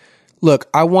saying like, look,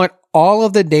 I want all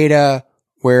of the data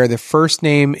where the first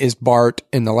name is Bart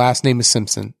and the last name is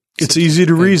Simpson. It's easy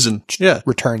to reason. Yeah.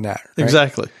 Return that. Right?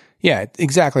 Exactly. Yeah,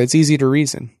 exactly. It's easy to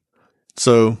reason.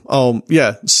 So,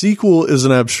 SQL is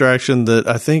an abstraction that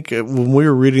I think when we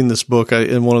were reading this book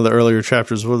in one of the earlier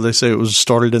chapters, what did they say? It was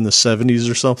started in the 70s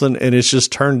or something. And it's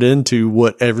just turned into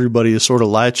what everybody is sort of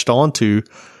latched onto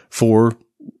for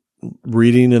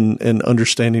reading and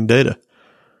understanding data.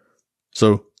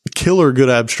 So killer good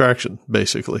abstraction,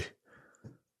 basically.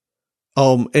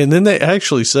 And then they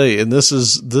actually say, and this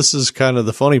is kind of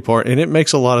the funny part, and it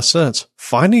makes a lot of sense.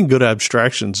 Finding good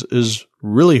abstractions is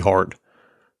really hard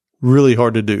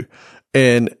to do.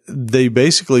 And they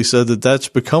basically said that that's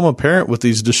become apparent with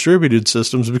these distributed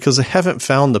systems because they haven't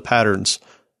found the patterns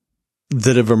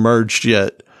that have emerged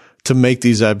yet to make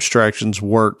these abstractions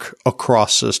work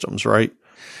across systems, right?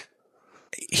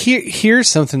 Here's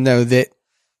something though that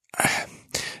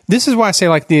this is why I say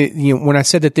like when I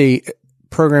said that the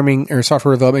programming or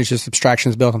software development is just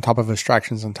abstractions built on top of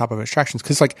abstractions on top of abstractions,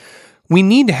 because like we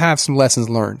need to have some lessons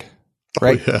learned,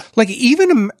 right? Oh, yeah. Like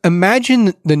even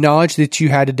imagine the knowledge that you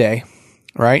had today,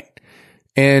 right?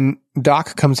 And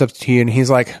Doc comes up to you and he's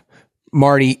like,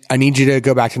 Marty, I need you to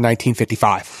go back to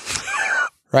 1955,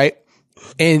 right?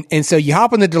 And so you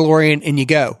hop on the DeLorean and you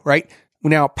go, right?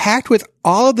 Now, packed with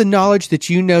all of the knowledge that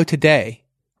you know today,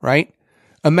 right?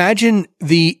 Imagine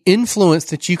the influence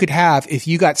that you could have if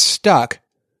you got stuck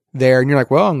there and you're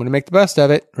like, well, I'm going to make the best of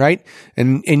it, right?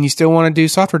 And you still want to do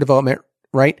software development,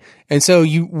 right? And so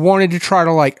you wanted to try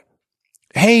to like,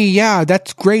 hey, yeah,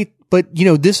 that's great, but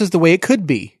this is the way it could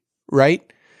be, right?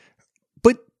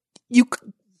 But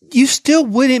you still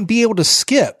wouldn't be able to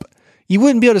skip. You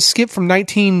wouldn't be able to skip from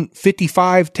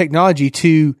 1955 technology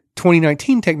to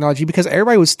 2019 technology because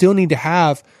everybody would still need to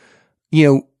have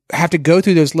to go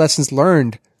through those lessons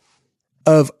learned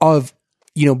of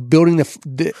building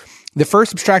the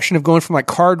first abstraction of going from like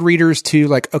card readers to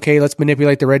like, okay, let's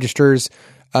manipulate the registers.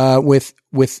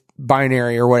 with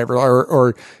binary or whatever,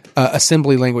 or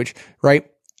assembly language, right?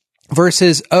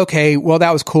 Versus, okay, well,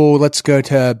 that was cool. Let's go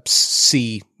to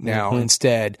C now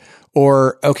instead.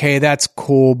 Or, okay, that's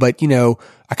cool, but,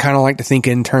 I kind of like to think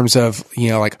in terms of,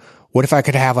 like, what if I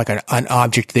could have like an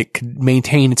object that could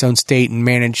maintain its own state and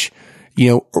manage,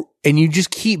 and you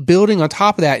just keep building on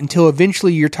top of that until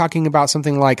eventually you're talking about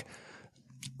something like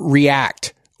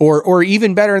React, or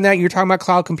even better than that, you're talking about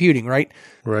cloud computing, right?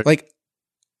 Right. Like,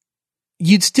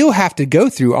 you'd still have to go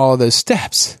through all of those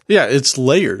steps. Yeah, it's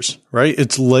layers, right?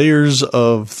 It's layers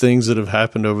of things that have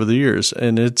happened over the years,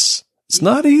 and it's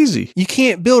not easy. You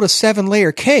can't build a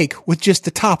 7-layer cake with just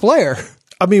the top layer.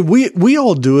 I mean, we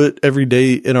all do it every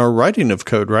day in our writing of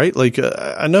code, right? Like,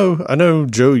 I know,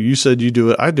 Joe, you said you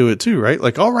do it. I do it too, right?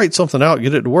 Like, I'll write something out,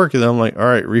 get it to work, and then I'm like, all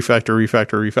right,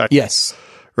 refactor. Yes.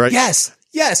 Right? Yes.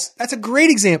 That's a great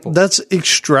example. That's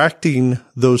extracting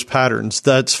those patterns.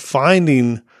 That's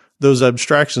finding those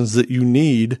abstractions that you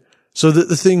need so that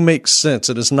the thing makes sense.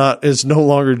 And it's no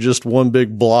longer just one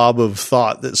big blob of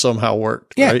thought that somehow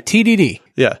worked. Yeah. Right? TDD.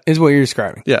 Yeah. Is what you're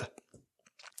describing. Yeah.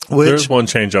 There's one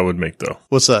change I would make though.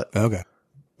 What's that? Okay.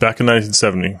 Back in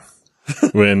 1970,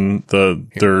 when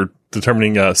they're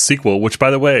determining SQL, which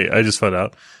by the way, I just found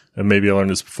out, and maybe I learned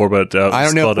this before, but I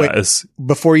don't know.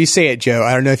 Before you say it, Joe,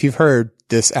 I don't know if you've heard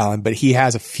this, Alan, but he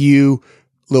has a few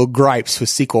little gripes with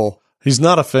SQL. He's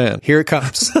not a fan. Here it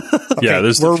comes. Okay,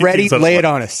 yeah, we're ready. Lay it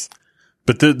on us.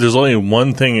 But there's only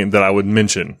one thing that I would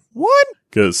mention. What?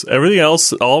 Because everything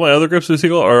else, all my other gripes with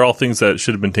SQL are all things that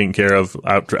should have been taken care of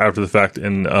after the fact.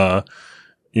 And,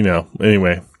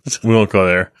 anyway, we won't go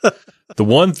there. The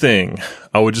one thing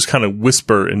I would just kind of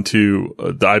whisper into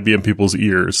the IBM people's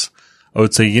ears, I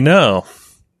would say,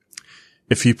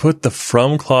 if you put the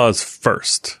from clause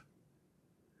first,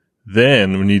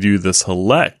 then when you do the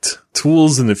select,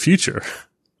 tools in the future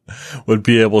would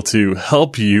be able to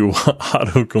help you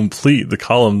auto-complete the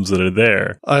columns that are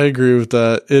there. I agree with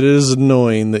that. It is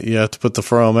annoying that you have to put the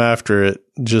from after it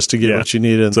just to get what you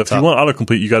need in so the if top. you want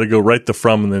autocomplete, you got to go write the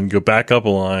from and then go back up a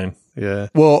line. Yeah.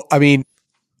 Well, I mean,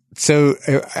 so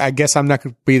I guess I'm not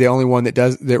going to be the only one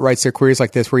that writes their queries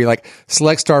like this, where you like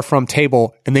select star from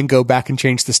table and then go back and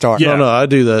change the star. Yeah. No, I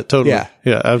do that totally. Yeah.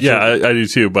 Yeah, absolutely. Yeah, I do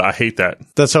too, but I hate that.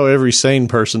 That's how every sane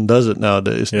person does it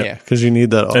nowadays. Yeah. Because you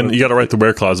need that. And you got to write the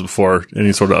where clause before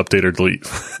any sort of update or delete.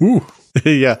 Ooh.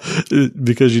 Yeah,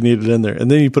 because you need it in there.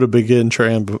 And then you put a big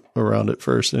intram around it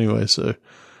first anyway. So,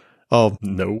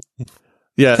 No.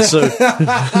 yeah. So,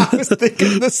 I was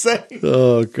thinking the same.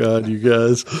 oh God, you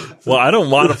guys. Well, I don't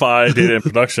modify data in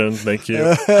production. Thank you.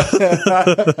 Yeah,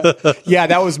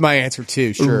 that was my answer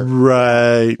too. Sure.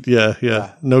 Right.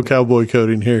 Yeah. No cowboy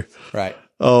coding here. Right.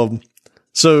 So,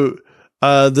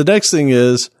 the next thing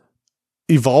is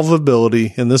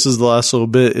evolvability. And this is the last little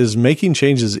bit, is making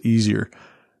changes easier.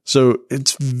 So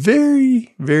it's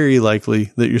very, very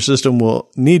likely that your system will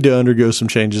need to undergo some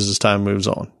changes as time moves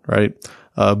on, right?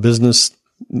 Business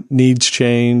needs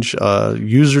change,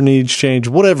 user needs change,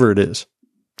 whatever it is.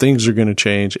 Things are going to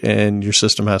change and your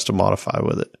system has to modify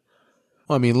with it.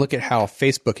 Well, I mean, look at how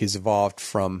Facebook has evolved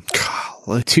from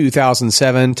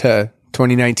 2007 to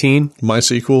 2019.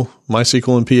 MySQL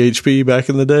and PHP back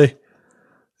in the day.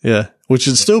 Yeah. Which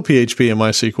is still PHP and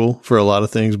MySQL for a lot of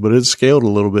things, but it's scaled a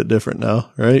little bit different now,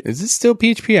 right? Is it still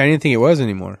PHP? I didn't think it was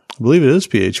anymore. I believe it is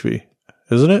PHP.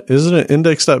 Isn't it? Isn't it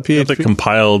index.php? The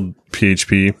compiled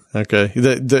PHP.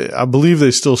 Okay. I believe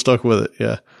they still stuck with it.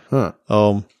 Yeah. Huh.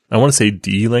 I want to say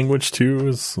D language too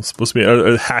is supposed to be,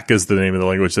 or Hack is the name of the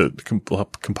language that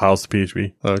compiles to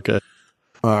PHP. Okay.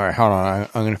 All right. Hold on.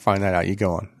 I'm going to find that out. You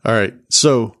go on. All right.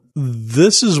 So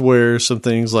this is where some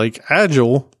things like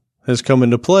Agile has come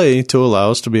into play to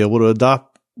allow us to be able to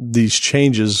adopt these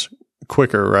changes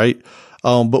quicker, right?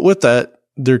 But with that,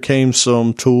 there came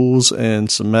some tools and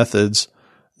some methods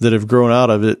that have grown out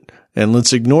of it. And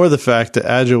let's ignore the fact that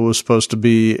Agile was supposed to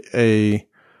be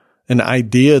an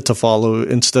idea to follow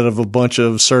instead of a bunch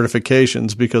of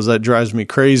certifications, because that drives me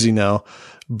crazy now.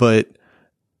 But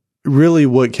really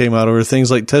what came out are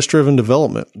things like test-driven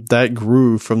development that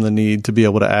grew from the need to be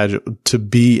able to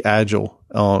be agile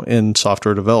in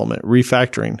software development.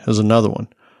 Refactoring is another one.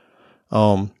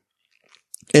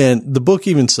 And the book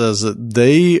even says that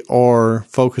they are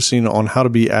focusing on how to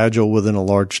be agile within a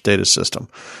large data system.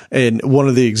 And one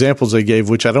of the examples they gave,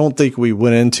 which I don't think we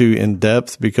went into in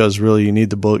depth because really you need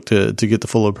the book to get the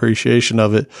full appreciation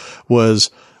of it, was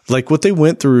like what they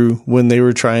went through when they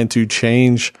were trying to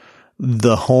change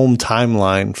the home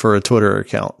timeline for a Twitter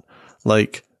account.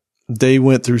 Like they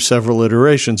went through several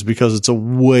iterations because it's a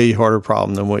way harder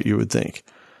problem than what you would think.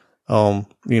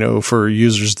 for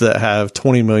users that have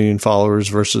 20 million followers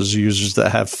versus users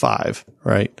that have 5,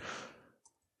 right?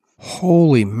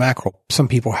 Holy mackerel. Some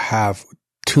people have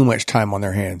too much time on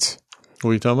their hands.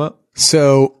 What are you talking about?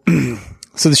 So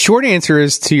the short answer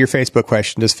is to your Facebook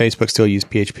question, does Facebook still use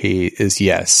PHP, is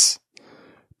yes.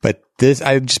 But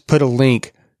I just put a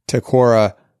link to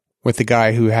Quora with the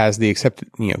guy who has the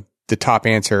the top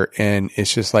answer. And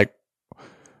it's just like,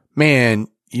 man,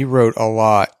 you wrote a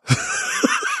lot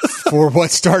for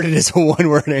what started as a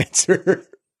 1-word answer.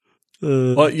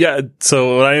 Well, yeah.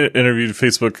 So when I interviewed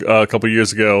Facebook a couple of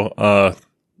years ago,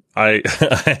 I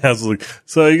was like,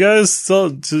 so you guys still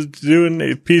doing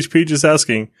PHP? Just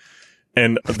asking.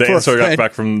 And the answer I got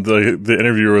back from the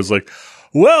interviewer was like,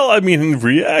 well, I mean,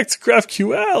 React,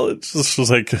 GraphQL. It just was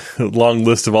like a long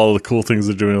list of all the cool things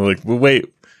they're doing. I'm like, well,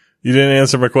 wait, you didn't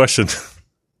answer my question.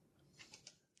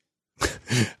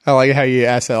 I like how you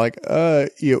asked that. Like,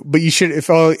 but you should. It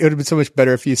would have been so much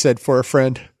better if you said for a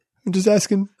friend. I'm just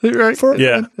asking, right? For a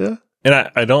friend. Yeah. And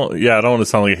I don't want to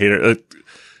sound like a hater.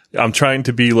 I'm trying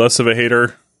to be less of a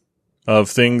hater of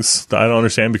things that I don't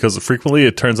understand because frequently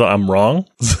it turns out I'm wrong.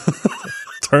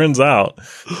 Turns out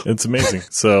it's amazing.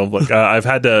 So like I've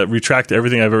had to retract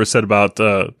everything I've ever said about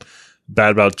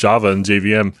bad about Java and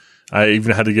JVM. I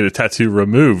even had to get a tattoo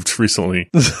removed recently.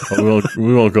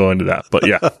 we won't go into that, but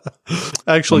yeah.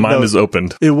 Actually, mine is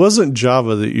opened. It wasn't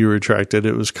Java that you retracted.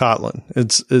 It was Kotlin.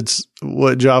 It's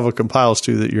what Java compiles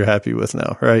to that you're happy with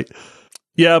now, right?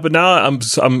 Yeah, but now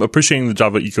I'm appreciating the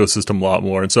Java ecosystem a lot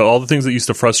more. And so all the things that used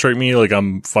to frustrate me, like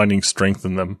I'm finding strength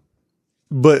in them.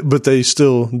 But they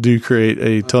still do create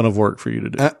a ton of work for you to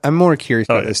do. I'm more curious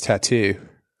about this tattoo.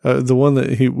 The one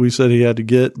that we said he had to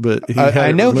get, but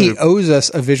I know he owes us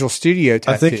a Visual Studio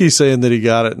tattoo. I think he's saying that he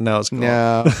got it and now it's gone.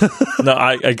 No. No,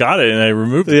 I got it and I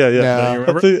removed it. Yeah.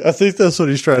 No. I think that's what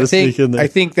he's trying to sneak in there. I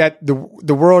think that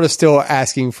the world is still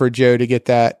asking for Joe to get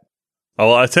that. Oh,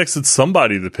 well, I texted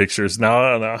somebody the pictures.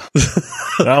 Now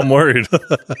I'm worried.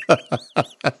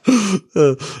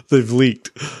 They've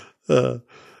leaked. All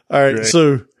right.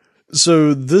 Great.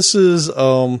 So this is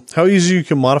how easy you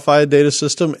can modify a data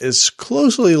system is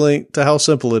closely linked to how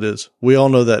simple it is. We all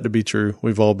know that to be true.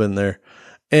 We've all been there.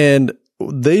 And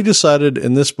they decided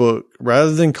in this book,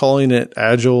 rather than calling it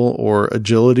agile or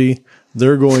agility,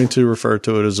 they're going to refer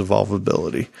to it as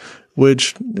evolvability,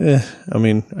 which,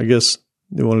 I guess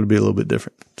they wanted to be a little bit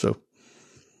different. So,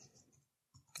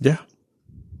 yeah.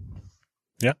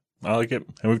 Yeah, I like it.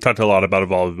 And we've talked a lot about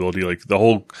evolvability, like the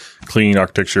whole clean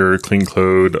architecture, clean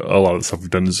code, a lot of the stuff we've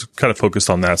done is kind of focused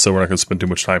on that. So we're not going to spend too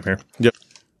much time here. Yep.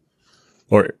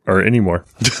 Or any more.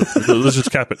 Let's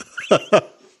just cap it.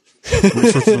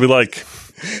 Which we like.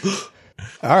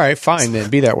 All right, fine then.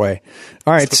 Be that way.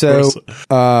 All right. So,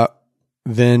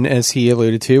 then as he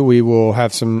alluded to, we will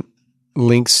have some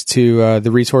links to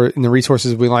the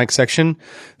resources we like section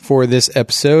for this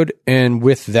episode. And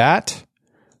with that,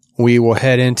 we will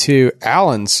head into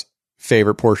Alan's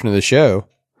favorite portion of the show.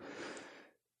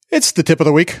 It's the tip of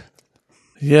the week.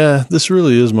 Yeah, this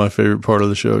really is my favorite part of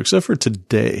the show, except for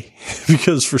today,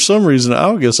 because for some reason, I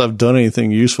don't guess I've done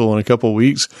anything useful in a couple of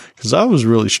weeks because I was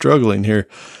really struggling here.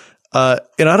 And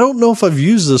I don't know if I've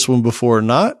used this one before or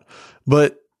not,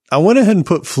 but I went ahead and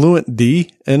put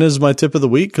FluentD in as my tip of the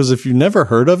week because if you've never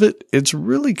heard of it, it's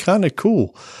really kind of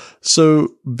cool. So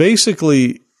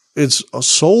basically, its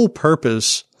sole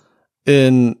purpose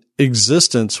in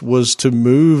existence was to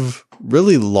move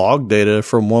really log data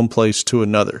from one place to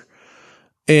another.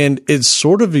 And it's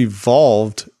sort of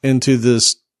evolved into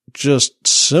this just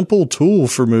simple tool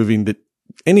for moving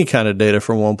any kind of data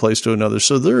from one place to another.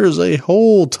 So there is a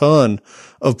whole ton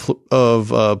of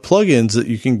plugins that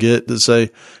you can get that say,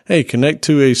 hey, connect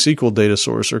to a SQL data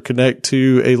source or connect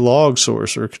to a log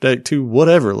source or connect to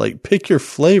whatever, like pick your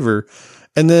flavor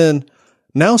and then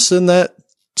now send that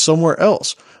somewhere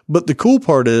else. But the cool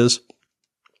part is,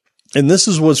 and this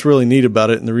is what's really neat about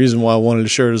it. And the reason why I wanted to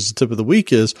share it as the tip of the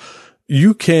week is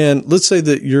you can, let's say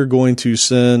that you're going to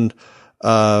send,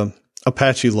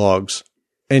 Apache logs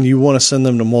and you want to send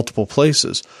them to multiple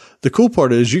places. The cool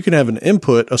part is you can have an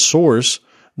input, a source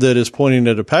that is pointing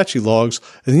at Apache logs,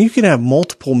 and then you can have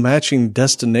multiple matching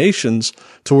destinations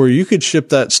to where you could ship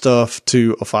that stuff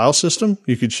to a file system.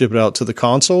 You could ship it out to the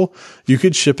console. You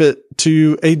could ship it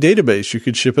to a database. You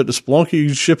could ship it to Splunk. You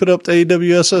could ship it up to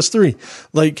AWS S3.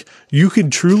 Like you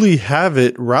could truly have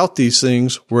it route these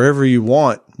things wherever you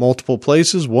want, multiple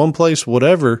places, one place,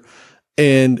 whatever.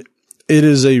 And it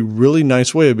is a really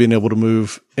nice way of being able to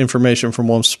move information from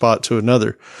one spot to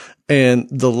another. And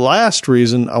the last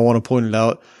reason I want to point it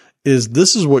out is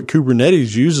this is what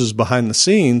Kubernetes uses behind the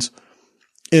scenes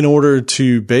in order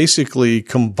to basically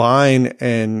combine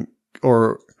and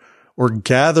or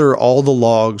gather all the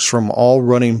logs from all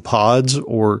running pods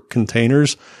or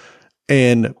containers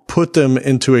and put them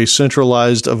into a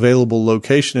centralized available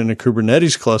location in a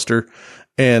Kubernetes cluster.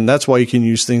 And that's why you can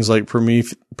use things like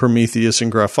Prometheus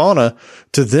and Grafana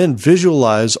to then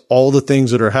visualize all the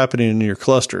things that are happening in your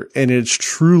cluster. And it's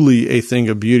truly a thing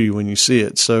of beauty when you see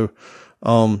it. So,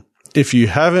 if you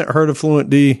haven't heard of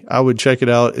FluentD, I would check it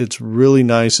out. It's really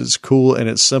nice. It's cool and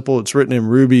it's simple. It's written in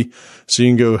Ruby, so you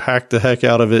can go hack the heck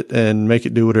out of it and make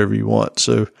it do whatever you want.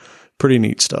 So pretty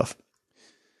neat stuff.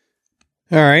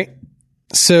 All right.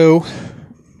 So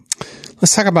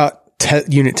let's talk about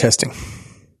unit testing.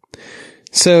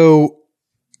 So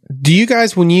do you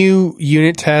guys, when you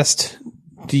unit test,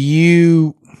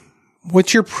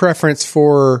 what's your preference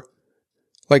for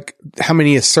like how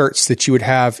many asserts that you would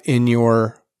have in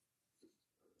your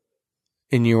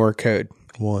code?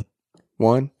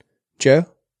 One. Joe?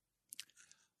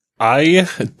 I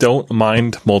don't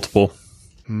mind multiple.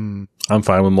 I'm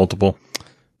fine with multiple.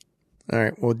 All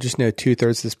right. Well, just know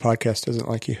 2/3 of this podcast doesn't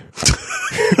like you.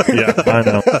 Yeah, I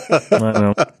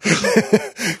know.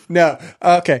 No.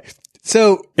 Okay.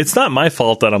 So it's not my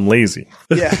fault that I'm lazy.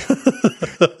 Yeah.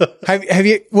 Have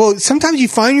you, well, sometimes you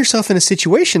find yourself in a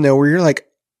situation though, where you're like,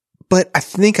 but I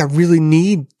think I really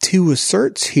need 2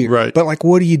 asserts here. Right. But like,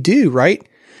 what do you do? Right.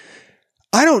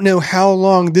 I don't know how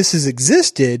long this has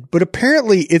existed, but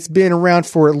apparently it's been around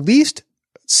for at least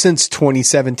since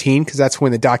 2017, because that's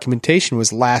when the documentation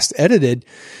was last edited.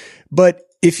 But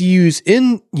if you use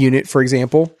NUnit, for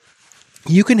example,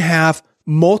 you can have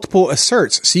multiple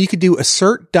asserts. So you could do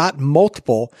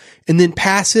assert.multiple and then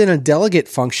pass in a delegate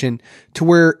function to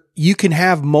where you can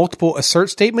have multiple assert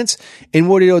statements. And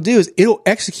what it'll do is it'll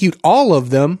execute all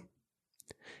of them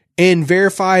and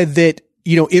verify that,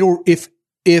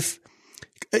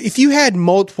 if you had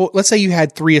multiple, let's say you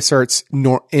had 3 asserts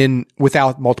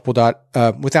without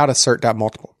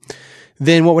assert.multiple,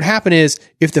 then what would happen is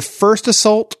if the first if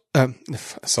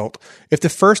the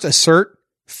first assert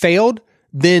failed,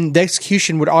 then the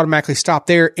execution would automatically stop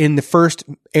there, and the first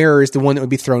error is the one that would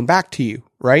be thrown back to you,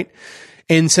 right?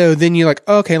 And so then you're like,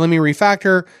 okay, let me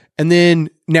refactor, and then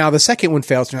now the second one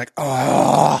fails, and you're like,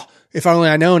 oh, if only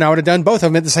I known, I would have done both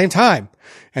of them at the same time.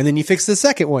 And then you fix the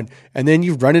second one, and then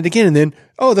you run it again, and then,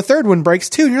 oh, the third one breaks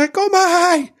too, and you're like, oh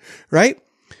my, right?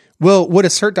 Well, what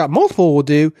assert.multiple will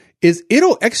do is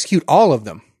it'll execute all of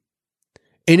them,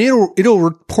 and it'll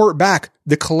report back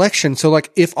the collection. So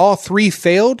like if all 3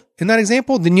 failed in that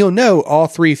example, then you'll know all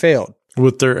 3 failed.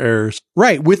 With their errors.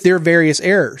 Right, with their various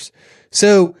errors.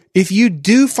 So if you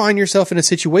do find yourself in a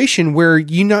situation where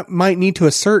you might need to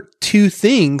assert 2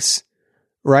 things,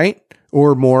 right,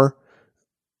 or more,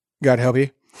 God help you,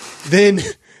 then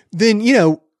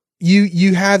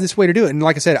you have this way to do it. And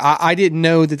like I said, I didn't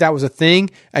know that was a thing,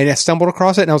 and I stumbled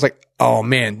across it, and I was like, oh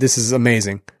man, this is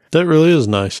amazing. That really is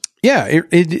nice. Yeah,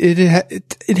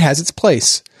 it has its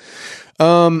place.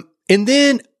 And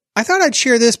then I thought I'd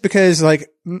share this because like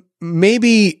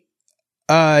maybe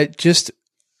just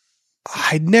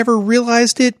I'd never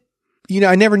realized it.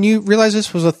 I never realized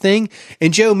this was a thing.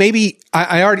 And Joe, maybe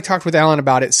I already talked with Alan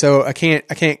about it, so I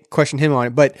can't question him on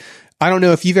it. But I don't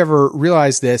know if you've ever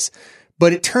realized this,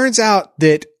 but it turns out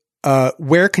that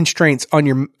where constraints on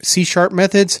your C#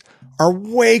 methods are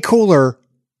way cooler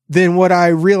than what I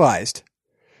realized.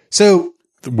 So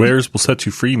the wheres will set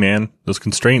you free, man. Those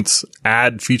constraints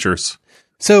add features.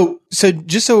 So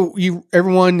just so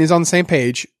everyone is on the same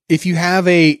page, if you have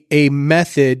a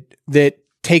method that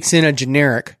takes in a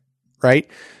generic, right,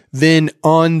 then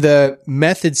on the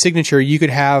method signature, you could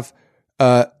have,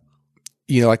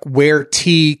 like where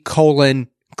T :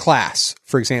 class,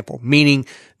 for example, meaning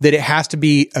that it has to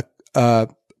be a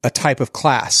type of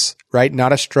class, right?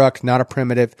 Not a struct, not a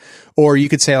primitive. Or you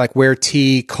could say like where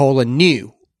T :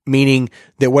 new, meaning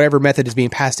that whatever method is being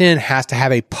passed in has to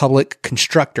have a public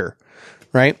constructor,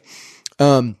 right?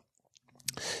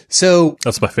 So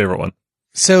that's my favorite one.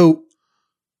 So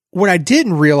what I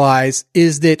didn't realize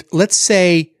is that let's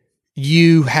say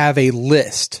you have a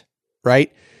list,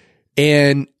 right?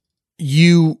 And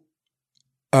you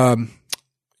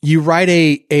write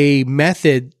a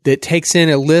method that takes in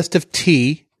a list of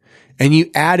T and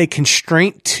you add a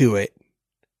constraint to it,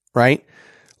 right?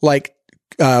 Like,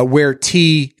 where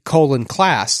T :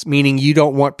 class, meaning you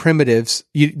don't want primitives.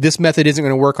 This method isn't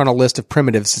going to work on a list of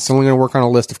primitives. It's only going to work on a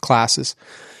list of classes.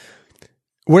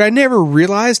 What I never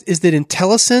realized is that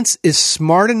IntelliSense is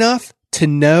smart enough to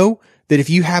know that if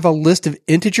you have a list of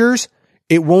integers,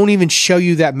 it won't even show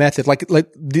you that method. Like,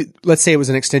 let's say it was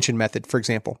an extension method, for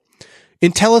example.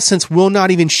 IntelliSense will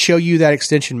not even show you that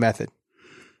extension method.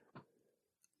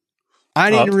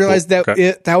 I didn't realize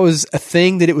that that was a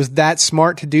thing, that it was that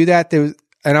smart to do that. And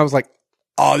I was like,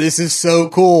 oh, this is so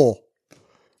cool.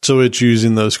 So it's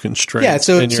using those constraints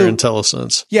in your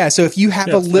IntelliSense. Yeah. So if you have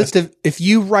a list if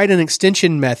you write an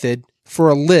extension method for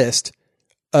a list,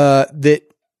 that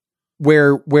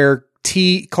where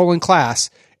T : class,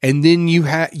 and then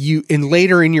and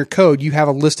later in your code, you have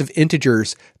a list of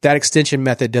integers, that extension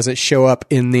method doesn't show up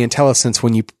in the IntelliSense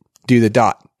when you do the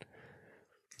dot.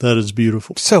 That is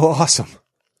beautiful. So awesome.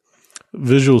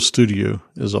 Visual Studio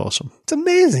is awesome. It's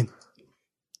amazing.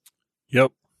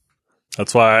 Yep.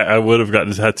 That's why I would have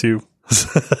gotten a tattoo.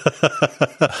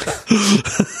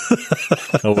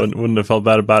 I wouldn't have felt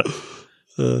bad about it.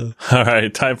 All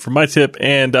right, time for my tip.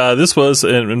 And this was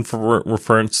in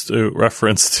reference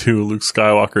to Luke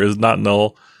Skywalker is not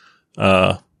null.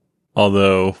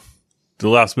 Although the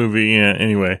last movie,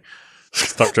 anyway,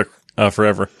 Star Trek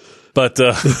Forever. But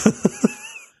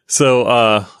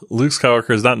so Luke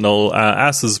Skywalker is not null.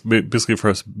 AST is basically for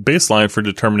us baseline for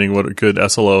determining what a good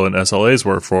SLO and SLAs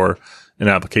were for an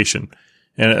application.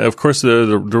 And of course,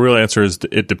 the real answer is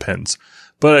it depends.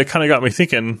 But it kind of got me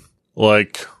thinking,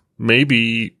 like,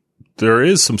 maybe there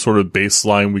is some sort of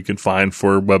baseline we can find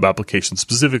for web applications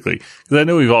specifically. Because I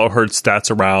know we've all heard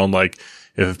stats around, like,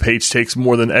 if a page takes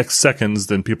more than X seconds,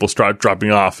 then people start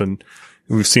dropping off. And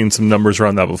we've seen some numbers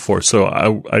around that before. So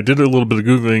I did a little bit of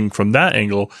Googling from that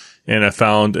angle, and I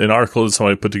found an article that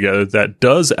somebody put together that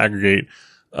does aggregate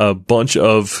a bunch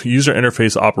of user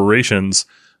interface operations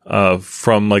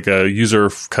from like a user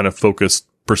kind of focused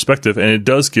perspective. And it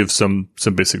does give some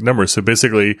basic numbers. So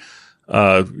basically,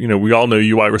 we all know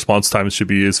UI response times should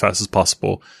be as fast as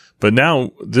possible. But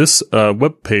now this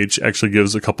web page actually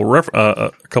gives a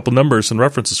couple numbers and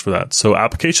references for that. So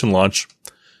application launch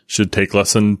should take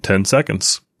less than 10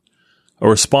 seconds. A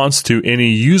response to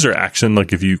any user action,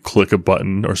 like if you click a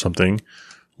button or something,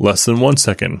 less than 1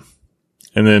 second.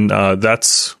 And then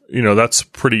that's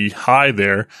pretty high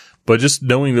there. But just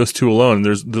knowing those two alone,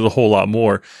 there's a whole lot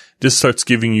more. Just starts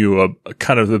giving you a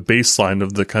kind of a baseline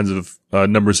of the kinds of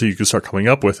numbers that you can start coming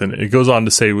up with. And it goes on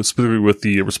to say, specifically with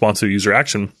the responsive user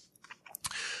action,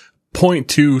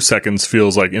 0.2 seconds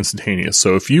feels like instantaneous.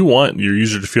 So if you want your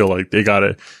user to feel like they got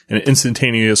an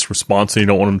instantaneous response and you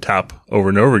don't want them to tap over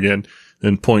and over again,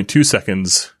 then 0.2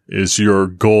 seconds is your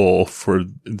goal for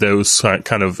those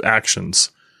kind of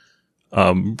actions.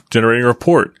 Generating a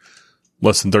report,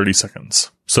 less than 30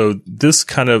 seconds. So this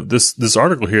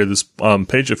article here, this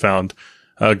page I found,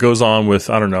 goes on with,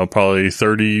 I don't know, probably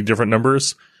 30 different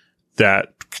numbers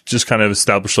that just kind of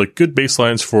establish like good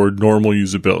baselines for normal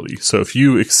usability. So if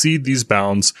you exceed these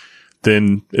bounds,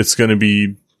 then it's going to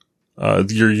be,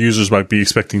 your users might be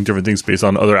expecting different things based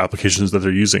on other applications that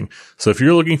they're using. So if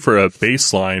you're looking for a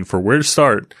baseline for where to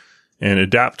start and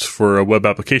adapt for a web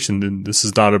application, then this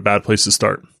is not a bad place to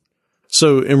start.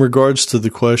 So in regards to the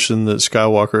question that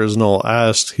Skywalker is null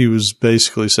asked, he was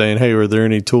basically saying, hey, are there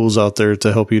any tools out there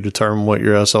to help you determine what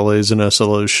your SLAs and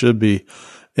SLOs should be?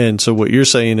 And so what you're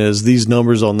saying is these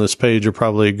numbers on this page are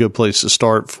probably a good place to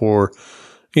start for,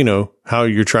 how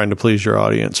you're trying to please your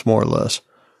audience, more or less.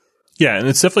 Yeah, and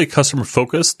it's definitely customer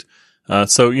focused.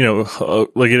 So,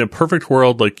 like in a perfect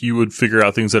world, like you would figure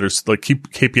out things that are like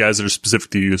KPIs that are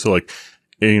specific to you. So like,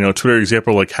 Twitter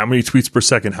example, like how many tweets per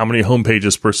second, how many home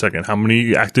pages per second, how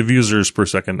many active users per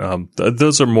second.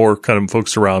 Those are more kind of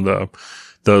focused around the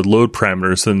load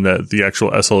parameters than the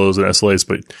actual SLOs and SLAs,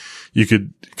 but you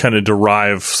could kind of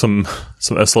derive some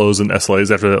SLOs and SLAs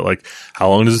after that, like how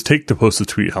long does it take to post a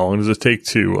tweet? How long does it take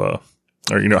to,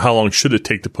 how long should it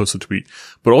take to post a tweet?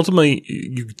 But ultimately,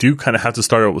 you do kind of have to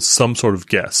start out with some sort of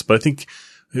guess. But I think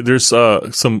there's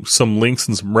some links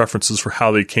and some references for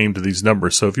how they came to these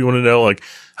numbers. So if you want to know, like,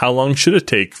 how long should it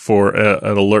take for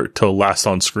an alert to last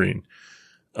on screen?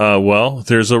 Well,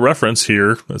 there's a reference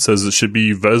here that says it should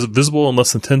be visible in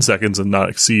less than 10 seconds and not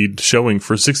exceed showing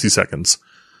for 60 seconds.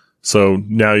 So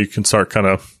now you can start kind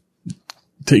of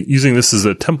using this as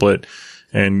a template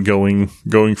and going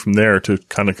from there to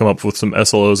kind of come up with some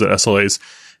SLOs and SLAs.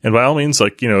 And by all means,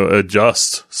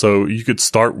 adjust. So you could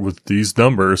start with these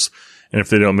numbers. And if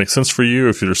they don't make sense for you,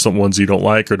 if there's some ones you don't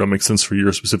like or don't make sense for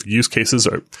your specific use cases,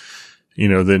 or,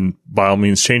 then by all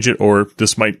means change it. Or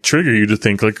this might trigger you to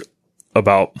think like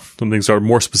about some things that are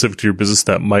more specific to your business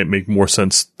that might make more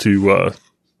sense to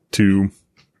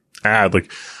add.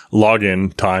 Like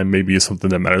login time maybe is something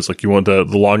that matters. Like you want the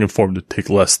login form to take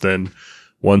less than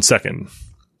 1 second.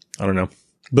 I don't know.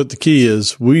 But the key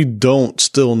is we don't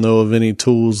still know of any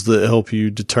tools that help you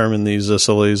determine these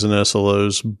SLAs and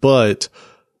SLOs, but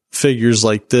figures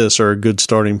like this are a good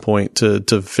starting point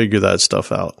to figure that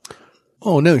stuff out.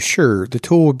 Oh, no, sure. The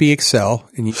tool would be Excel,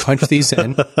 and you punch these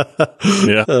in.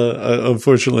 Yeah.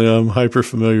 Unfortunately, I'm hyper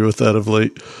familiar with that of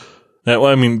late. Well,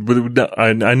 I mean,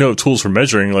 I know tools for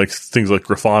measuring, like things like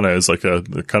Grafana is like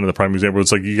kind of the prime example.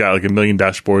 It's like you got like 1 million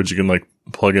dashboards, you can like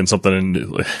plug in something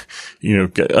and,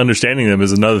 understanding them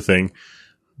is another thing.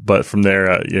 But from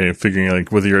there, figuring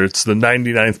like whether it's the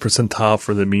 99th percentile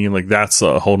for the mean, like that's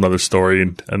a whole nother story.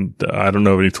 And I don't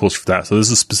know of any tools for that. So this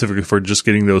is specifically for just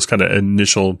getting those kind of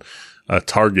initial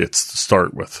targets to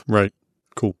start with. Right.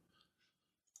 Cool.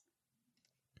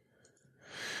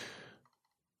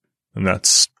 And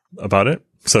that's about it.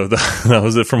 So that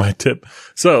was it for my tip.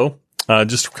 So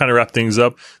just to kind of wrap things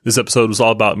up, this episode was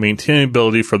all about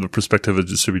maintainability from the perspective of a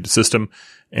distributed system.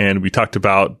 And we talked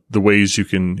about the ways you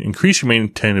can increase your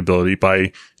maintainability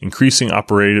by increasing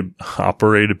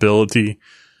operability,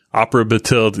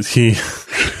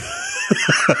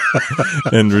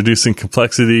 and reducing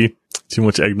complexity. Too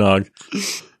much eggnog.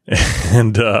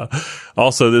 And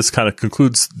also, this kind of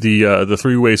concludes the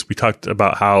 3 ways we talked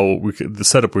about how the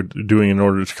setup we're doing in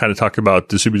order to kind of talk about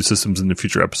distributed systems in the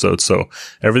future episodes. So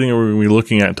everything we're going to be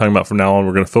looking at and talking about from now on,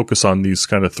 we're going to focus on these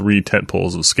kind of 3 tent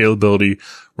poles of scalability,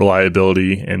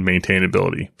 reliability, and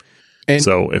maintainability. And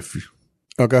so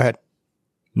go ahead.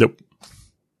 Nope.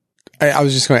 I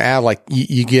was just going to add, like,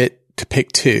 you get to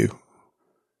pick 2.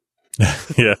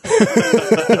 Yeah.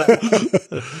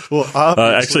 Well,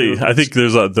 actually, I think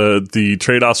there's the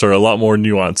trade-offs are a lot more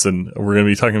nuanced, and we're going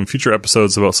to be talking in future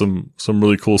episodes about some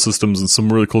really cool systems and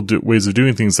some really cool ways of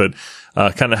doing things that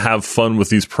kind of have fun with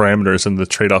these parameters and the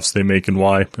trade-offs they make and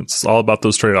why. It's all about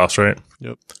those trade-offs, right?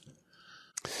 Yep.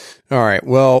 All right.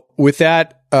 Well, with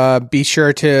that, be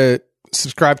sure to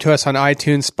subscribe to us on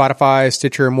iTunes, Spotify,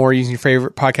 Stitcher, or more using your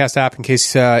favorite podcast app in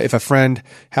case if a friend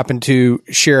happened to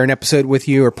share an episode with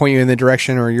you or point you in the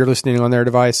direction or you're listening on their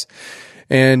device.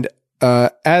 And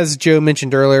as Joe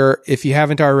mentioned earlier, if you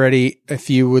haven't already, if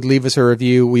you would leave us a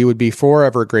review, we would be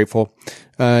forever grateful.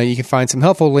 You can find some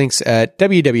helpful links at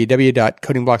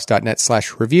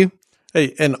www.codingblocks.net/review.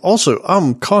 Hey, and also,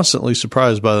 I'm constantly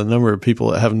surprised by the number of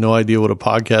people that have no idea what a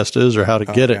podcast is or how to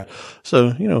get it.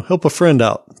 So, help a friend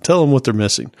out. Tell them what they're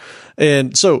missing.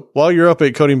 And so, while you're up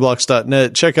at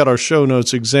codingblocks.net, check out our show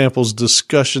notes, examples,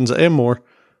 discussions, and more.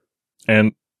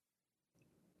 And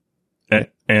we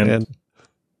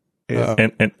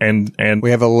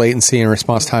have a latency and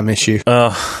response time issue.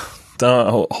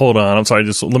 Hold on. I'm sorry.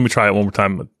 Just let me try it one more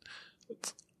time.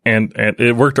 And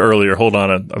it worked earlier. Hold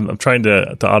on. I'm trying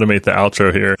to automate the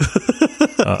outro here.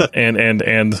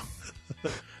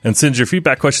 And send your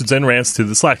feedback, questions, and rants to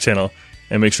the Slack channel.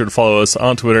 And make sure to follow us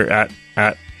on Twitter at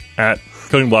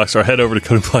CodingBlocks, or head over to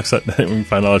codingblocks.net and we can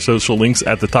find all our social links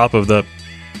at the top of the...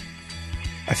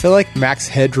 I feel like Max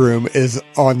Headroom is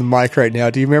on the mic right now.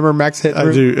 Do you remember Max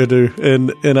Headroom? I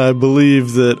do. And I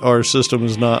believe that our system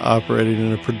is not operating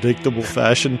in a predictable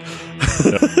fashion.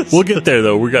 Yeah. We'll get there,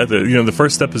 though. We got the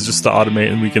first step is just to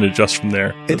automate, and we can adjust from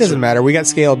there. It doesn't matter. We got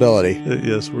scalability.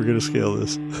 Yes, we're going to scale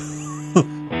this.